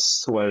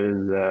points. What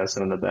is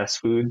some of the best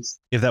foods?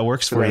 If that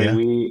works for I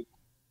mean, you,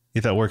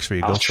 if that works for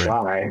you, I'll go for it.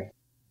 try.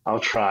 I'll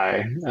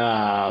try.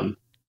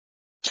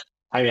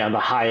 I mean, on the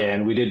high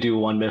end, we did do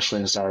one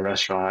Michelin star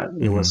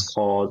restaurant. It Hmm. was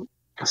called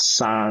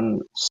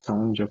San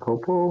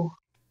Jacopo.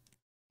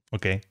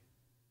 Okay.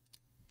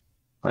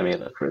 Let me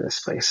look for this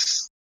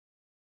place.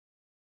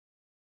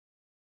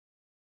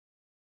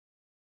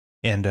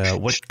 And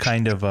what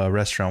kind of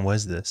restaurant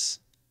was this?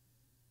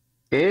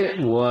 It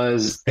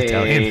was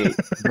Italian.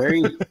 a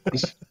very.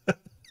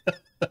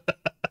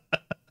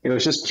 It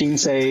was just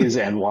pinces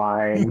and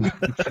wine,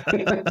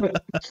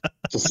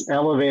 just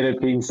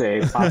elevated pince,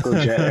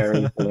 taco jet,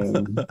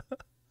 everything.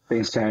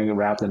 Things kind of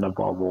wrapped in a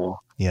bubble.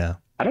 Yeah.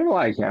 I don't know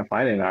why I can't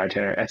find it in our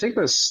itinerary. I think it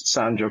was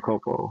San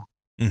Jacopo.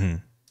 Hmm.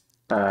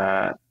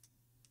 Uh,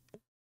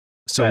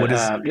 So but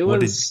it what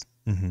did, was,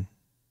 hmm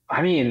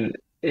I mean,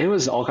 it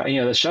was all,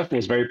 the chef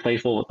was very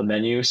playful with the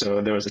menu.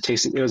 So there was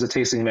it was a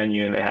tasting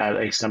menu, and they had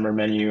a summer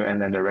menu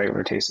and then the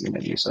regular tasting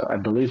menu. So I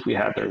believe we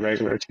had the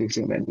regular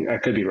tasting menu. I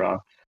could be wrong.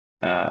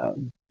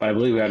 But I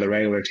believe we had the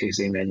regular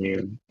tasting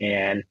menu,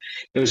 and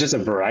it was just a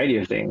variety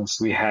of things.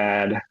 We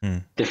had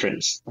mm,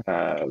 different,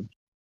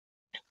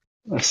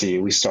 let's see,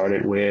 we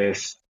started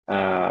with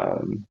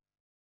some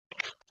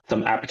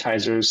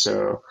appetizers.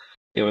 So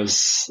it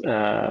was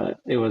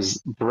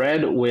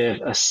bread with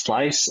a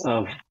slice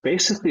of,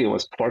 basically it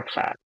was pork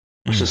fat.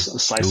 It was mm. just a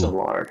slice of Ooh,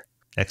 lard,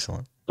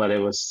 excellent. but it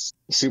was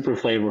super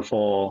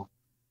flavorful.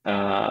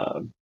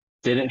 Uh,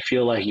 didn't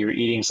feel like you were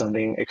eating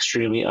something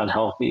extremely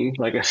unhealthy.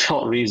 Like it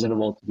felt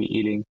reasonable to be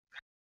eating.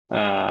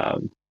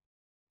 Um,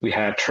 we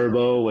had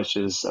turbo, which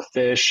is a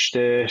fish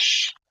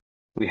dish.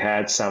 We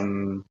had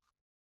some,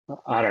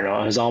 I don't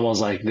know, it was almost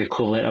like the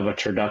equivalent of a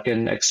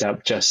turducken,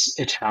 except just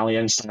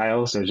Italian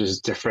style. So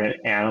just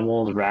different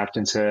animals wrapped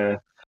into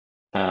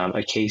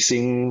a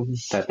casing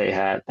that they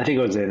had. I think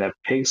it was in a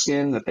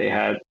pigskin that they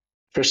had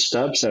fished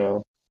up.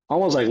 So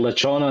almost like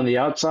lechon on the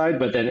outside,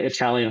 but then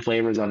Italian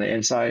flavors on the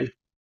inside.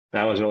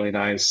 That was really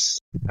nice.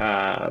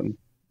 Um,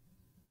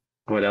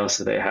 what else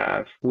did they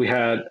have? We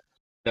had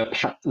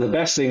the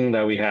best thing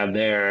that we had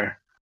there.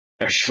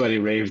 Everybody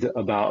raved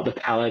about the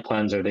palate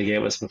cleanser they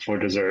gave us before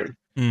dessert.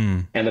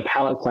 Mm, And the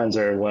palate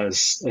cleanser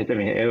was, I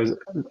mean, it was,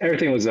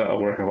 everything was a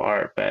work of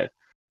art, but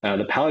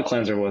the palate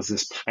cleanser was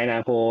this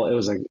pineapple. It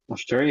was like a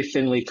very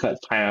thinly cut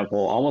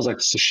pineapple, almost like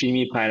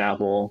sashimi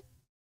pineapple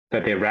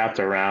that they wrapped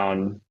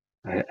around.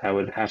 I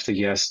would have to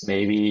guess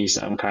maybe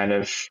some kind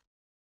of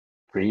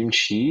cream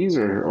cheese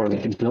or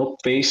like milk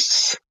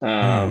based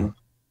mm,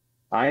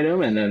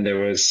 item. And then there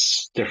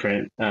was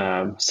different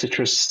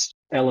citrus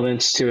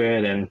elements to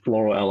it and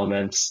floral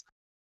elements.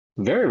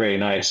 Very, very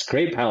nice.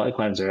 Great palate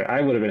cleanser.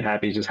 I would have been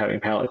happy just having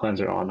palate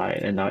cleanser all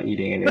night and not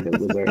eating any of the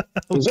dessert.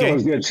 Dessert okay.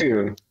 was good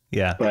too,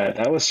 Yeah. but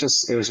it was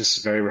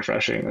just very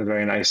refreshing. A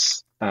very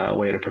nice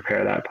way to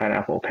prepare that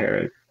pineapple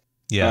parrot.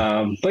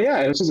 Yeah. But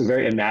yeah, it was just a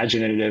very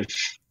imaginative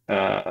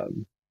uh,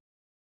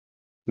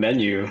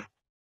 menu,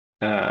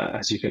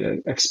 as you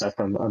could expect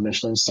from a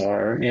Michelin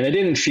star. And it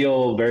didn't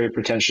feel very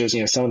pretentious.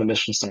 Some of the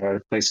Michelin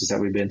star places that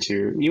we've been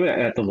to, even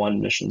at the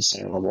one Michelin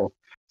star level,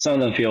 some of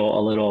them feel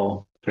a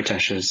little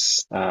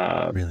pretentious.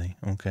 Really?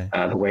 Okay.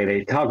 The way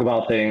they talk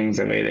about things,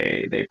 the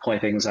way they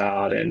point things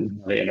out,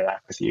 and they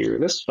interact with you.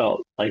 This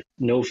felt like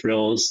no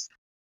frills.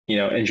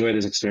 enjoy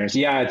this experience.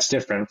 Yeah, it's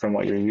different from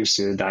what you're used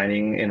to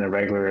dining in a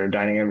regular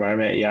dining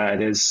environment. Yeah,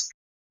 it is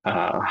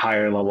a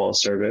higher level of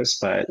service,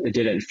 but it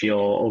didn't feel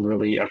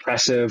overly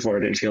oppressive, or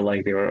it didn't feel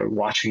like they were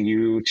watching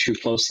you too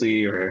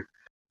closely, or it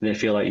didn't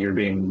feel like you're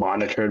being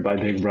monitored by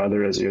Big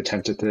Brother as you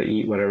attempted to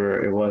eat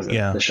whatever it was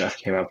that the chef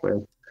came up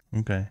with.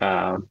 Okay.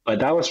 But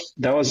that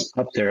was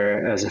up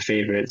there as a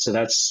favorite. So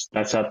that's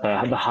at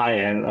the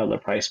high end of the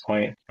price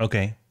point.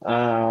 Okay.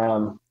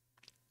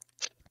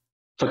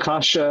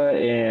 Focaccia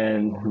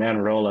in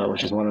Manarola,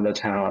 which is one of the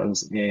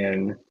towns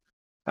in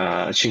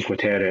Cinque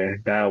Terre,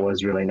 that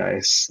was really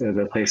nice. There's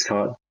a place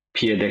called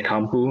Pie de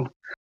Campu,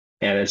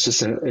 and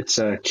it's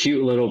a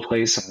cute little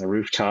place on the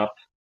rooftop.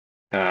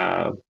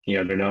 They're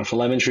known for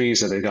lemon trees,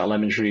 so they've got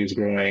lemon trees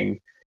growing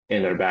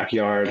in their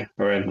backyard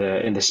or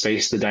in the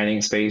space, the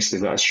dining space.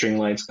 They've got string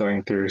lights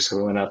going through, so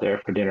we went out there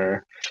for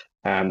dinner.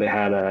 They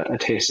had a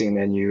tasting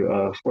menu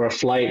or a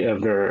flight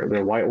of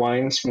their white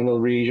wines from the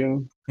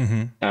region.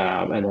 Mm-hmm.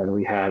 And then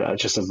we had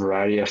just a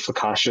variety of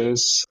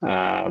focaccias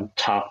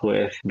topped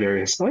with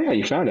various. Oh yeah,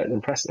 you found it.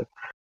 Impressive.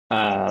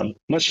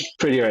 Much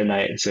prettier at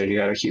night, so you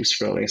got to keep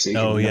scrolling. So you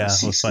can,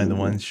 we'll find the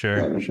ones.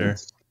 Sure.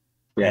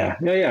 Yeah.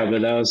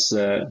 But that was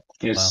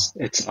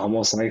it's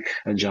almost like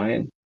a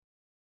giant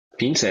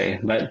Pinsa,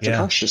 but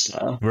focaccia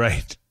style.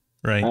 Right.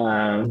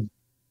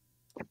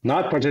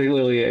 Not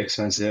particularly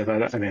expensive.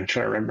 I'm trying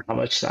to remember how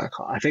much that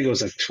cost. I think it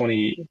was like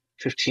 20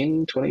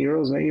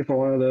 euros maybe for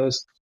one of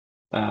those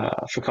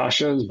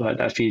focaccias, but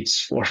that feeds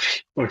 4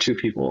 or 2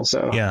 people.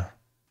 So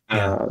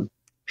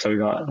so we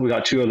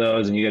got 2 of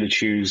those, and you got to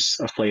choose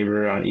a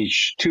flavor on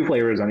each, 2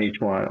 flavors on each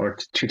one, or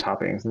 2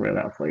 toppings, really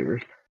not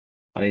flavors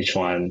on each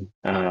one.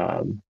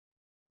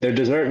 Their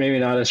dessert maybe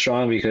not as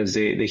strong because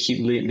they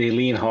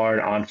lean hard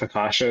on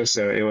focaccia.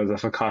 So it was a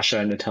focaccia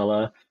and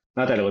Nutella.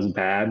 Not that it was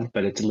bad,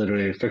 but it's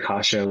literally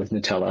focaccia with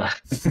Nutella.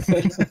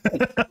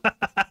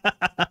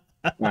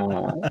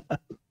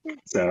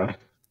 So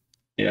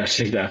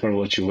take that for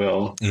what you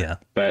will. Yeah.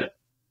 But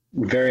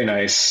very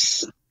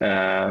nice.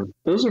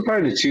 Those are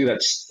probably the 2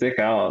 that stick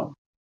out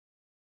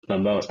the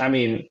most. I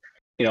mean,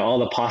 all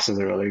the pastas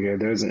are really good.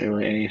 There isn't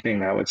really anything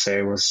that I would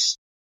say was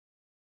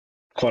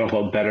quote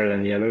unquote better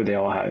than the other. They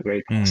all had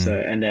great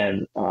pasta. And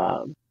then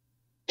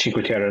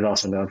Cinque Terre is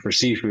also known for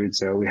seafood,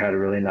 so we had a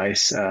really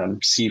nice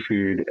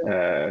seafood,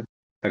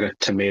 like a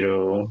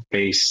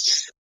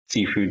tomato-based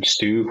seafood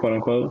stew, quote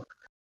unquote,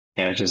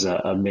 and it's just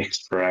a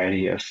mixed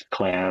variety of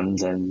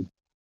clams and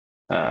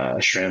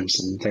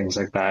shrimps and things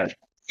like that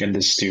in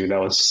this stew. That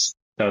was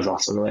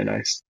also really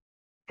nice.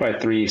 Probably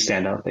 3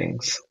 standout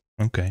things.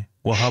 Okay.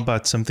 Well, how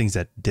about some things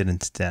that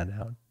didn't stand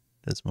out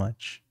as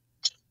much?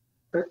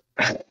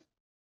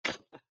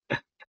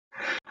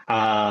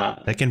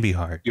 That can be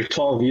hard. Your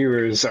 12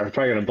 viewers are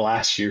probably going to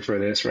blast you for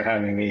this, for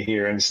having me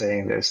here and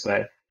saying this,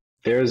 but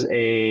there's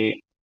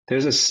a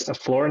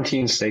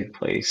Florentine steak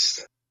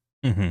place.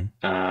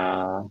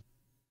 Mm-hmm.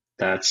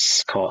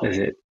 That's called, is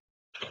it?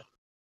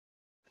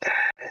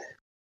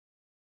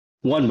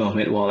 One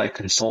moment while I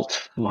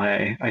consult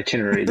my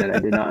itinerary that I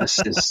did not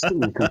assist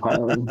in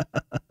compiling.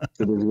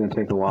 So this is going to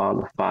take a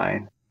while to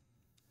find.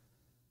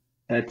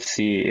 Let's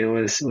see. It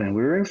was when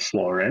we were in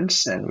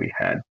Florence and we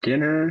had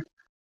dinner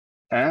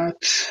at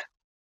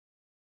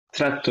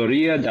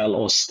Trattoria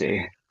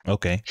dall'Oste.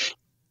 Okay.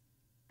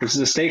 This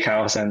is a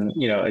steakhouse, and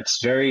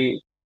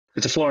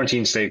it's a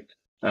Florentine steak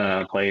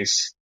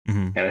place.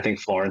 Mm-hmm. And I think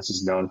Florence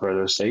is known for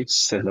their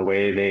steaks, and the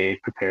way they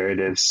prepare it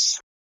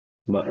is,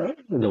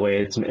 the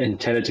way it's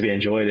intended to be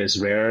enjoyed is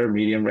rare,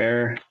 medium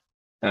rare,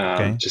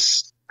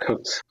 just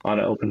cooked on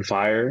an open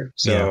fire.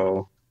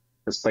 So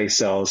this place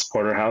sells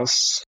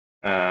porterhouse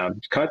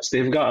cuts.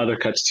 They've got other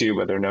cuts too,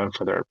 but they're known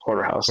for their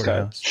porterhouse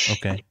cut.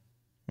 Okay.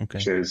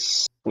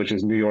 Which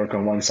is New York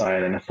on one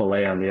side and a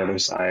filet on the other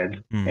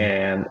side.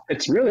 And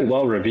it's really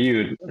well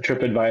reviewed.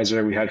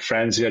 TripAdvisor, we had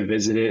friends who had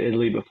visited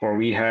Italy before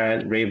we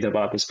had, raved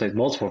about this place.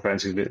 Multiple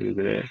friends who visited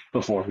it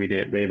before we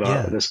did rave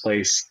about this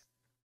place.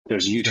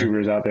 There's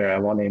YouTubers out there, I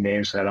won't name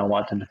names, so I don't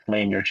want them to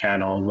flame your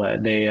channel,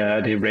 but they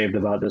raved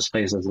about this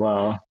place as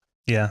well.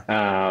 Yeah.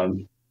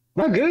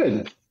 Not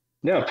good.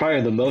 Yeah,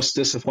 probably the most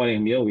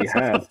disappointing meal we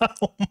had.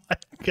 Oh my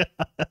God.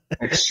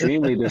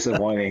 Extremely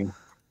disappointing.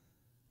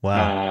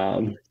 Wow.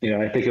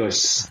 I think it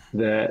was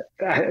it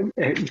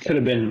could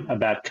have been a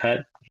bad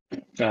cut.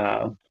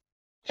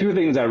 2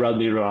 things that rubbed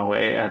me the wrong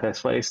way at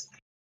this place.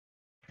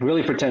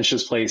 Really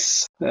pretentious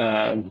place.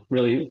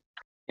 Really,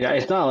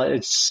 it's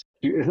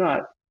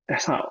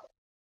not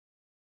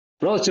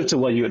relative to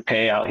what you would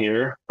pay out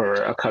here for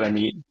a cut of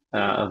meat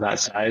of that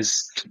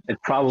size.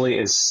 It probably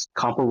is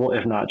comparable,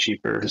 if not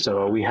cheaper.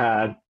 So we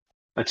had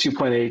a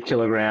 2.8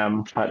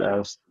 kilogram cut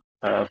of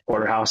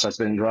porterhouse that's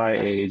been dry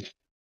aged.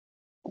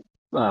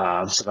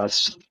 So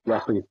that's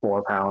roughly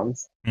 4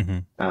 pounds,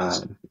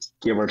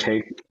 give or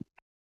take.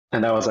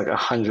 And that was like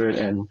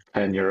 110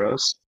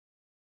 euros.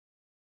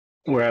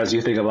 Whereas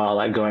you think about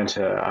like going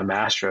to a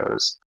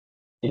Mastro's,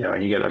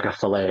 and you get like a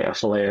filet. A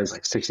filet is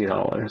like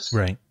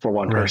 $60 for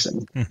one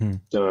person. Mm-hmm.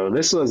 So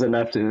this was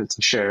enough to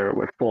share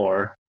with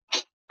 4.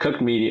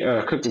 Cooked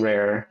medium, cooked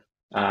rare,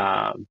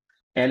 And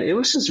it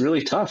was just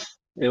really tough.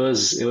 It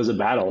was a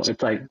battle.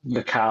 It's like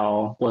the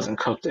cow wasn't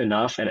cooked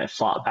enough and it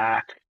fought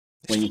back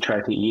when you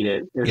tried to eat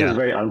it. It was just Yeah.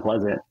 very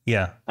unpleasant.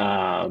 Yeah.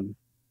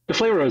 The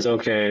flavor was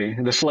okay.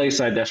 The filet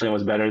side definitely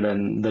was better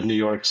than the New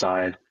York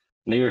side.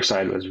 New York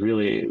side was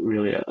really,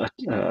 really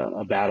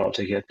a battle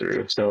to get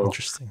through. So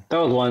Interesting. that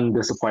was one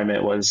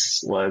disappointment.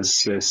 Was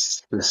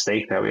this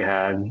steak that we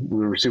had?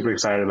 We were super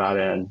excited about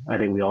it, and I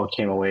think we all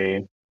came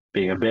away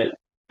being a bit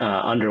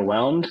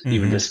underwhelmed,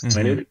 even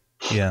disappointed.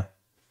 Yeah.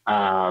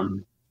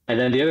 And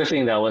then the other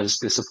thing that was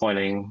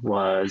disappointing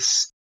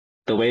was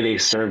the way they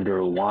served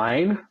their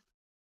wine,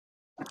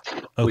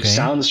 which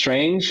sounds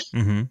strange,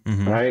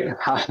 right?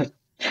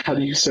 How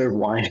do you serve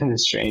wine in a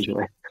strange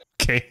way?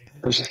 Okay.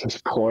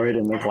 Just pour it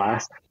in the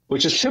glass,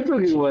 which is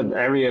typically what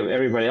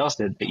everybody else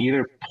did. They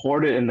either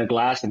poured it in the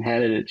glass and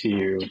handed it to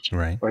you,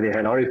 Right. or they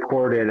had already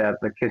poured it at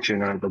the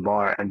kitchen or the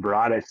bar and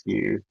brought it to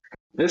you.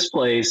 This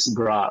place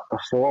brought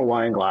 4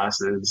 wine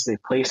glasses. They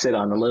placed it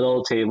on a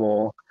little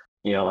table,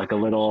 like a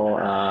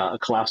little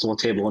collapsible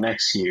table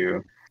next to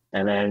you.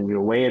 And then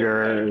your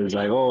waiter is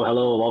like, "Oh,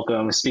 hello,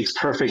 welcome." Speaks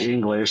perfect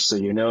English, so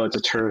it's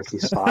a touristy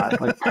spot.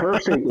 Like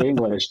perfect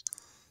English.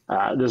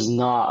 There's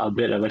not a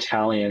bit of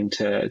Italian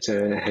to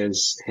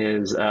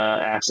his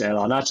accent at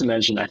all. Not to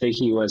mention, I think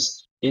he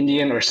was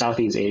Indian or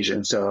Southeast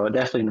Asian, so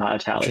definitely not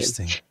Italian.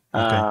 Interesting.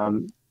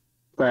 Okay.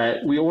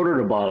 But we ordered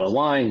a bottle of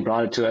wine,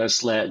 brought it to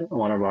us, let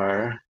one of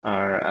our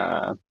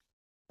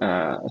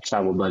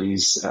travel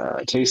buddies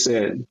taste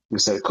it. We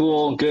said,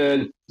 "Cool,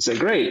 good." He said,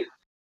 "Great."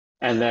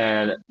 And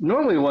then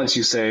normally once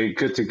you say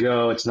good to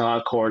go, it's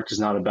not corked,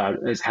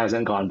 it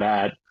hasn't gone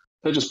bad,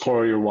 they'll just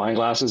pour your wine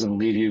glasses and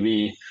leave you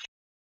be.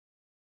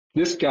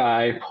 This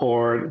guy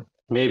poured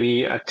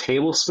maybe a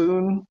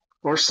tablespoon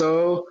or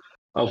so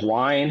of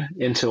wine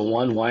into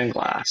one wine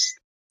glass,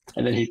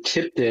 and then he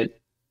tipped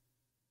it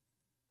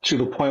to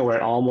the point where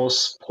it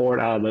almost poured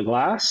out of the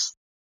glass.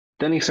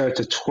 Then he started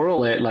to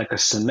twirl it like a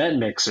cement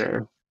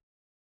mixer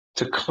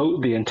to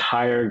coat the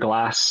entire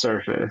glass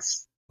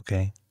surface.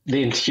 Okay.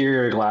 The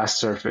interior glass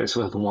surface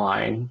with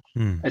wine.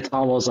 It's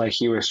almost like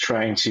he was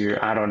trying to,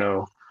 I don't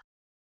know,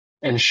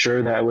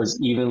 ensure that it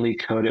was evenly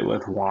coated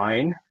with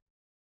wine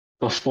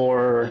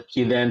before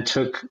he then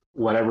took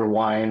whatever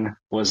wine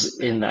was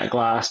in that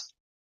glass,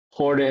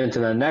 poured it into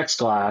the next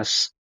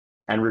glass,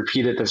 and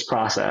repeated this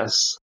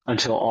process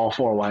until all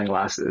 4 wine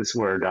glasses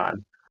were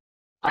done.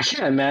 I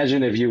can't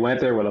imagine if you went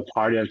there with a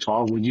party of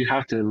 12, would you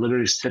have to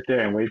literally sit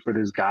there and wait for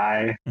this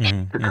guy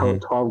to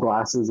coat 12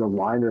 glasses of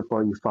wine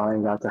before you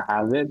finally got to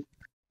have it?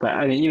 But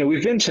I mean,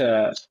 we've been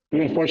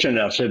fortunate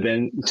enough to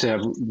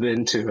have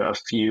been to a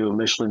few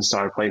Michelin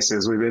star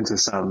places. We've been to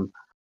some,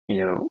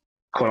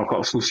 quote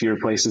unquote fluffier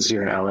places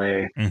here in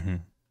LA.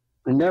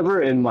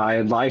 Never in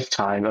my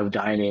lifetime of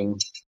dining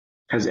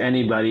has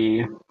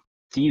anybody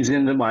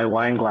seasoned my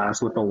wine glass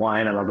with the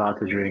wine I'm about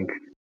to drink.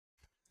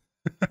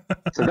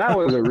 So that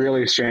was a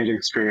really strange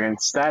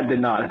experience. That did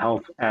not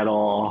help at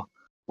all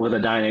with the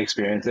dining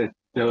experience. It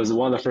was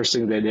one of the first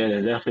things they did.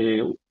 It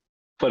definitely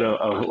put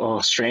a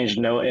strange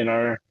note in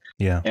our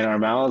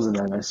mouths. And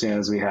then as soon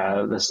as we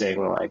had the steak,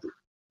 we're like,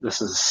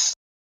 this is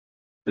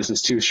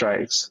 2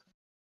 strikes.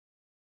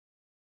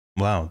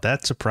 Wow,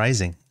 that's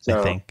surprising. So,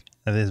 I think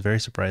that is very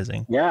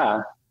surprising.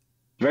 Yeah,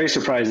 very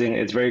surprising.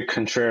 It's very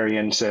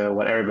contrarian to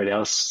what everybody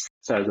else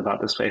says about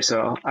this place.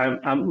 So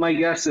my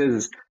guess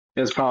is it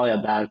was probably a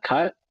bad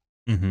cut.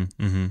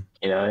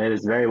 It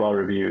is very well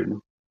reviewed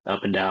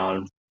up and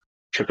down.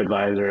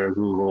 TripAdvisor,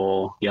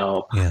 Google,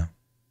 Yelp,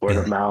 word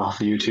of mouth,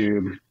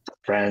 YouTube,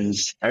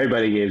 friends.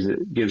 Everybody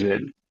gives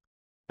it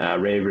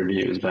rave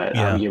reviews, but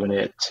I'm giving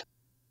it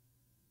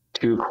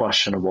 2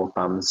 questionable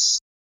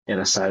thumbs in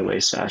a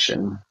sideways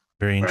fashion.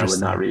 Very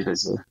interesting. I would not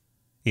revisit.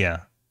 Yeah.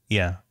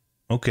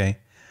 Okay.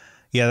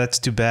 Yeah, that's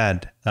too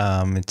bad.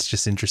 It's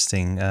just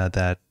interesting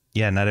that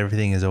not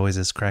everything is always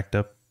as cracked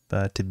up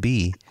to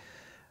be.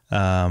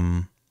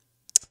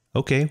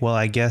 Okay, well,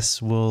 I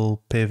guess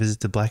we'll pay a visit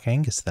to Black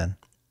Angus then.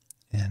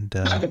 And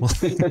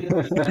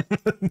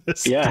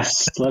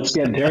yes, let's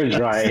get their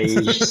dry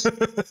aged.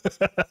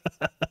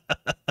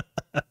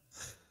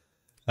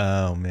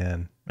 Oh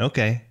man.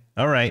 Okay.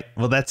 All right.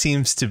 Well, that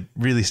seems to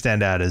really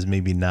stand out as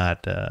maybe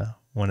not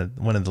one of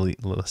the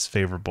less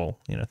favorable,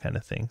 kind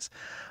of things.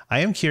 I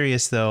am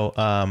curious though.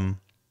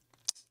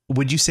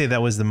 Would you say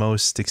that was the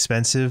most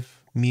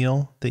expensive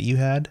meal that you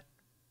had?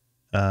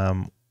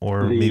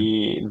 Or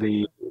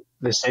the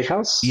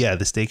steakhouse? Yeah,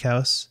 the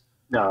steakhouse.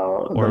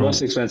 No, the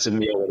most expensive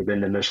meal would have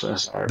been the Michelin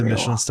star. The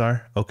Michelin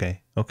star?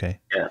 Okay.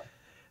 Yeah.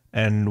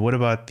 And what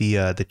about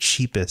the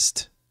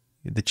cheapest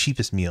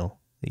meal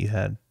that you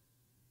had?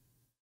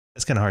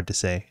 That's kind of hard to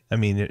say. I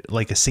mean,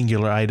 like a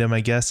singular item,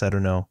 I guess. I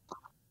don't know.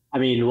 I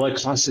mean, what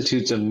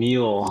constitutes a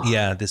meal?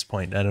 Yeah, at this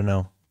point, I don't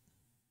know.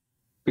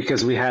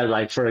 Because we had,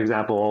 like, for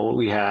example,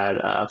 we had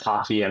a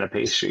coffee and a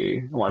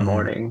pastry one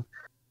morning.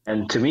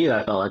 And to me,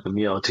 that felt like a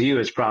meal. To you,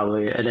 it's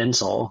probably an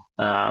insult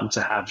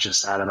to have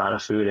just that amount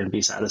of food and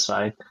be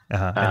satisfied.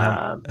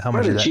 How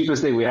much? The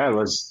cheapest thing we had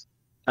was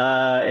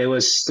It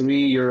was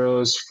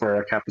 €3 for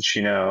a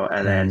cappuccino,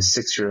 and then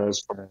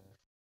 €6 for,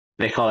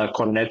 they call it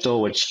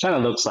cornetto, which kind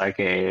of looks like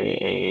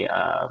a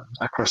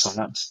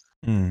croissant,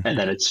 and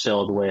then it's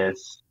filled with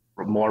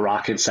more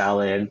rocket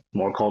salad,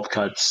 more cold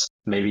cuts,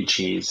 maybe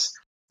cheese.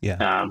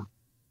 Yeah.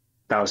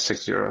 That was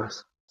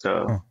 €6.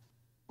 So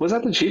was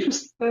that the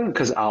cheapest thing?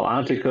 Because Al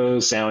Antico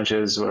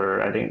sandwiches were,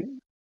 I think,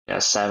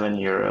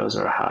 €7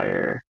 or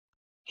higher.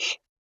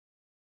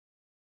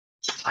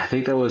 I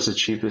think that was the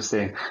cheapest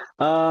thing.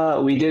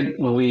 We did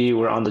when we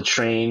were on the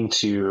train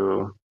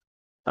to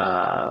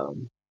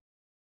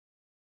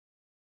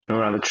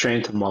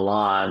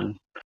Milan.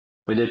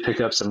 We did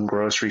pick up some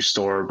grocery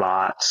store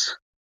bought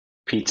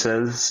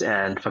pizzas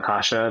and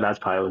focaccia. That's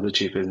probably the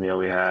cheapest meal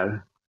we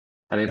had.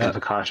 I think the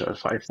focaccia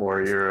was like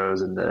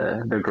 €4 in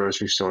the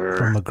grocery store.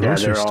 From a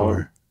grocery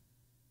store.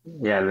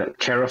 The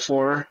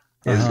Carrefour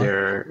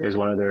is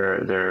one of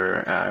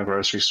their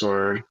grocery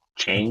store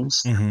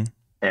chains. Mm-hmm.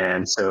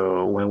 And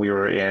so when we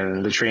were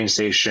in the train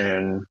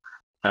station,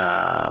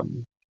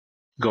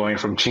 going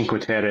from Cinque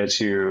Terre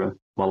to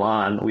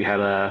Milan, we had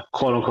a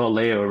quote unquote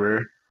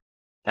layover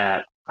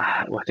at,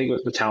 I think it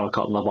was the town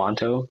called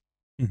Levanto.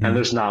 Mm-hmm. And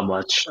there's not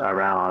much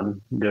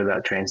around near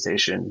that train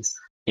station.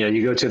 You know,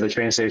 you go to the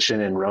train station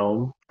in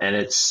Rome and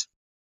it's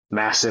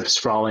massive,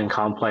 sprawling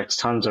complex,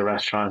 tons of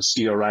restaurants.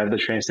 You arrive at the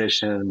train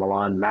station in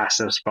Milan,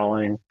 massive,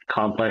 sprawling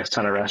complex,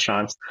 ton of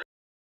restaurants.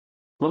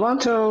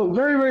 Levanto,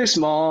 very, very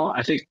small.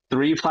 I think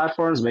 3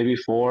 platforms, maybe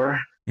 4.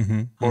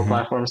 Mm-hmm. 4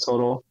 platforms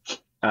total.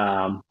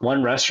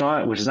 One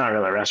restaurant, which is not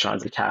really a restaurant,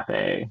 it's a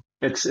cafe.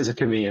 It's a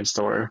convenience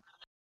store.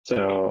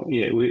 So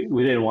yeah, we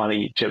didn't want to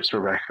eat chips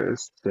for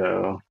breakfast.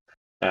 So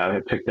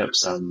we picked up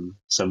some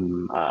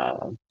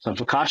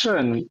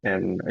focaccia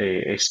and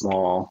a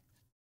small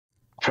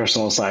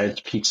personal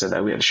sized pizza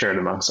that we had shared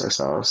amongst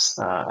ourselves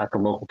at the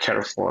local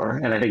Carrefour.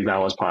 And I think that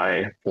was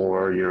probably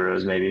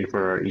 €4 maybe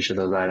for each of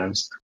those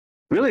items.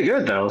 Really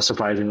good though,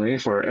 surprisingly,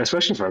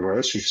 especially for a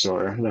grocery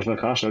store. The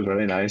focaccia was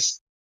really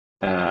nice,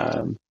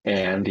 and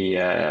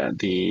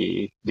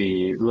the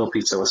little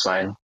pizza was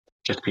fine.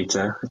 Just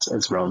pizza.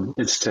 It's Rome.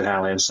 It's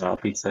Italian style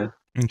pizza.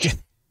 Okay,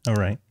 all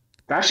right.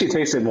 It actually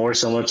tasted more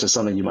similar to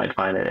something you might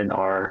find in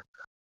our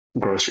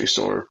grocery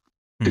store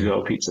to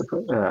go pizza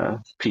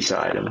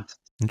item.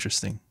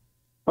 Interesting.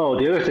 Oh,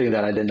 the other thing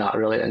that I did not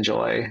really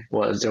enjoy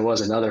was there was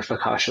another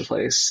focaccia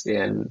place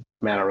in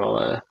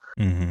Manarola.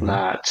 Mm-hmm.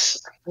 That,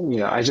 you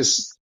know,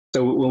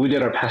 so when we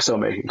did our pesto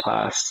making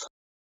class,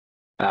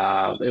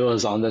 it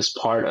was on this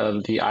part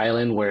of the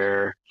island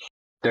where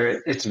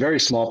it's a very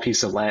small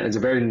piece of land. It's a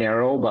very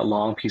narrow but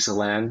long piece of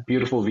land,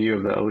 beautiful view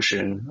of the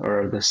ocean or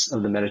of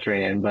the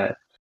Mediterranean, but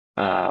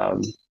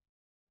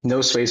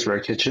no space for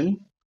a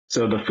kitchen.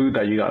 So the food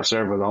that you got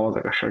served was almost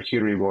like a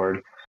charcuterie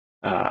board.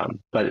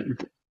 But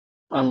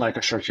unlike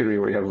a charcuterie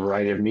where you have a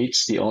variety of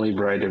meats, the only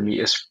variety of meat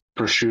is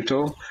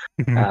prosciutto.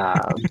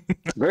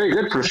 Very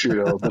good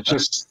prosciutto, but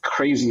just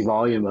crazy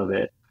volume of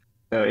it.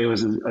 So it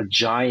was a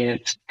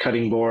giant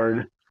cutting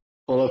board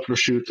full of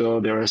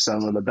prosciutto. There was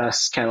some of the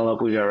best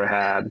cantaloupe we've ever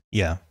had.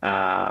 Yeah.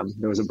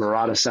 There was a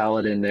burrata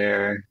salad in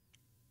there.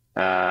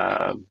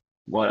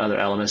 What other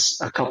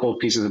elements? A couple of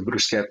pieces of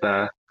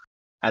bruschetta,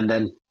 and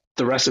then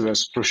the rest of it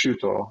was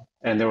prosciutto.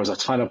 And there was a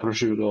ton of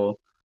prosciutto.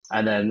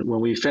 And then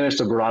when we finished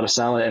the burrata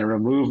salad and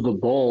removed the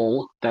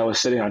bowl that was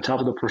sitting on top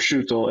of the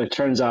prosciutto, it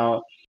turns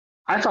out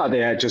I thought they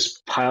had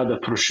just piled the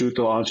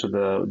prosciutto onto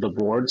the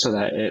board so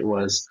that it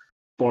was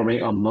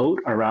forming a moat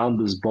around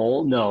this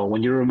bowl. No,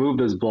 when you remove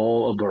this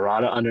bowl of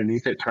burrata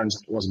underneath, it turns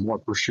out it was more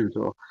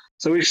prosciutto.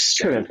 So we just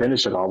couldn't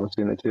finish it all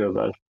between the two of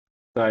us.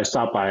 So I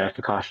stopped by a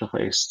focaccia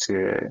place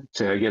to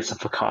get some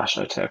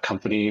focaccia to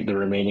accompany the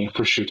remaining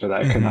prosciutto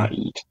that I could not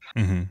eat.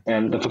 Mm-hmm.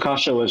 And the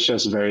focaccia was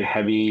just very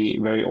heavy,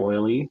 very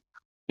oily.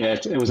 Yeah,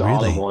 it was really?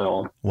 Olive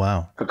oil.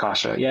 Wow.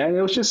 Focaccia. Yeah, and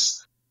it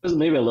was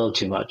maybe a little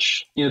too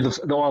much. You know,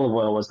 the olive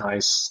oil was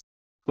nice.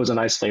 It was a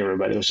nice flavor,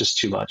 but it was just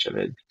too much of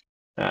it.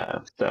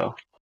 So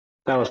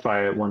that was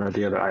probably one of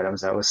the other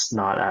items that was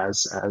not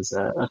as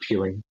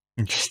appealing.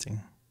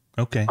 Interesting.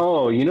 Okay.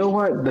 Oh, you know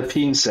what? The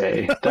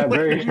Pinsa, that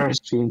very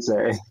first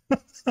Pinsa.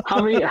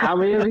 How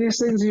many of these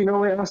things do you know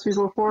we asked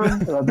people for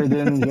that they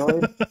didn't enjoy?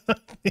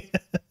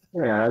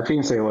 Yeah,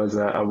 Pinsa was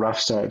a rough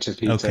start to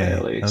pizza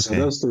Italy. Okay. So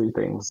those 3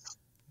 things.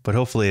 But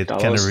hopefully it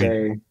kind of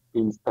the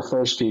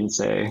first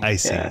Pinsa. I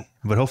see. Yeah.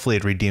 But hopefully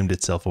it redeemed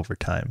itself over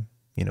time,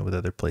 you know, with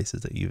other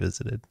places that you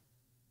visited.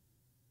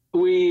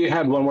 We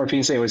had one more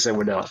Pinsa and we said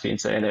we're done with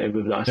Pinsa and it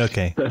moved on.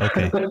 Okay.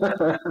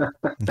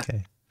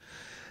 Okay.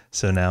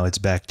 So now it's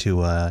back to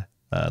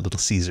Little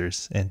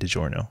Caesars and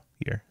Digiorno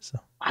here.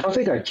 So I don't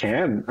think I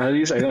can. At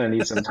least I'm gonna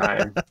need some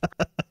time.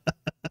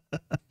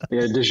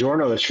 Yeah,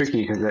 Digiorno is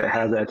tricky because it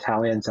has an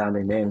Italian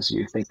sounding name, so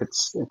you think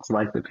it's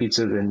like the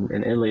pizzas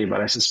in Italy,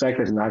 but I suspect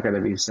it's not going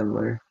to be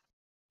similar.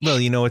 Well,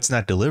 you know, it's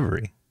not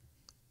delivery.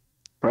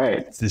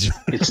 Right.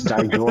 It's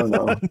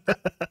Digiorno.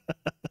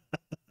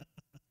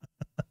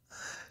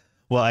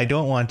 Well, I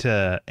don't want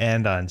to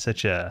end on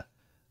such a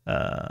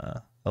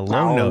a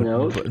low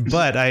note.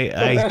 But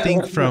I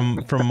think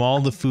from all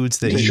the foods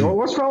that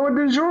what's wrong with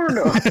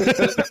Digiorno?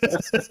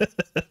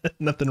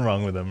 Nothing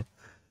wrong with them.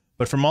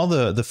 But from all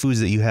the foods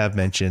that you have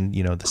mentioned,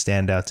 you know, the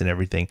standouts and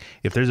everything,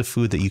 if there's a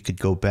food that you could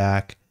go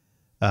back,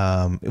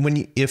 when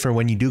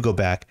you do go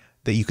back,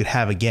 that you could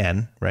have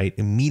again, right,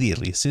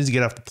 immediately, as soon as you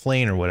get off the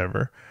plane or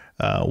whatever,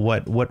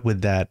 what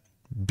would that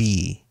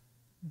be?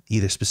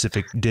 Either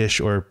specific dish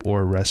or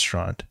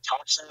restaurant.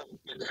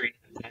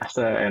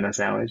 Pasta and a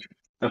sandwich,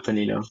 a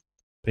panino.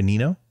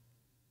 Panino?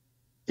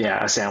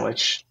 Yeah, a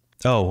sandwich.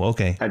 Oh,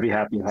 okay. I'd be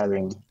happy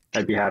having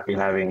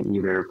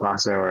either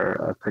pasta or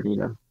a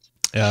panino.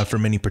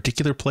 From any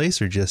particular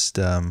place or just?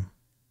 I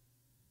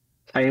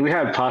mean, we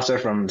had pasta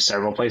from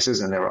several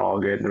places and they were all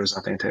good. There was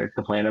nothing to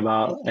complain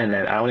about. And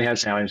then I only had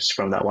sandwiches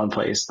from that one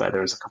place, but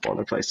there was a couple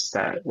other places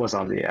that was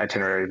on the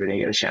itinerary but didn't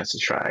get a chance to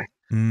try.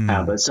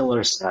 But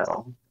similar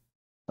style,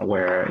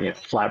 where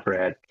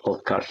flatbread,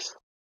 cold cuts,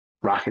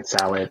 rocket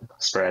salad,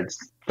 spreads.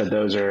 But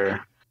those are,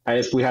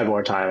 if we had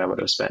more time, I would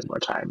have spent more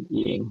time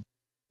eating.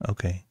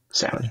 Okay.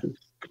 Sandwiches.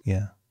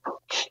 Yeah.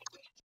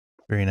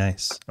 Very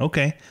nice.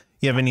 Okay.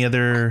 You have any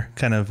other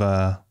kind of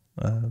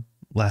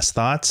last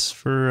thoughts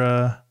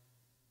for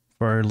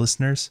our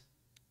listeners?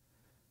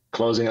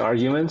 Closing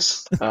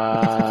arguments.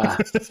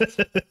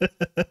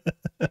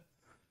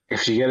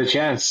 If you get a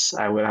chance,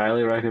 I would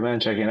highly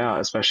recommend checking out,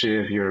 especially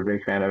if you're a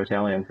big fan of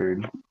Italian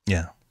food.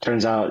 Yeah.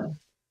 Turns out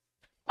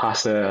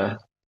pasta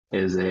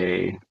is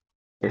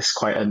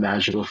quite a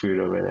magical food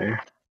over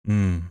there.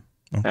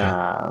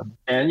 Okay.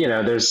 And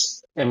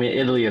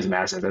Italy is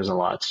massive. There's a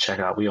lot to check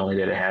out. We only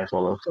did a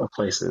handful of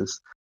places.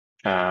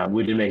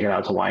 We did make it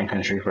out to wine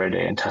country for a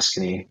day in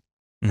Tuscany.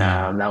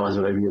 That was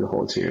really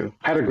beautiful too.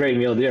 Had a great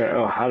meal there.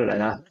 Oh, how did I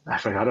not? I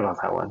forgot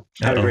about that one.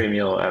 Had a great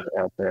meal at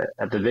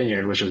the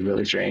vineyard, which was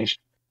really strange.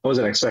 I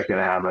wasn't expecting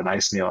to have a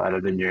nice meal at a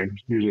vineyard.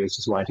 Usually it's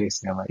just wine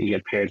tasting that you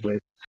get paired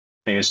with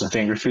maybe some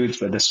finger foods,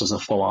 but this was a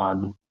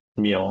full-on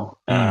meal.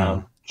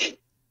 Where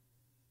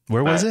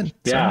was it?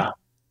 Yeah,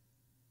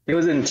 it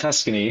was in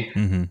Tuscany,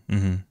 and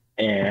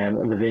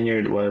the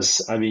vineyard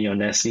was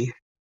Avignonesi.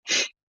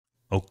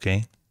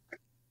 Okay.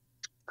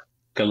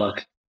 Good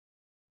luck.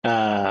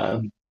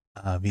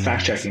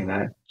 Fact checking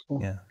that.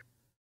 Yeah.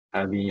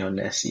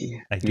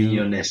 Avignonesi. I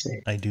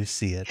do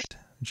see it,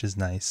 which is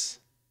nice.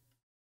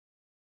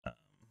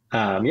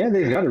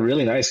 They've got a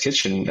really nice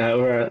kitchen.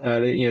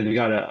 They've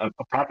got a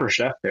proper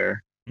chef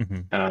there,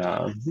 and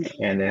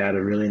they had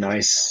a really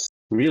nice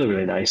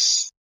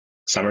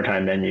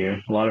summertime menu.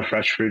 A lot of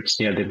fresh fruits.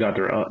 They've got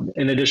their own.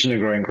 In addition to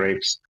growing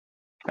grapes,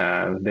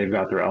 they've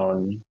got their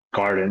own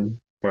garden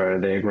where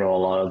they grow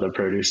a lot of the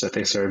produce that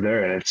they serve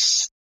there, and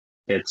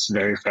it's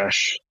very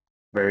fresh,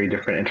 very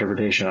different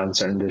interpretation on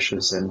certain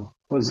dishes, and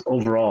was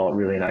overall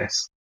really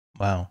nice.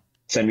 Wow.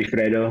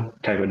 Semifreddo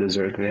type of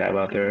dessert they have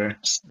out there.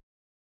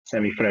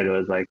 Semifreddo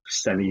is like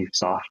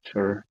semi-soft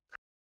or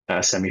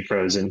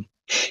semi-frozen.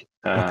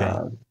 Okay.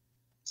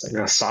 It's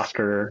like a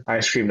softer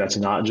ice cream that's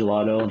not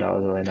gelato. That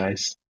was really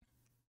nice.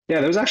 Yeah,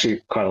 there was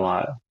actually quite a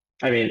lot.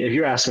 I mean, if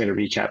you're asking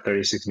me to recap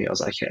 36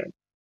 meals, I can't.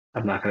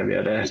 I'm not going to be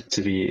able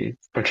to be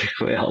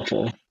particularly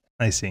helpful.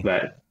 I see.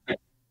 But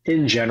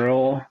in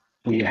general,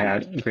 we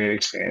had great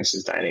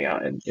experiences dining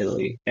out in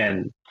Italy.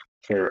 And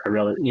for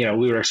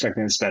we were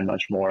expecting to spend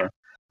much more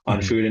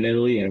on food in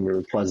Italy, and we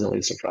were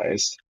pleasantly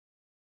surprised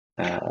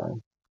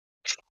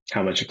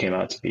how much it came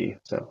out to be.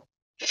 So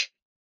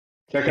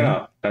check it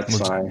out. That's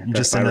fine.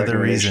 Just another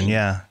reason.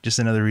 Yeah. Just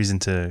another reason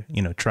to,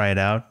 try it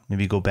out.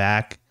 Maybe go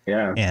back.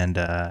 Yeah.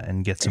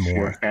 And get some more. If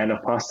you're a fan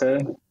of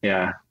pasta,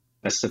 yeah,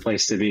 that's the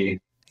place to be.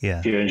 Yeah.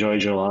 If you enjoy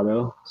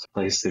gelato, it's the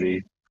place to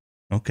be.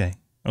 Okay.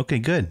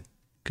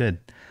 Good.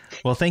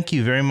 Well, thank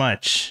you very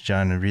much,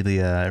 John. I really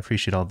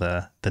appreciate all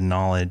the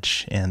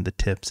knowledge and the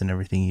tips and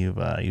everything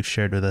you've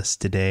shared with us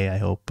today. I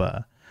hope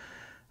our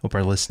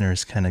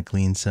listeners kind of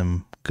glean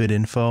some good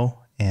info,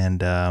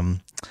 and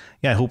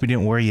I hope we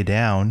didn't wear you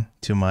down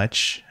too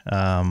much.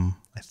 I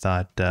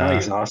thought I'm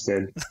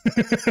exhausted.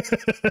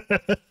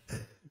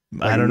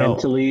 I don't know.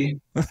 Mentally,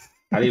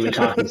 I didn't even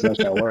talk as much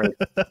at work.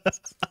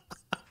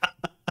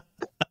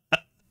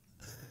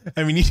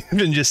 I mean,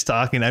 even just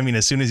talking, I mean,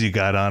 as soon as you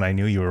got on, I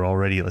knew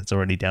it's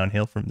already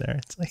downhill from there.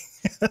 It's like,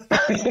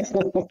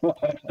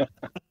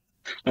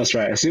 that's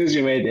right. As soon as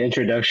you made the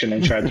introduction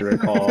and tried to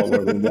recall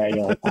where we met,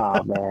 you're like,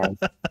 oh man,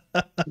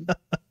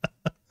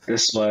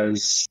 this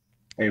was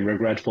a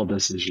regretful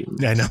decision.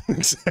 I know.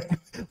 Exactly.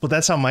 Well,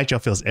 that's how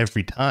Mychow feels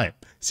every time.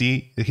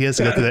 See, he has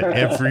to go through that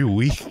every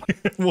week,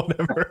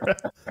 whatever.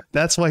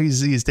 That's why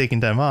he's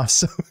taking time off.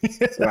 So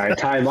right,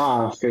 time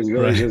off is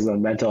really just a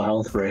mental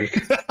health break.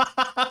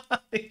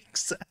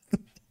 Exactly.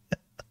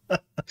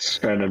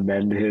 Trying to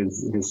mend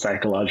his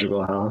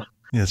psychological health.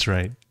 That's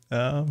right.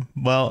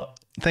 Well,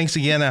 thanks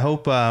again. I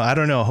hope, I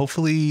don't know,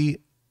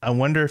 hopefully, I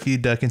wonder if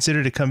you'd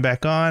consider to come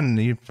back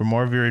on for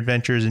more of your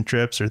adventures and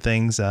trips or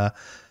things. But,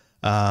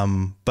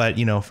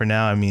 for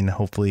now, I mean,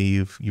 hopefully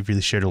you've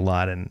really shared a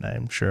lot, and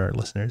I'm sure our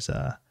listeners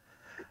are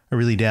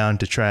really down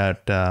to try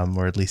out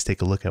or at least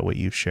take a look at what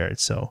you've shared.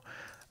 So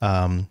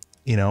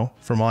you know,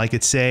 from all I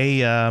could say,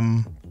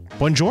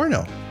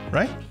 buongiorno,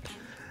 right?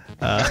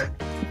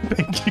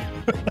 Thank you.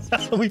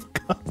 we've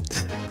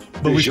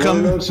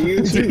come to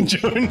you too.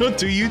 Digiorno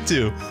to you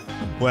too.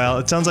 Well,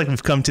 it sounds like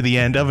we've come to the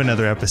end of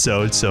another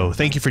episode, so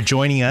thank you for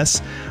joining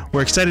us.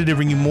 We're excited to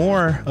bring you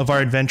more of our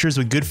adventures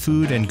with good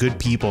food and good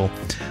people.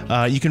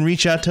 You can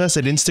reach out to us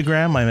at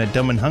Instagram. I'm at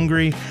Dumb and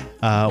Hungry.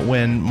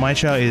 When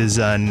Mychow is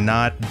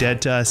not dead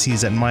to us,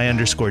 he's at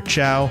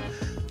my_chow.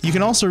 You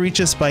can also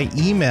reach us by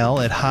email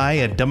at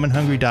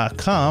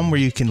hi@dumbandhungry.com, where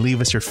you can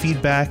leave us your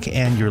feedback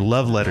and your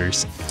love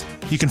letters.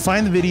 You can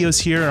find the videos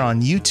here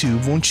on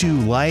YouTube. Won't you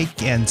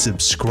like and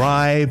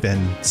subscribe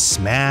and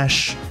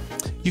smash?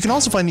 You can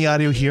also find the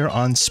audio here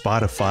on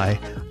Spotify,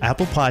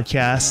 Apple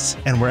Podcasts,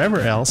 and wherever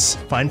else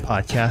fine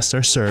podcasts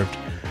are served.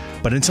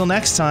 But until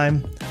next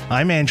time,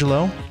 I'm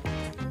Angelo.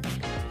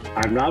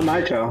 I'm not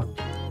Mychow.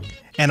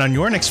 And on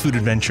your next food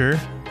adventure,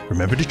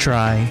 remember to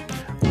try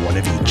one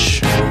of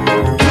each.